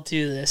 like I'll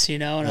do this, you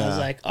know. And I was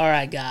like, all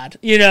right, God.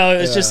 You know, it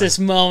was just this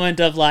moment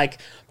of like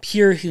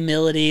pure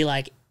humility,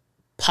 like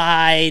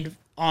pied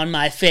on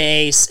my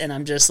face, and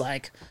I'm just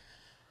like,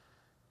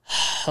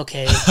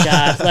 okay,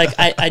 God, like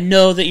I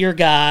know that you're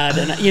God,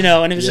 and you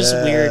know, and it was just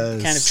a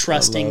weird kind of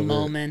trusting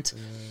moment.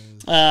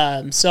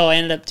 So I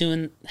ended up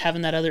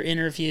having that other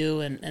interview,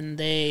 and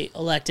they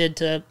elected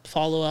to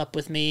follow up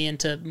with me and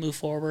to move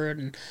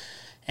forward.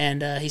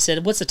 And he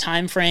said, what's the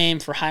time frame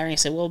for hiring? I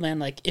said, well, man,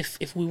 like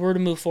if we were to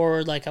move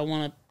forward, like I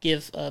want to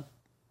give a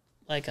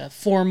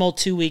formal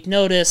 2-week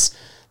notice.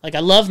 Like I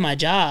loved my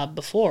job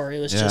before. It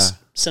was just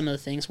some of the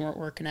things weren't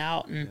working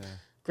out, and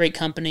great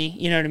company,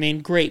 you know what I mean?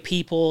 Great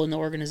people in the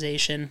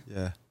organization.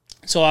 Yeah.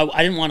 So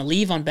I didn't want to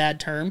leave on bad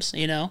terms,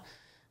 you know?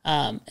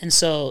 And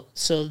so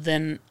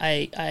then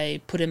I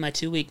put in my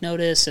 2-week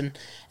notice, and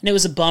it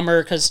was a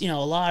bummer because, you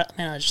know,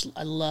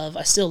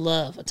 I still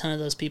love a ton of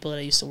those people that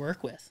I used to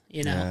work with,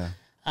 you know?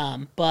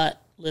 But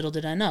little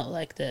did I know,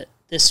 like, that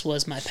this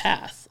was my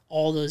path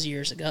all those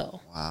years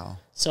ago. Wow.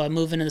 So I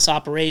move into this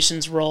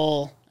operations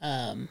role.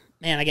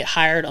 Man, I get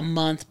hired a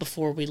month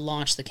before we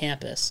launched the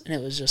campus, and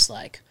it was just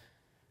like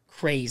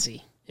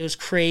crazy. It was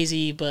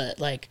crazy, but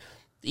like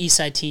the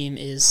Eastside team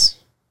is,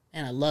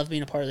 and I love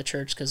being a part of the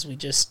church because we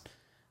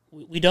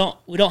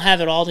don't have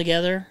it all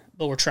together,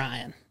 but we're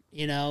trying,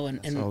 you know, and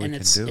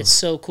it's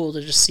so cool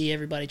to just see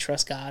everybody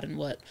trust God and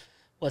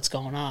what's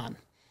going on.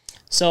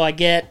 So I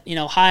get, you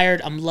know,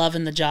 hired. I'm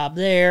loving the job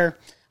there.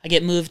 I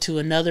get moved to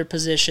another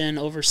position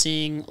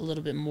overseeing a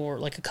little bit more,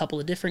 like a couple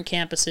of different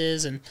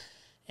campuses,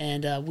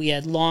 and we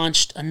had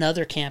launched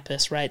another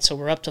campus, right? So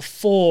we're up to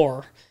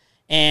 4,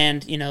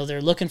 and, you know,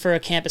 they're looking for a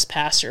campus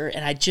pastor,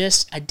 and I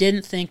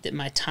didn't think that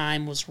my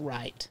time was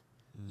right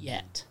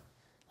yet.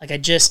 Like I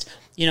just,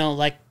 you know,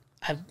 like,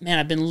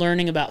 I've been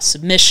learning about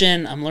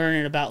submission. I'm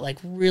learning about like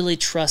really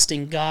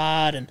trusting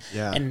God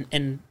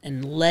and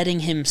letting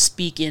Him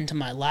speak into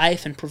my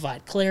life and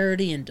provide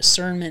clarity and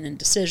discernment and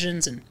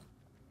decisions,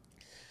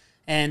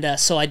 and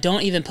so I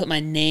don't even put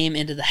my name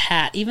into the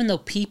hat, even though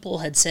people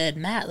had said,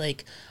 Matt,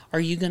 like, are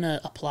you gonna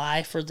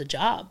apply for the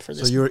job for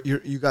this? So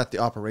you got the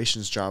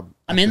operations job.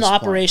 I'm in the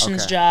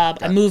operations job.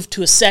 I moved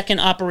to a second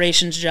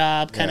operations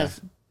job, kind of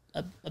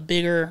a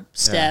bigger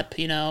step,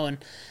 you know,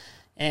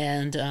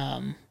 and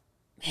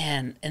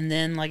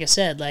then, like I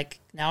said, like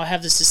now I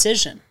have this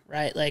decision,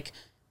 right? Like,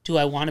 do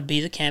I want to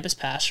be the campus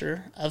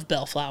pastor of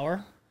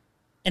Bellflower?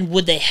 And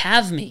would they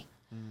have me,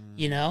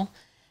 you know?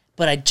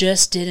 But I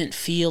just didn't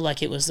feel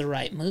like it was the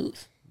right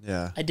move.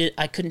 Yeah.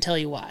 I couldn't tell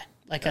you why.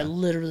 Like, I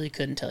literally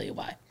couldn't tell you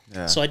why.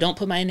 Yeah. So I don't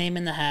put my name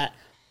in the hat,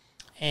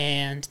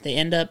 and they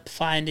end up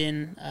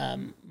finding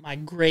my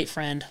great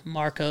friend,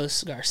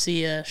 Marcos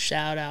Garcia.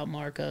 Shout out,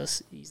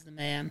 Marcos. He's the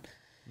man.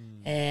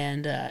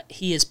 And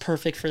he is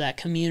perfect for that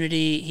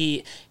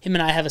community. Him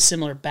and I have a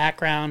similar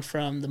background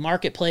from the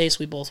marketplace.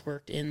 We both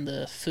worked in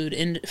the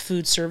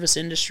food service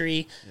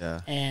industry. Yeah.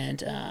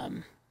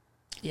 And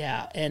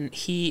Yeah, and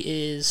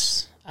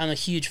I'm a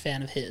huge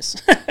fan of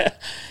his.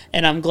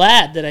 And I'm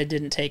glad that I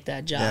didn't take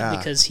that job Yeah.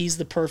 because he's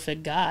the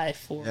perfect guy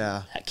for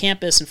Yeah. that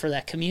campus and for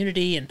that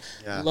community and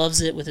Yeah.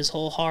 loves it with his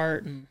whole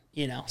heart. And,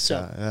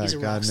 so Yeah, he's a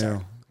rock God star.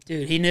 knew.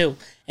 Dude, he knew.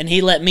 And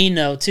he let me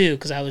know too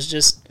because I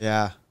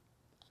Yeah,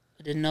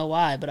 didn't know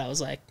why, but I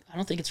was like, I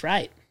don't think it's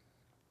right.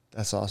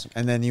 that's awesome.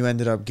 And then you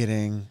ended up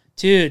getting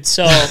Dude,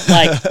 so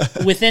like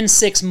within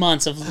 6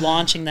 months of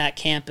launching that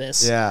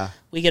campus, yeah.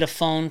 we get a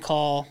phone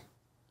call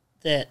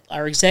that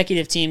our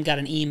executive team got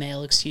an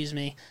email,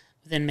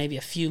 within maybe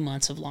a few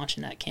months of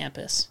launching that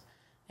campus.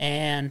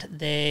 And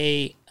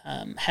they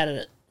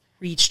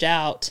reached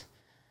out,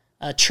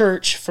 a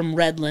church from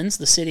Redlands,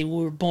 the city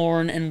we were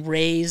born and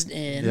raised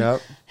in,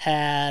 Yep.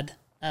 had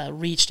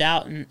reached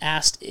out and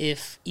asked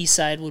if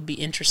Eastside would be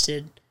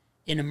interested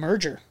in a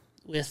merger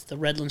with the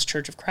Redlands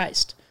Church of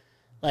Christ.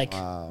 Like,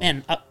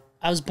 man,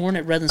 I was born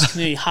at Redlands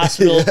Community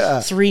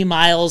Hospital, 3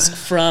 miles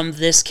from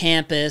this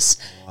campus,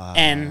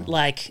 and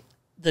like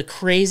the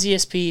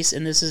craziest piece,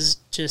 and this is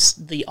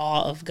just the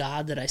awe of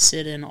God that I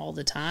sit in all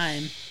the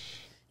time,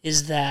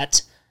 is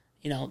that,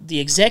 the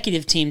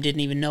executive team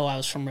didn't even know I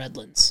was from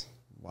Redlands.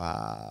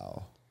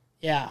 Wow.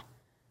 Yeah.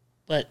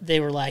 But they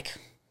were like,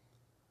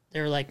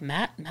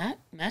 Matt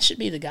should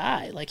be the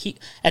guy. Like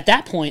at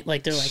that point,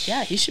 like they're like,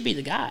 yeah, he should be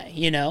the guy,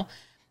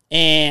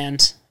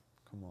 And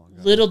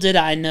little did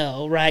I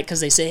know, right? Because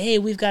they say, hey,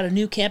 we've got a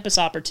new campus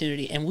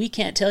opportunity and we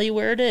can't tell you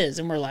where it is.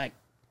 And we're like,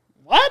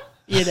 what?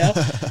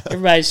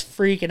 Everybody's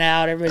freaking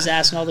out. Everybody's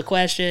asking all the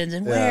questions.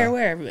 And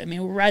where? I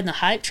mean, we're riding the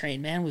hype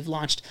train, man. We've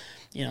launched,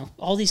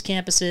 all these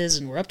campuses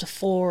and we're up to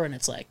 4 and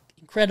it's like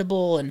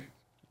incredible. And,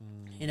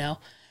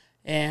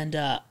 and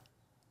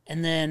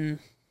then,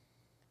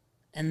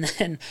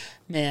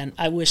 man,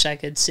 I wish I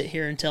could sit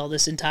here and tell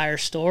this entire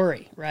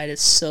story, right?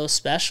 It's so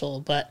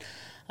special. But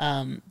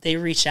they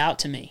reached out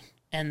to me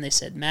and they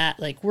said, Matt,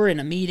 like, we're in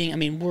a meeting. I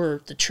mean,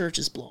 the church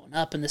is blowing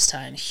up in this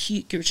time.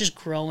 We're just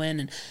growing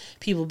and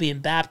people being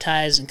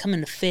baptized and coming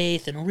to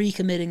faith and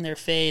recommitting their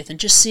faith and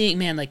just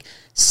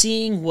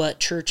seeing what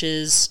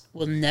churches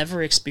will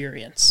never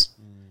experience.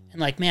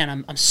 And like, man,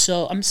 I'm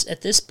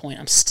at this point,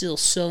 I'm still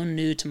so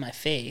new to my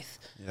faith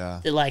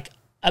that like,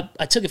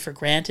 I took it for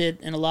granted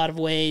in a lot of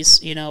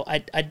ways.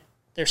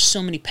 There's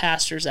so many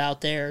pastors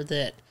out there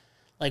that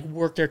like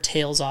work their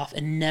tails off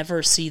and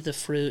never see the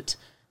fruit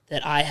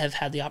that I have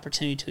had the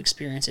opportunity to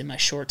experience in my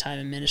short time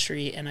in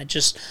ministry. And I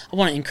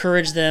want to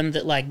encourage them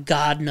that like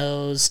God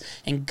knows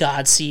and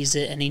God sees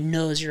it and he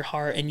knows your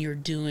heart and you're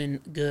doing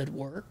good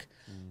work.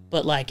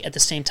 But like at the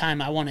same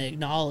time, I want to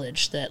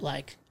acknowledge that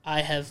like I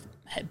have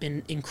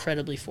been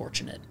incredibly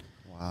fortunate.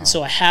 And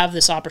so I have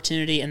this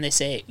opportunity and they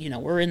say,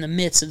 we're in the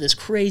midst of this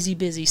crazy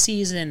busy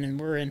season and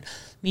we're in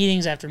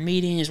meetings after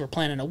meetings. We're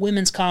planning a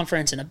women's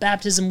conference and a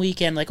baptism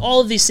weekend, like all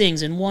of these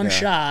things in one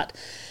shot.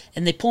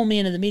 And they pull me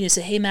into the meeting and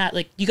say, hey, Matt,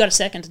 like, you got a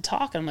second to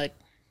talk? I'm like,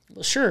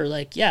 well, sure.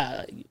 Like,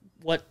 yeah,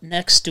 what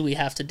next do we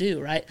have to do,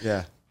 right?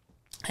 Yeah.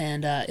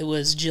 And it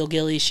was Jill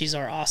Gilly. She's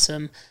our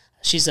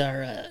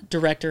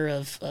director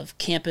of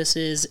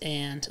campuses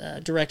and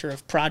director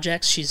of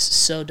projects. She's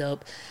so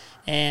dope.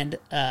 And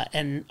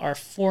our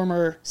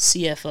former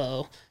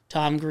CFO,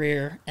 Tom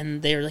Greer,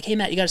 and they were like, hey,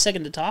 Matt, you got a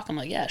second to talk? I'm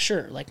like, yeah,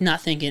 sure. Like,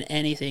 not thinking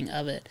anything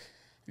of it.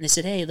 And they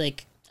said, hey,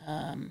 like,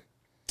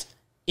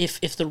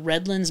 if the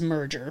Redlands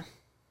merger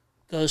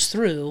goes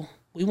through,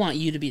 we want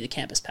you to be the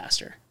campus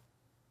pastor.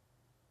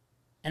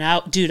 And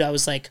I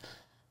was like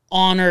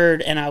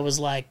honored, and I was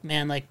like,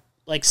 man,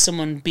 like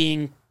someone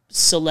being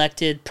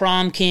selected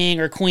prom king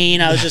or queen.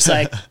 I was just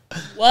like,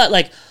 what?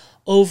 Like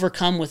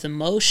overcome with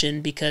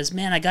emotion because,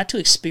 man, I got to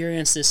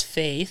experience this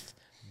faith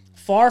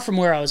far from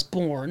where I was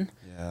born,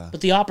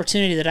 but the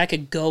opportunity that I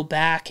could go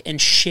back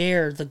and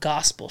share the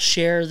gospel,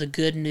 share the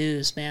good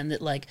news, man,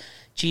 that like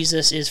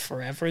Jesus is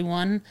for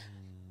everyone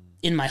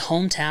in my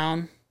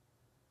hometown,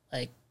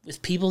 like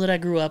with people that I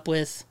grew up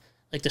with,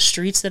 like the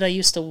streets that I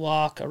used to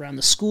walk, around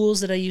the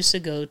schools that I used to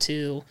go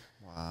to.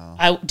 Wow.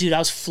 I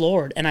was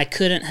floored, and I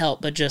couldn't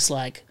help but just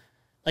like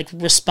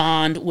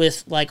respond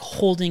with like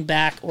holding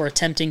back or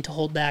attempting to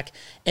hold back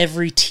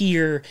every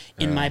tear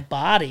in my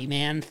body,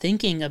 man,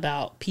 thinking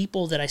about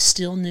people that I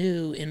still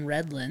knew in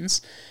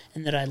Redlands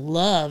and that I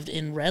loved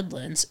in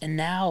Redlands. And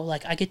now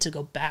like I get to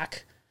go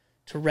back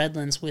to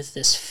Redlands with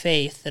this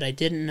faith that I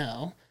didn't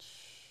know.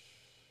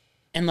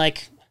 And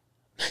like,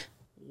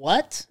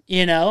 what?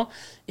 It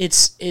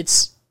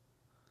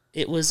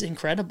was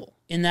incredible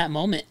in that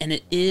moment, and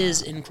it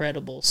is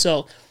incredible.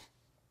 So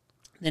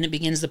then it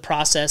begins the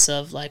process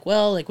of like,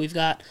 well, like we've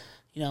got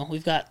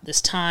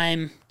this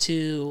time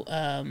to,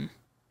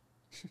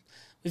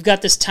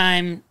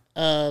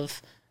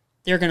 of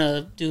they're going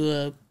to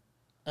do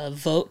a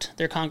vote.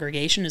 Their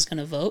congregation is going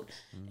to vote,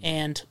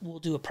 and we'll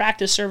do a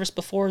practice service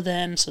before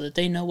then so that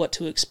they know what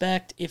to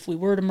expect if we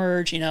were to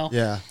merge, Yeah.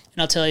 And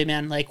I'll tell you,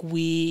 man, like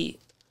we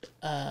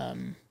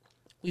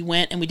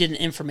went and we did an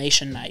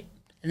information night,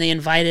 and they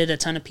invited a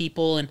ton of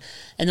people, and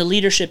the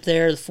leadership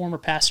there, the former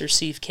pastor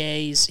Steve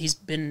Kay,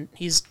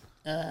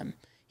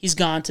 he's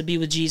gone to be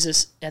with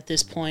Jesus at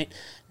this point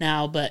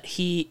now, but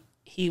him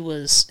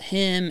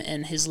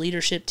and his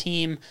leadership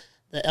team,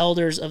 the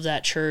elders of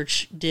that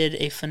church, did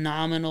a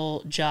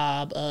phenomenal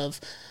job of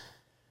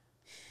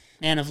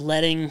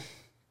letting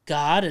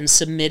God and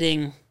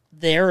submitting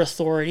their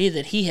authority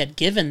that he had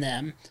given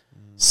them,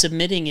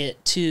 submitting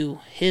it to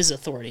his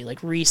authority.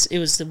 Like Reese, it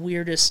was the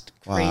weirdest,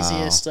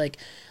 craziest, like,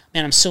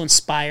 man, I'm so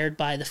inspired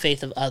by the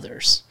faith of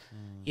others,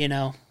 you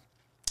know?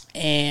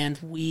 And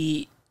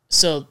we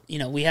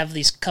have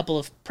these couple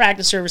of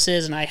practice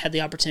services, and I had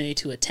the opportunity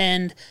to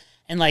attend.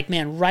 And like,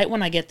 man, right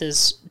when I get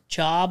this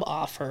job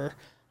offer,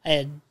 I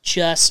had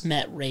just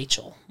met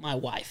Rachel, my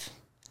wife.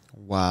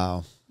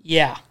 Wow.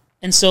 Yeah.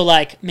 And so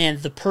like,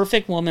 man, the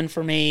perfect woman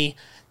for me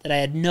that I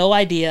had no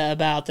idea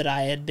about, that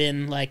I had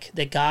been like,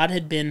 that God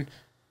had been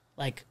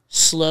like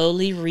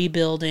slowly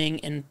rebuilding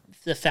in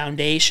the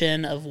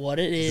foundation of what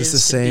it is. Is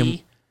this the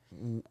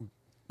same?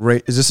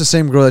 Is this the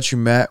same girl that you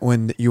met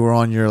when you were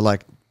on your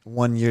like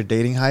 1 year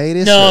dating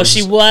hiatus? No,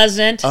 she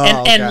wasn't. Oh,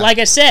 and okay. like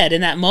I said,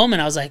 in that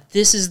moment, I was like,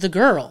 this is the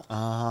girl.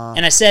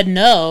 And I said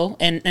no,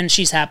 and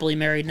she's happily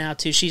married now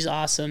too. She's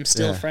awesome,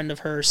 still a friend of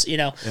hers, you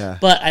know. Yeah.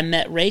 But I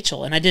met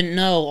Rachel, and I didn't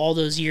know all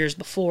those years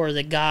before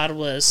that God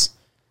was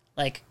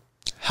like...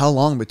 How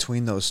long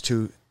between those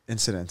two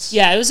incidents?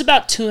 Yeah, it was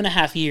about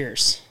 2.5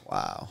 years.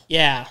 Wow.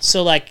 Yeah,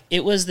 so like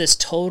it was this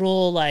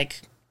total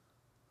like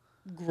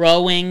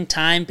growing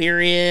time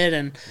period,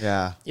 and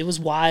Yeah. it was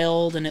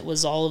wild, and it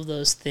was all of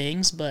those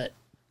things, but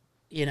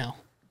you know,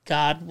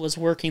 God was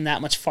working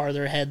that much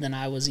farther ahead than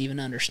I was even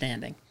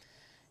understanding.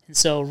 And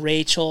so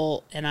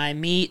Rachel and I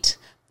meet,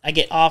 I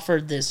get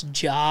offered this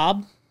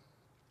job,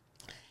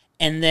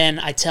 and then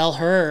I tell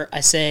her, I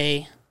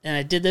say, and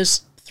I did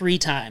this 3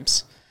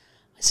 times,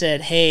 I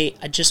said, hey,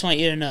 I just want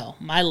you to know,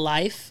 my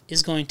life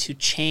is going to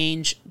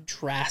change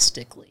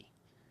drastically.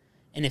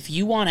 And if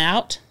you want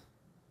out,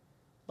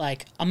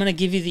 like, I'm going to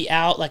give you the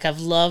out. Like, I've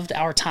loved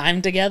our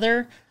time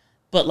together,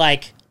 but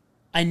like,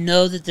 I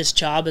know that this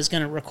job is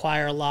going to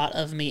require a lot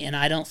of me, and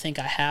I don't think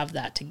I have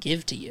that to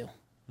give to you.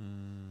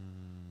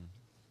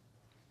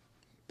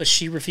 But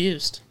she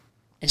refused,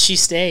 and she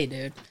stayed,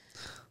 dude.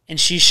 And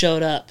she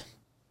showed up.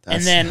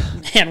 And then,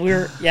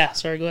 man,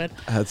 sorry, go ahead.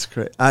 That's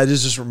great. It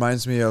just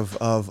reminds me of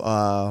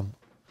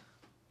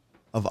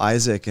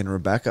Isaac and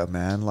Rebecca,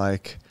 man.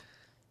 Like,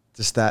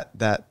 just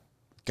that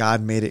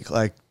God made it.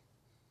 Like,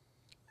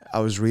 I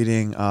was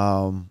reading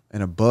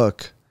in a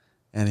book,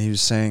 and he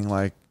was saying,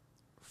 like,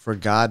 for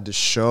God to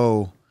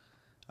show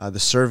the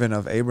servant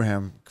of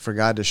Abraham, for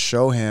God to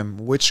show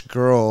him which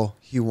girl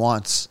he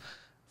wants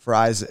for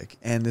Isaac,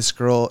 and this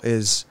girl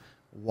is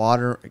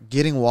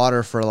getting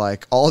water for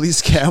like all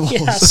these camels.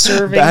 Yeah,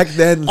 serving back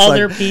then, it's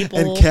other like, people.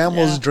 and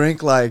camels Yeah.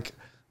 drink like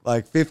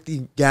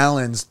 50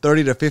 gallons,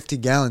 30 to 50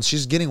 gallons.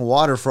 She's getting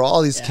water for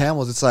all these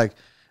camels. It's like,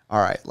 all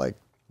right, like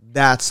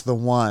that's the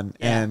one.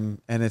 Yeah. And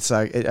it's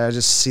like, I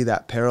just see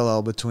that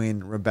parallel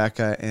between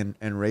Rebecca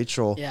and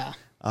Rachel. Yeah.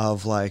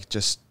 Of like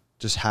just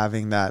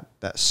having that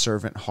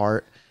servant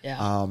heart.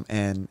 Yeah.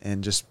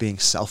 And just being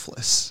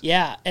selfless.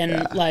 Yeah,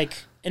 and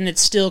and it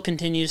still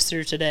continues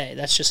through today.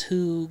 That's just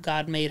who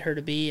God made her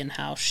to be and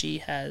how she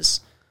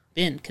has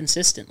been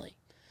consistently.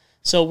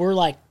 So we're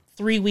like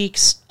 3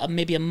 weeks,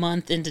 maybe a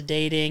month into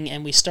dating,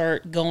 and we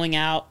start going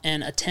out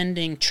and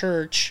attending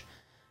church,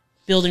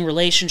 building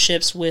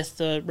relationships with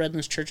the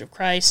Redlands Church of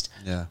Christ.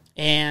 Yeah.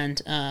 And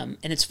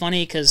it's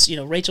funny because, you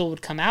know, Rachel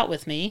would come out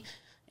with me,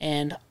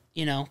 and,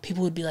 you know,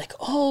 people would be like,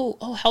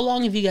 oh, how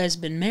long have you guys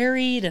been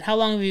married? And how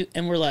long have you,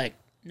 and we're like,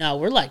 no,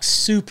 we're like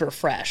super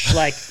fresh.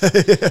 Like,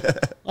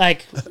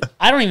 like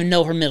I don't even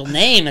know her middle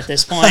name at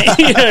this point.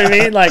 You know what I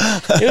mean? Like,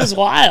 it was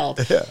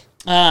wild.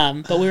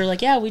 Yeah. But we were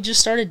like, yeah, we just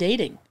started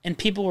dating, and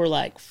people were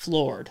like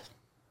floored.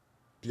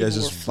 You guys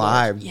just Were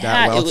floored. vibed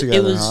that well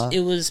together, huh?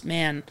 It was,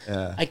 man,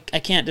 Yeah. I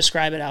can't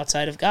describe it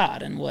outside of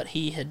God and what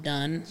he had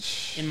done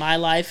in my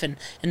life, and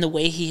the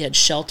way he had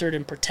sheltered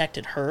and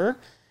protected her.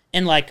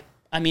 And like,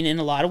 I mean, in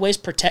a lot of ways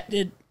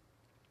protected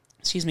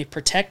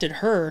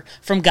her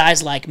from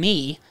guys like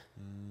me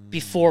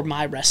before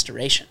my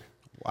restoration.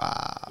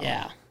 Wow.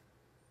 Yeah.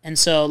 And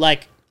so,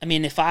 like, I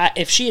mean,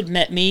 if she had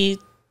met me,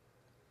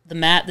 the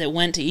Matt that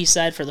went to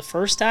Eastside for the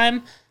first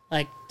time,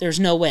 like, there's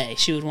no way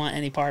she would want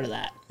any part of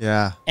that.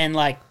 Yeah. And,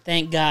 like,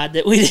 thank God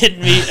that we didn't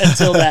meet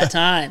until that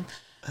time.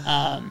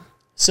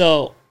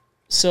 So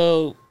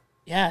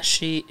yeah,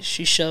 she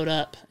showed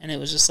up, and it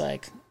was just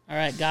like, all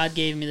right, God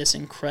gave me this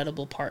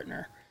incredible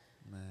partner.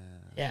 Man.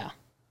 Yeah,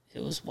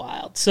 it was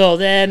wild. So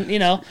then, you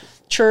know,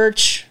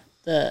 church,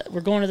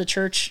 we're going to the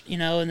church, you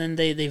know, and then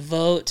they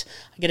vote.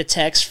 I get a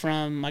text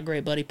from my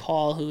great buddy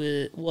Paul,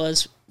 who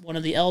was one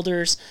of the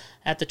elders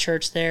at the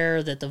church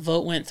there, that the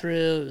vote went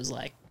through. It was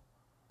like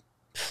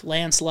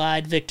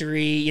landslide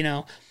victory, you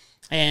know,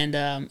 and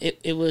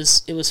it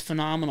was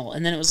phenomenal.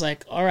 And then it was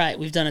like, all right,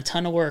 we've done a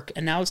ton of work,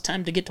 and now it's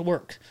time to get to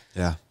work.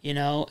 Yeah. You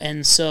know,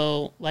 and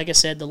so, like I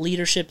said, the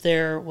leadership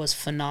there was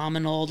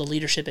phenomenal. The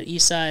leadership at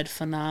Eastside,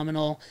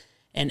 phenomenal.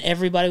 And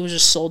everybody was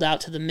just sold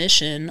out to the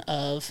mission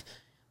of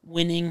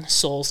winning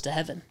souls to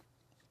heaven.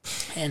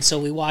 And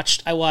so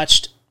I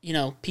watched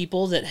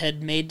people that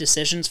had made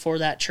decisions for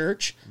that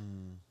church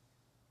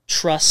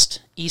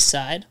trust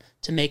Eastside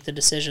to make the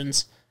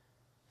decisions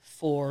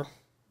for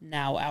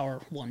now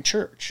our one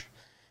church.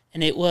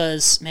 And it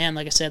was, man,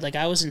 like I said, like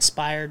I was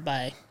inspired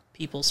by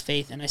people's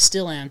faith, and I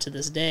still am to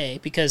this day,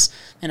 because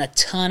a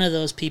ton of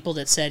those people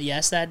that said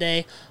yes that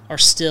day are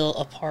still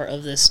a part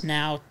of this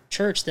now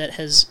church that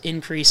has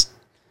increased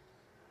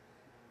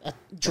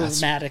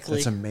dramatically.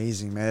 That's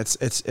amazing, man.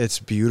 It's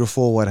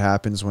beautiful what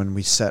happens when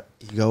we set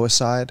ego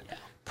aside,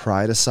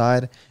 pride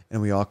aside,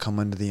 and we all come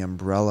under the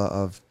umbrella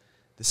of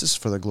this is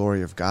for the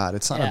glory of God.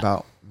 It's not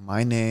about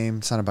my name.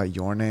 It's not about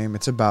your name.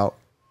 It's about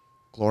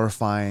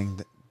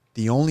glorifying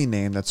the only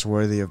name that's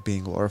worthy of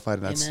being glorified,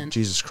 and that's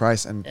Jesus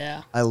Christ. And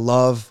I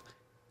love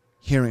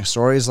hearing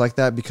stories like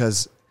that,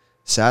 because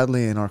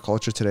sadly in our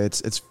culture today,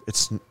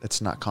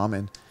 it's not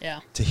common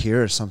to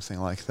hear something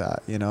like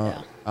that,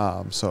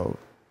 so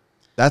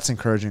that's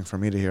encouraging for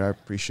me to hear. I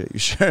appreciate you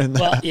sharing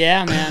that. Well,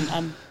 yeah,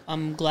 man,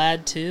 I'm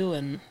glad too.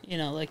 And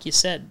like you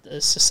said,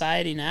 the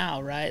society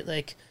now, right?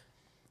 Like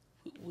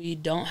we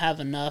don't have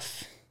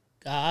enough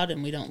God,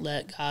 and we don't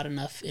let God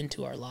enough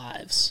into our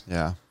lives.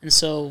 Yeah. And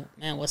so,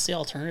 man, what's the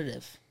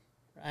alternative,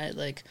 right?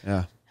 Like,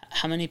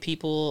 how many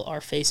people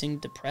are facing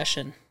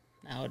depression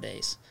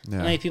nowadays? Yeah.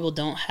 How many people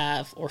don't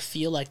have or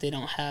feel like they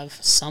don't have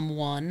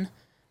someone,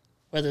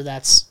 whether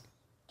that's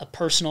a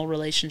personal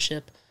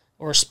relationship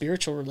or a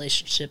spiritual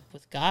relationship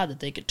with God,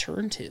 that they could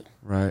turn to?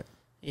 Right.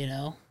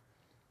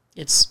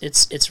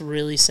 It's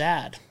really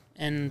sad.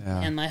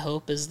 And my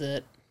hope is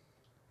that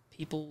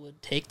people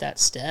would take that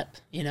step,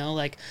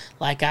 like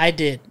I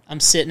did.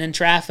 I'm sitting in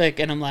traffic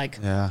and I'm like,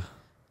 all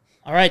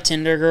right,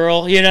 Tinder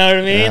girl, you know what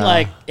I mean?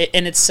 Like,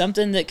 and it's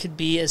something that could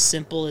be as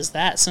simple as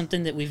that,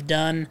 something that we've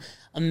done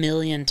a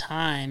million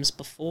times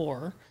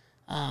before.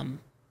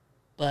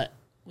 But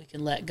we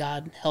can let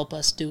God help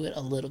us do it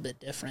a little bit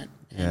different,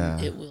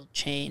 and it will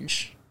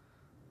change.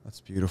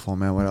 That's beautiful,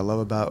 man. What I love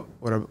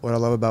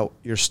about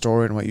your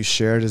story and what you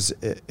shared is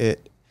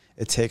it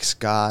takes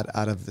God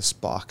out of this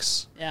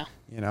box. Yeah.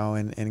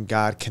 And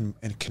God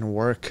can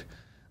work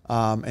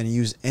and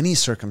use any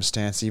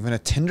circumstance, even a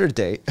Tinder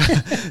date,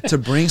 to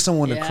bring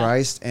someone to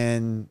Christ.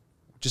 And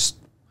just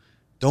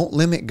don't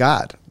limit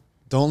God.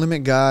 Don't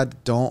limit God.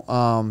 Don't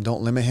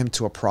limit him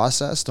to a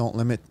process. Don't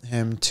limit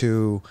him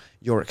to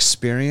your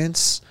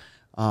experience.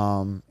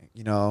 And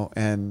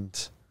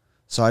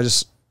so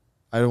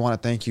I want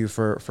to thank you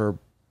for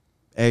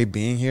A,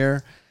 being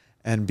here,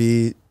 and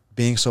B,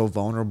 being so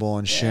vulnerable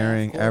and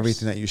sharing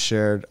everything that you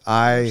shared.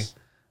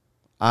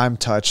 I'm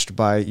touched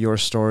by your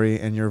story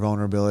and your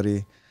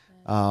vulnerability.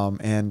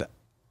 And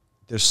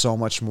there's so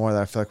much more that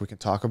I feel like we can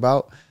talk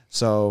about.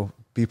 So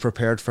be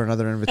prepared for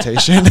another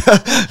invitation,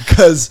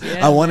 because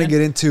I wanted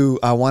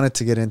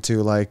to get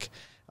into like,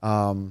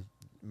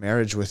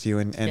 marriage with you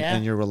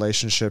and your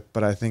relationship.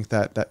 But I think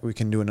that we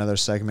can do another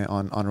segment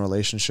on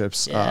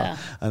relationships,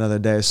 another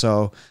day.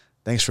 So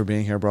thanks for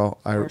being here, bro.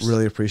 I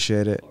really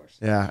appreciate it.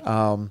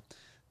 Yeah.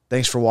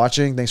 Thanks for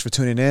watching. Thanks for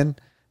tuning in.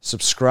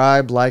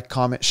 Subscribe, like,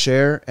 comment,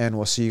 share, and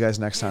we'll see you guys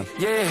next time.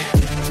 Yeah.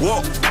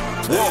 Whoa,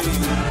 whoa,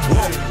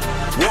 whoa,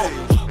 whoa,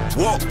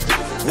 whoa,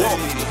 whoa,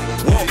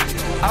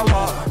 whoa. I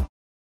walk.